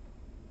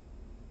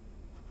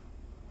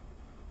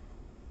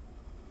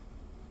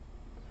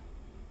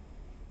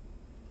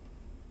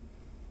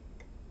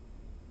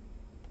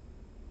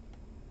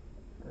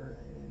right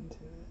into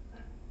it.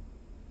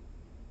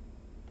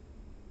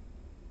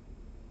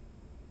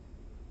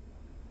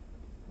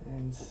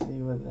 And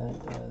see what that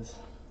does.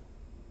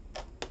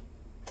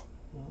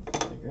 Well,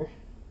 bigger.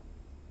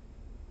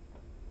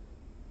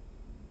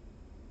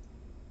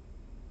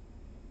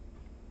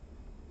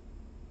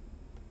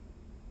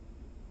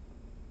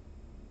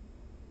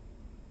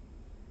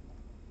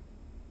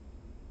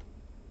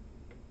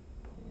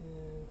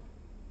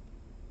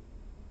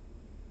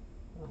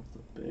 That's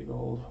a big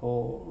old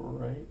hole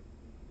right in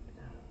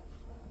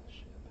front of the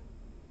ship.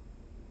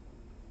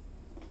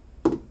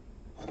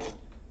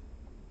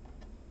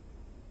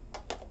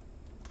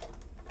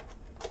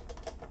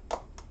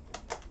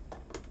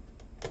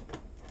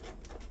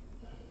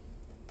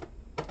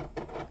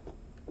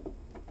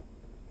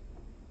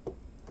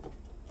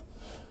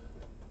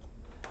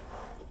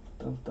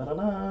 Dun, da, da,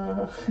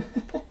 da.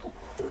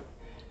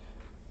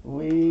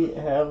 We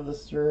have the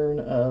stern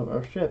of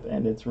our ship,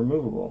 and it's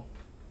removable.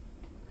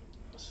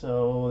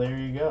 So there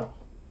you go.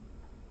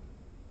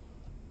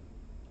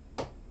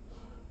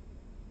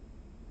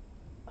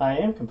 I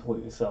am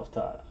completely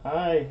self-taught.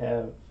 I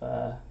have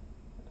I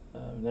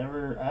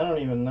don't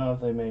even know if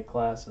they make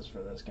classes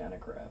for this kind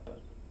of crap,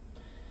 but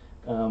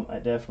I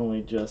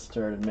definitely just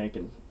started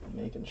making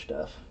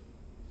stuff.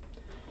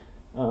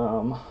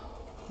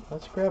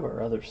 Let's grab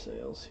our other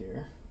sails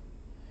here,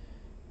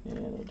 and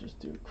we'll just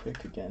do a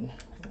quick again.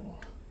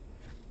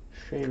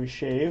 Shave,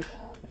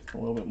 make a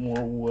little bit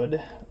more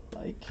wood,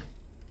 like.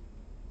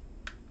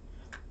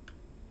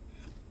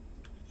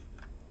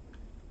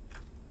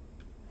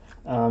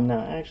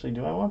 Now, actually,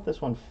 do I want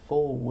this one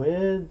full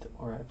width,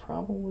 or I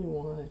probably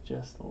want it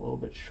just a little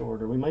bit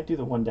shorter? We might do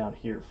the one down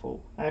here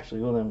full.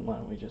 Actually, well then, why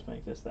don't we just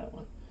make this that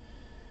one?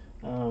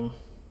 So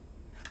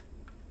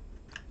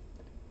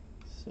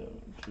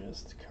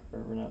just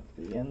carving up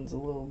the ends a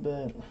little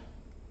bit.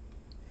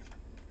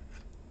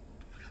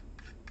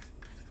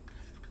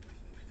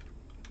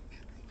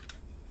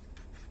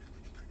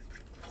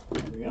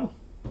 There we go.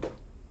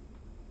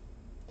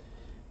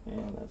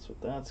 And that's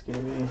what that's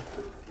going to be.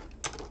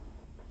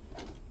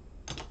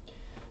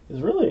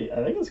 It's really,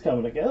 I think it's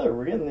coming together.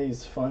 We're getting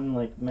these fun,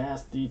 like,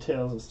 mass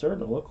details. It's starting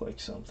to look like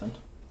something.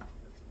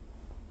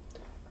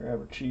 Grab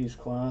our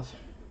cheesecloth,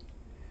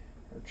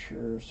 our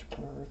cheers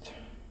part.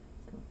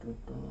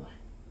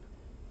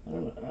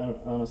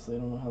 Honestly, I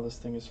don't know how this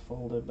thing is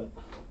folded, but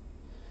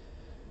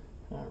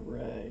all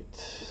right.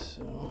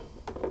 So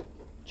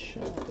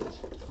chop it.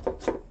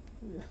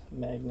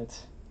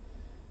 Magnets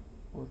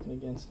working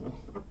against me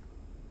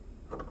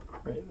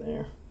right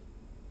there.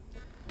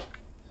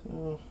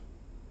 So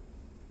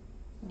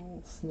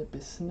old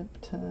snippy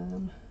snip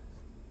time.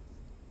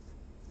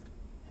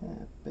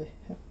 Happy,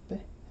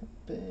 happy,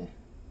 happy.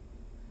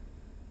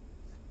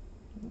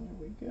 There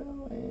we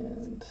go.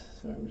 And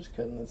so I'm just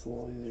cutting this a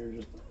little easier,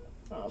 just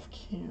off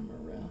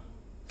camera.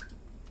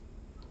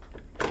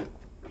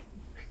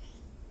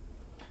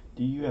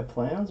 Do you have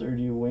plans, or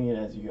do you wing it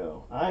as you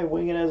go? I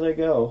wing it as I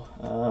go.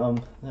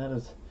 That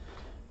is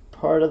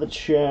part of the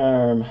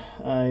charm.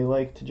 I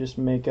like to just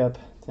make up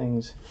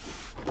things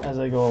as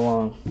I go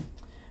along.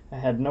 I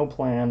had no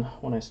plan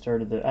when I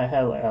started. I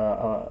had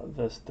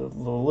the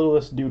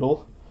littlest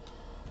doodle,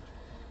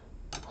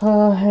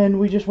 and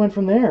we just went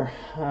from there.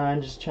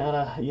 And just kind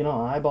of,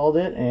 eyeballed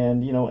it,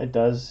 and it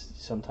does.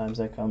 Sometimes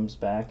that comes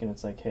back, and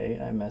it's like, hey,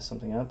 I messed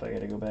something up. I got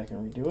to go back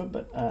and redo it.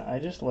 But I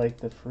just like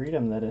the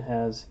freedom that it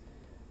has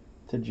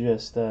to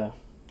just, I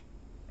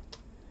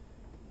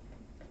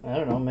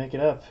don't know, make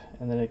it up,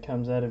 and then it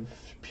comes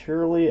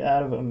purely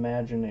out of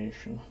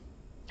imagination.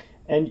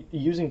 And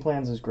using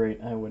plans is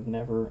great. I would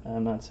never,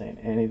 I'm not saying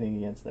anything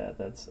against that.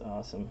 That's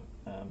awesome.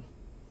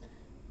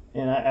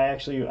 And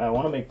I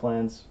want to make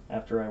plans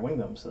after I wing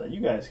them so that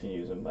you guys can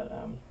use them. But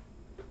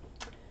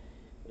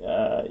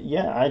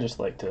yeah, I just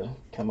like to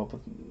come up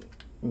with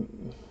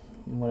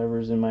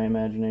whatever's in my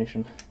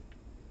imagination.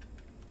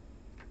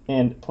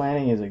 And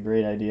planning is a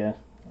great idea.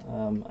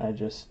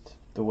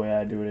 The way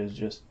I do it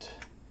is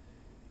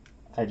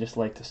I just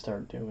like to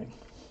start doing.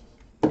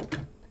 So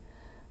I'm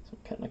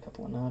cutting a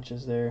couple of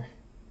notches there.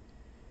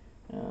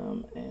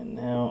 And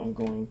now I'm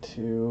going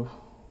to,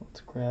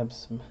 let's grab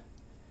some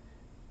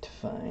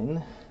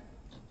twine.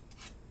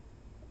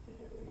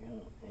 There we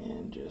go.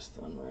 And just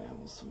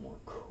unravel some more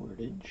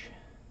cordage.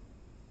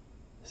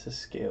 This is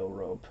scale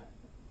rope.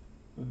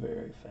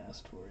 Very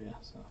fast for you,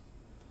 so.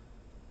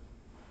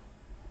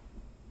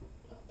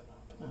 Up and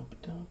up and up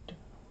and up.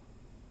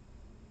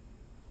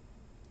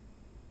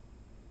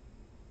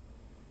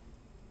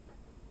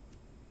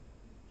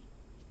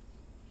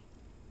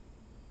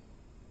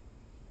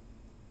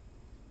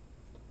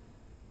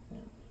 There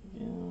we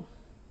go.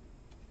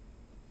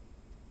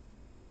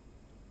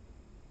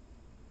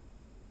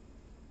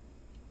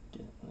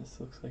 This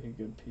looks like a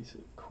good piece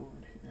of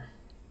cord here.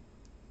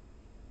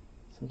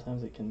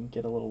 Sometimes it can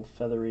get a little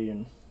feathery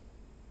and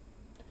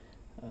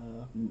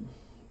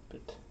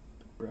bit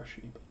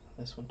brushy, but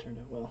this one turned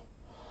out well.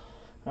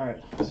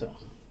 Alright, so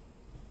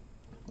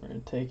we're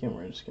going to take it and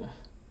we're just going to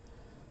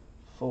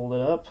fold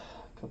it up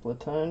a couple of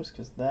times,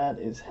 because that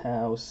is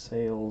how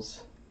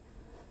sails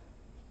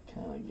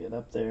kind of get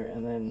up there,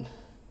 and then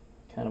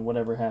kind of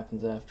whatever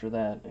happens after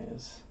that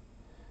is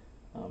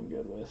I'm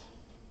good with.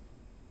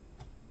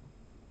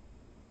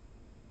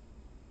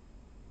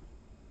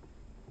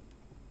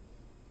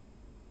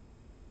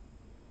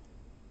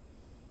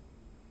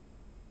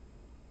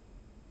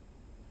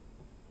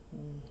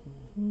 And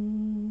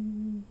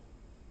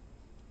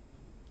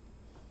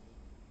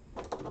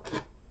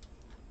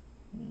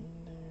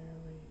there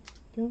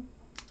we go.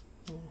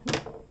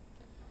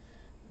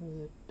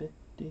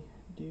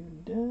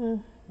 Zippity-doo-dah,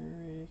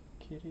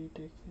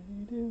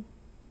 rickety-dickety-doo.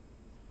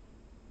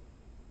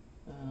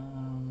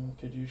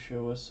 Could you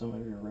show us some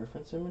of your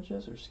reference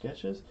images or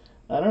sketches?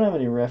 I don't have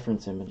any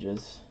reference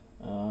images.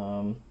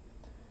 I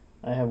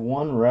have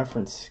one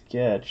reference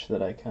sketch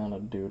that I kind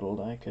of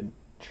doodled. I could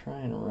try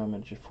and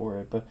rummage for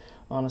it, but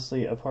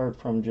honestly, apart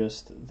from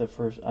just the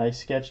first, I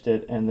sketched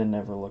it and then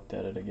never looked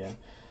at it again.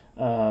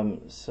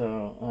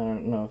 So I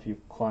don't know if you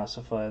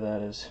classify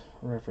that as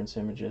reference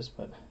images,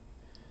 but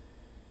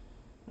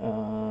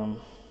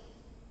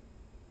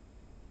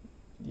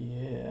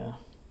yeah,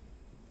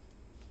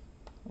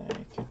 I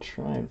could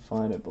try and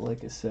find it, but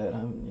like I said, I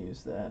haven't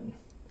used that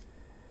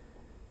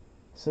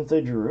since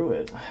I drew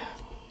it.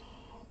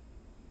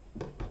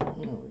 There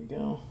we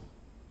go.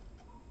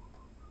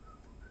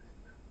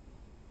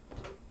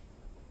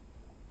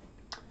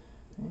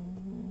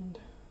 And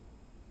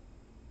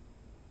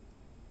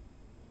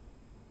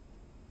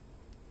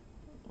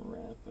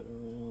wrap it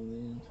around the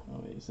end.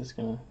 Oh wait, is this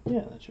gonna,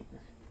 yeah, that should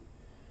work.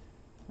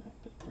 Wrap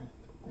it, wrap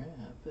it,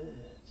 wrap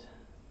it.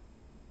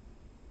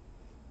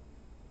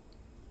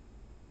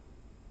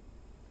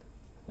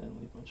 And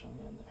leave much on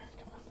the end there.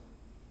 Come on.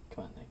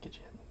 Come on, Nick, get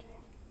your head in the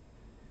game.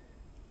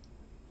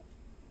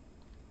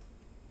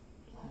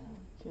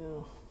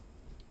 go.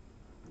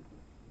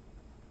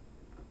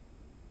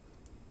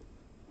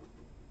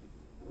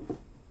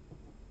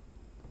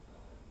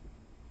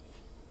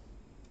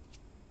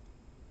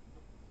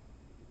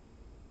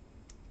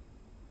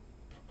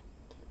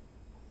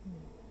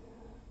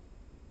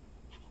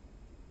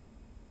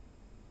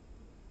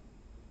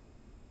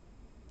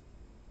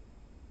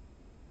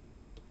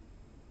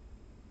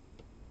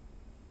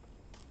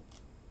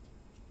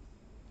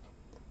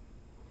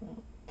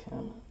 Come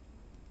on.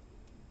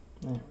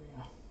 There we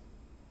go.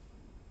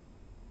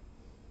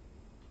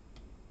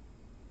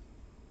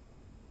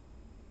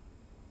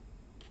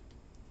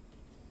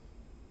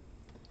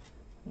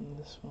 And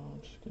this one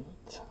I'm just going to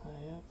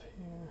tie up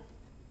here.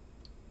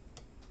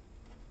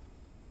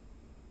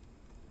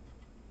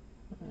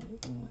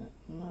 Right in that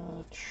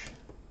notch.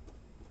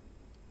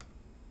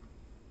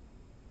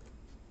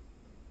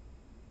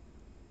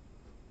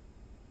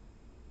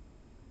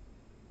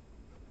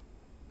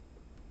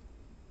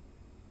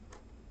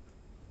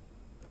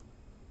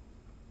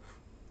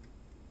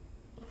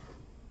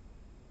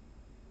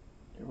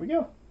 There we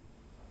go.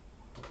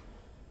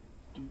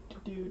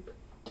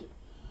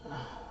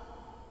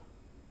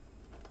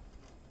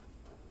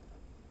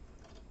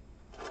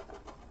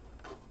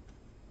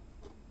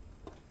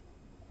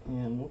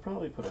 And we'll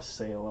probably put a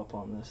sail up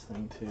on this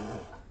thing too.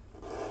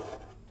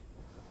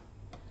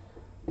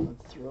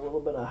 Let's throw a little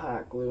bit of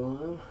hot glue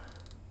on.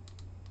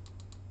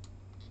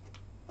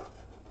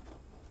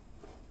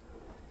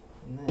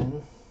 And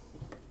then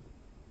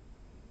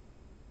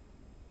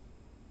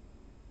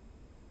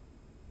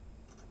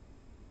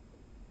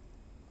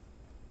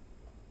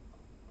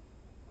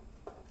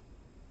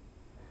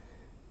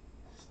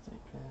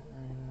stick that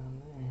right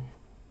on there.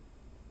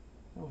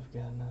 Oh, we've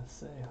got another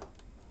sail.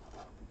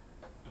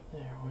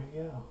 There we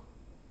go.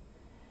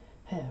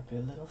 Happy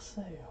little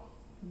sail.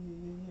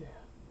 Yeah.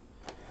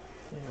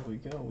 There we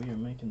go. We are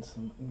making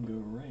some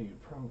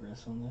great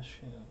progress on this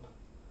ship.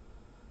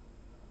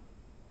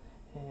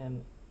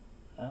 And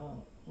I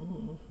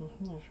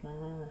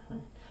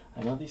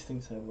know these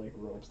things have like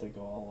ropes that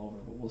go all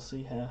over, but we'll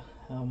see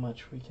how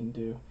much we can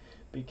do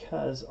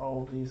because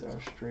all of these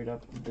are straight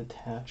up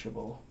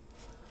detachable.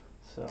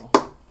 So,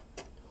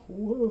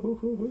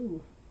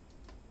 woo-hoo-hoo-hoo.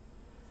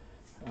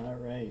 All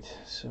right,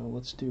 so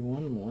let's do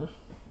one more.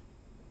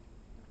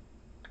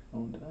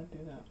 Oh, did I do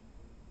that?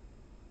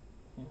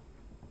 Yeah,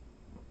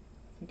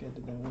 I think I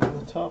did that one on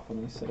the top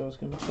when I said I was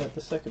going to make that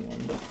the second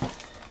one, but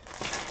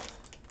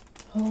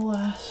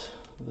alas,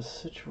 the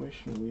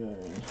situation we are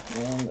in.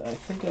 And I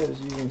think I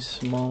was using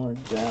smaller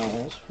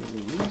dowels for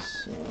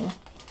these, so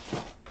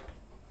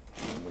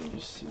let me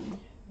just see.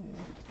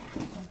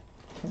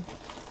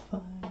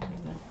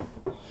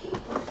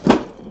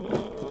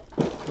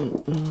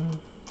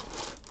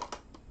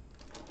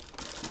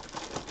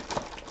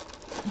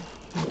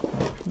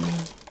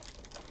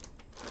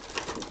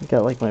 I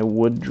got like my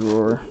wood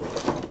drawer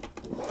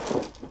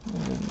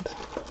and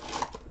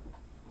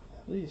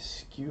these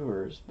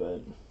skewers,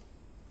 but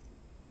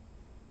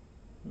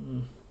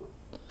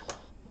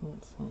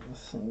that's not the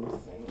same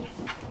thing.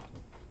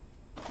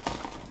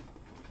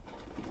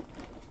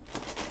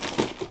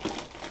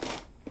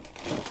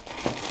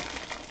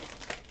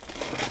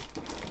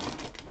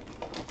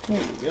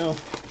 There we go.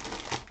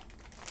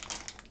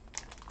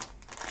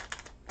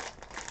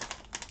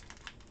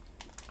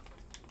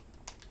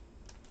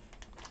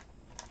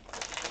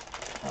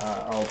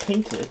 I'll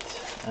paint it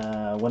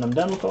when I'm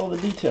done with all the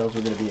details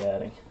we're going to be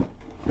adding.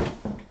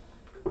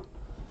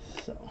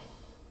 So,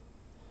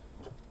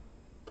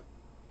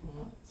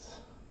 let's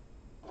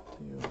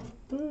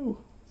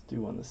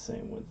do one the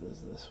same width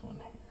as this one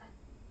here.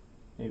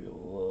 Maybe a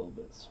little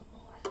bit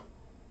smaller.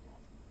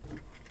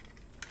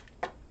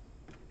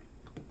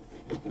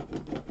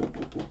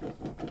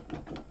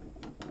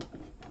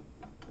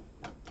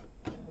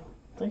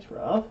 Thanks,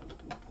 Rob.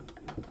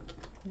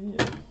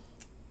 Yeah.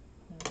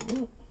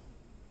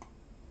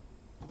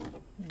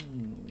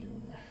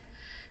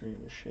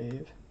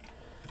 Shave.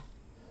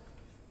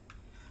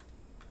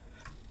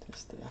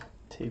 Just to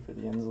taper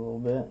the ends a little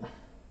bit.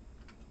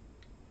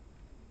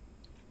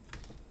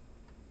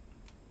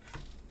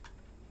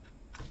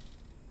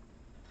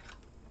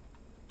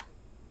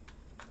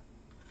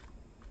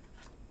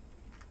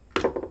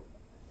 There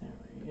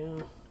we go.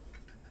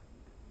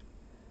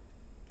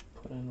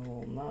 Put in a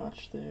little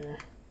notch there.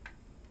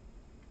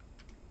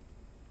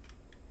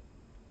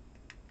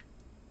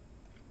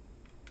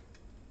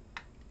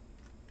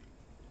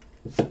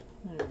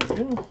 There we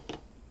go.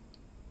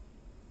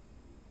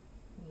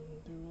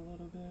 And do a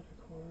little bit of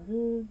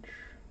cordage.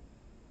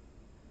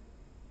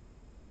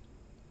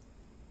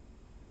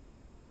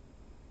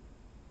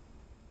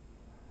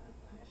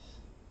 Nice.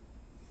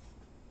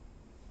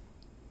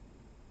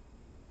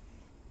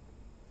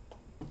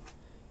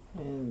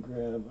 And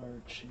grab our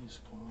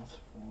cheesecloth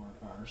for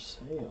our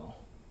sail.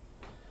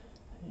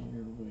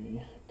 Here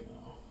we go.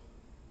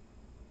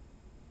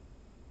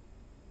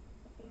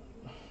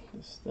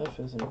 This stuff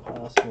is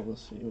impossible to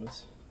see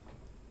what's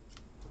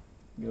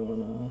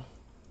going on.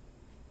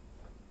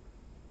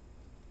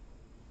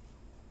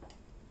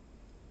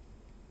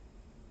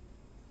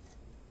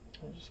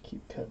 just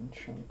keep cutting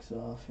chunks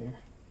off here.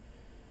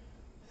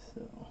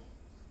 So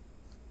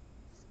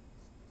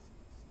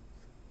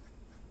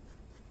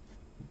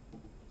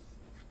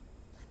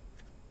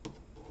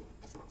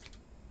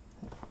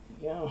there we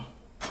go.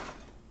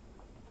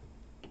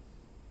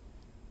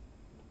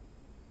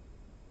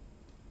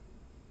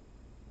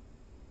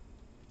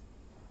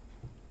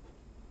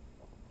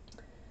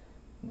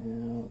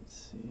 Now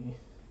let's see.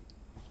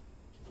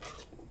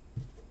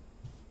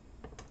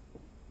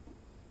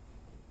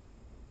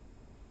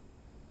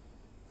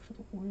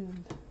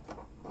 With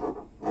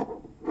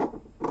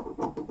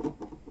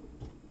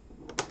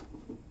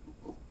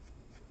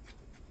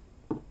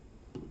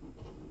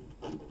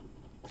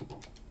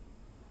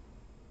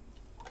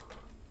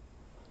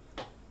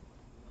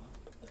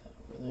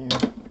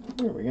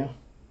there we go.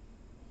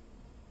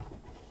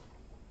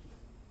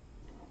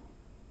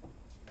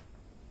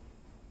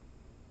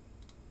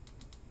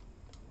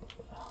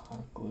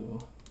 Hot glue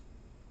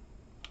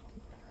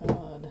on the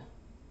rod.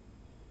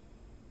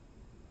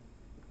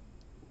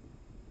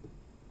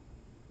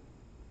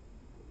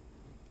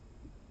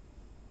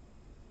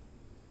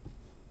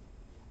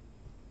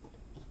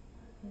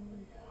 There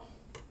we go.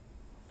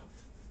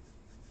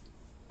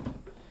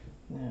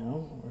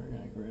 Now we're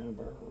going to grab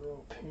our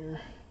rope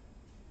here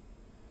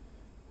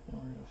and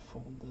we're going to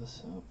fold this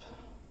up.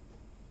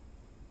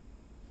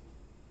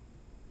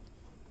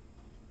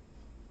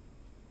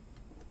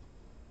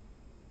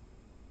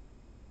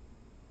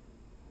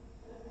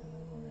 And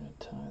then we're going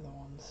to tie the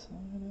one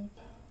side up.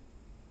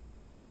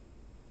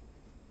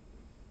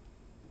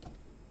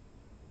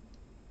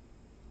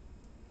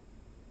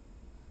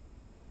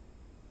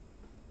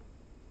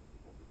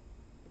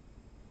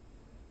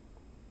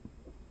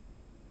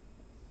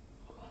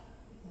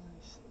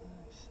 Nice,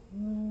 nice,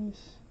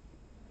 nice.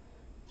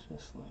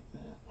 Just like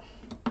that.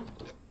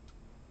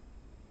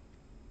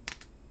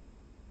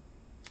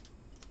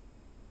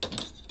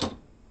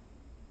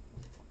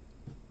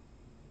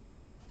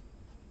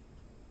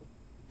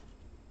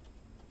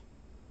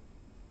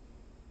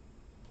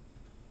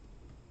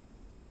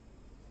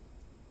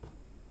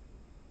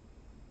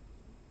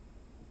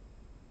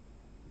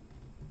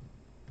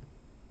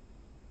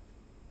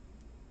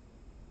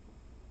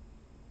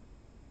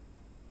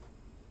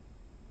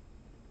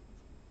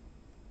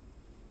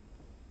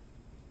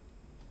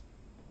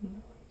 There we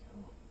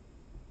go.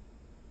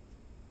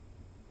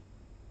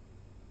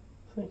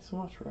 Thanks so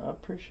much, Rob.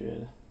 Appreciate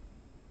it.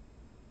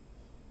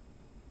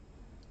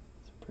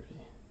 It's a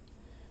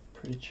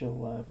pretty chill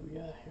live we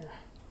got here.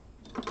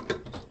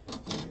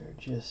 We're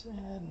just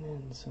adding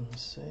in some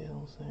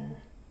sails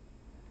there.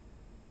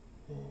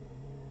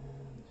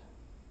 And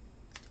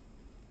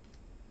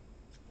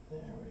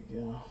there we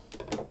go.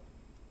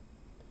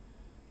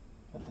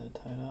 Got that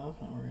tied off.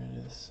 Now we're going to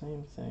do the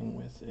same thing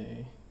with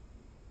a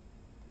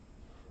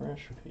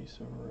fresh piece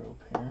of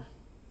rope here.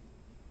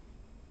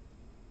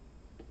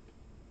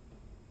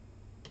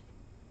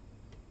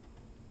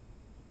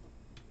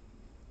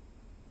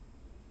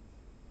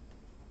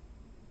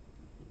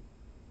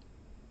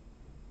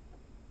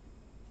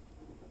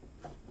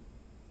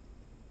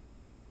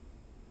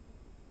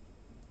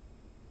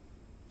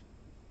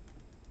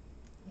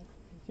 There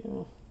we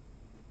go.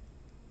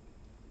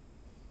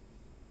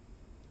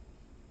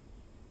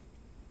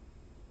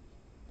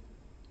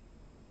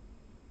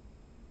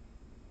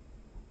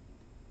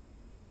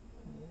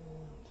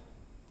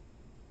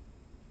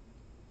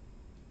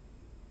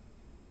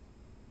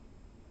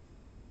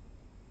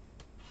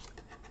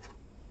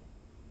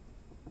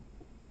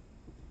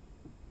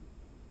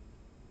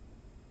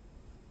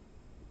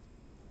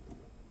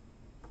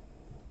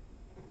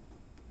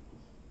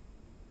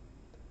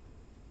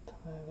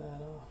 Tie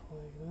that off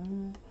like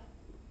that.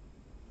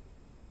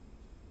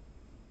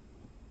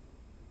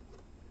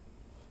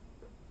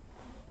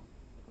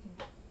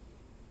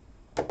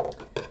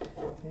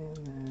 And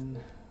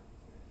then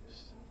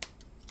just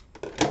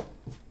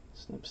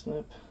snip,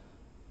 snip.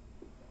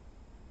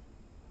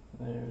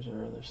 There's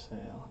our other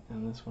sail.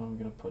 And this one I'm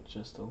going to put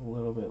just a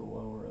little bit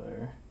lower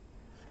there.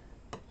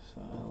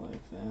 So I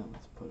like that.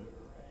 Let's put it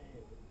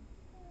right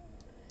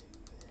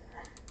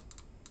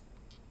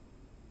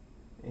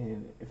there.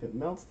 And if it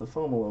melts the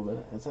foam a little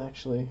bit, it's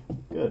actually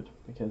good,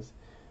 because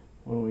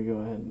when we go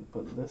ahead and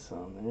put this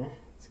on there,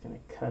 it's going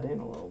to cut in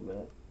a little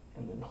bit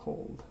and then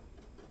hold.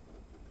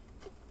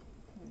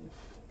 If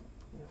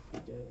we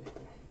get it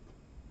here.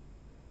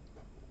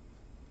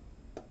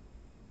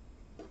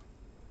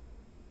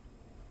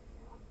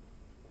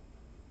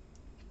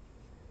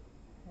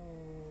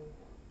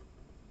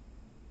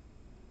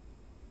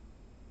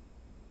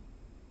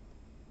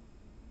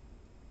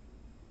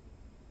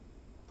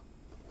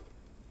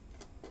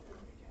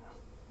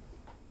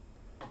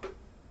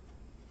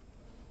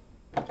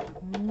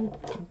 And there we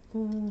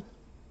go.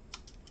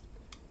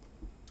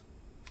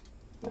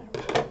 There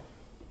we go.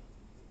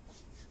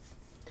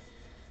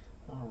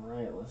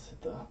 Alright, let's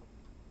hit the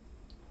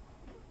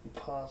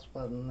pause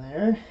button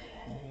there,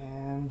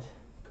 and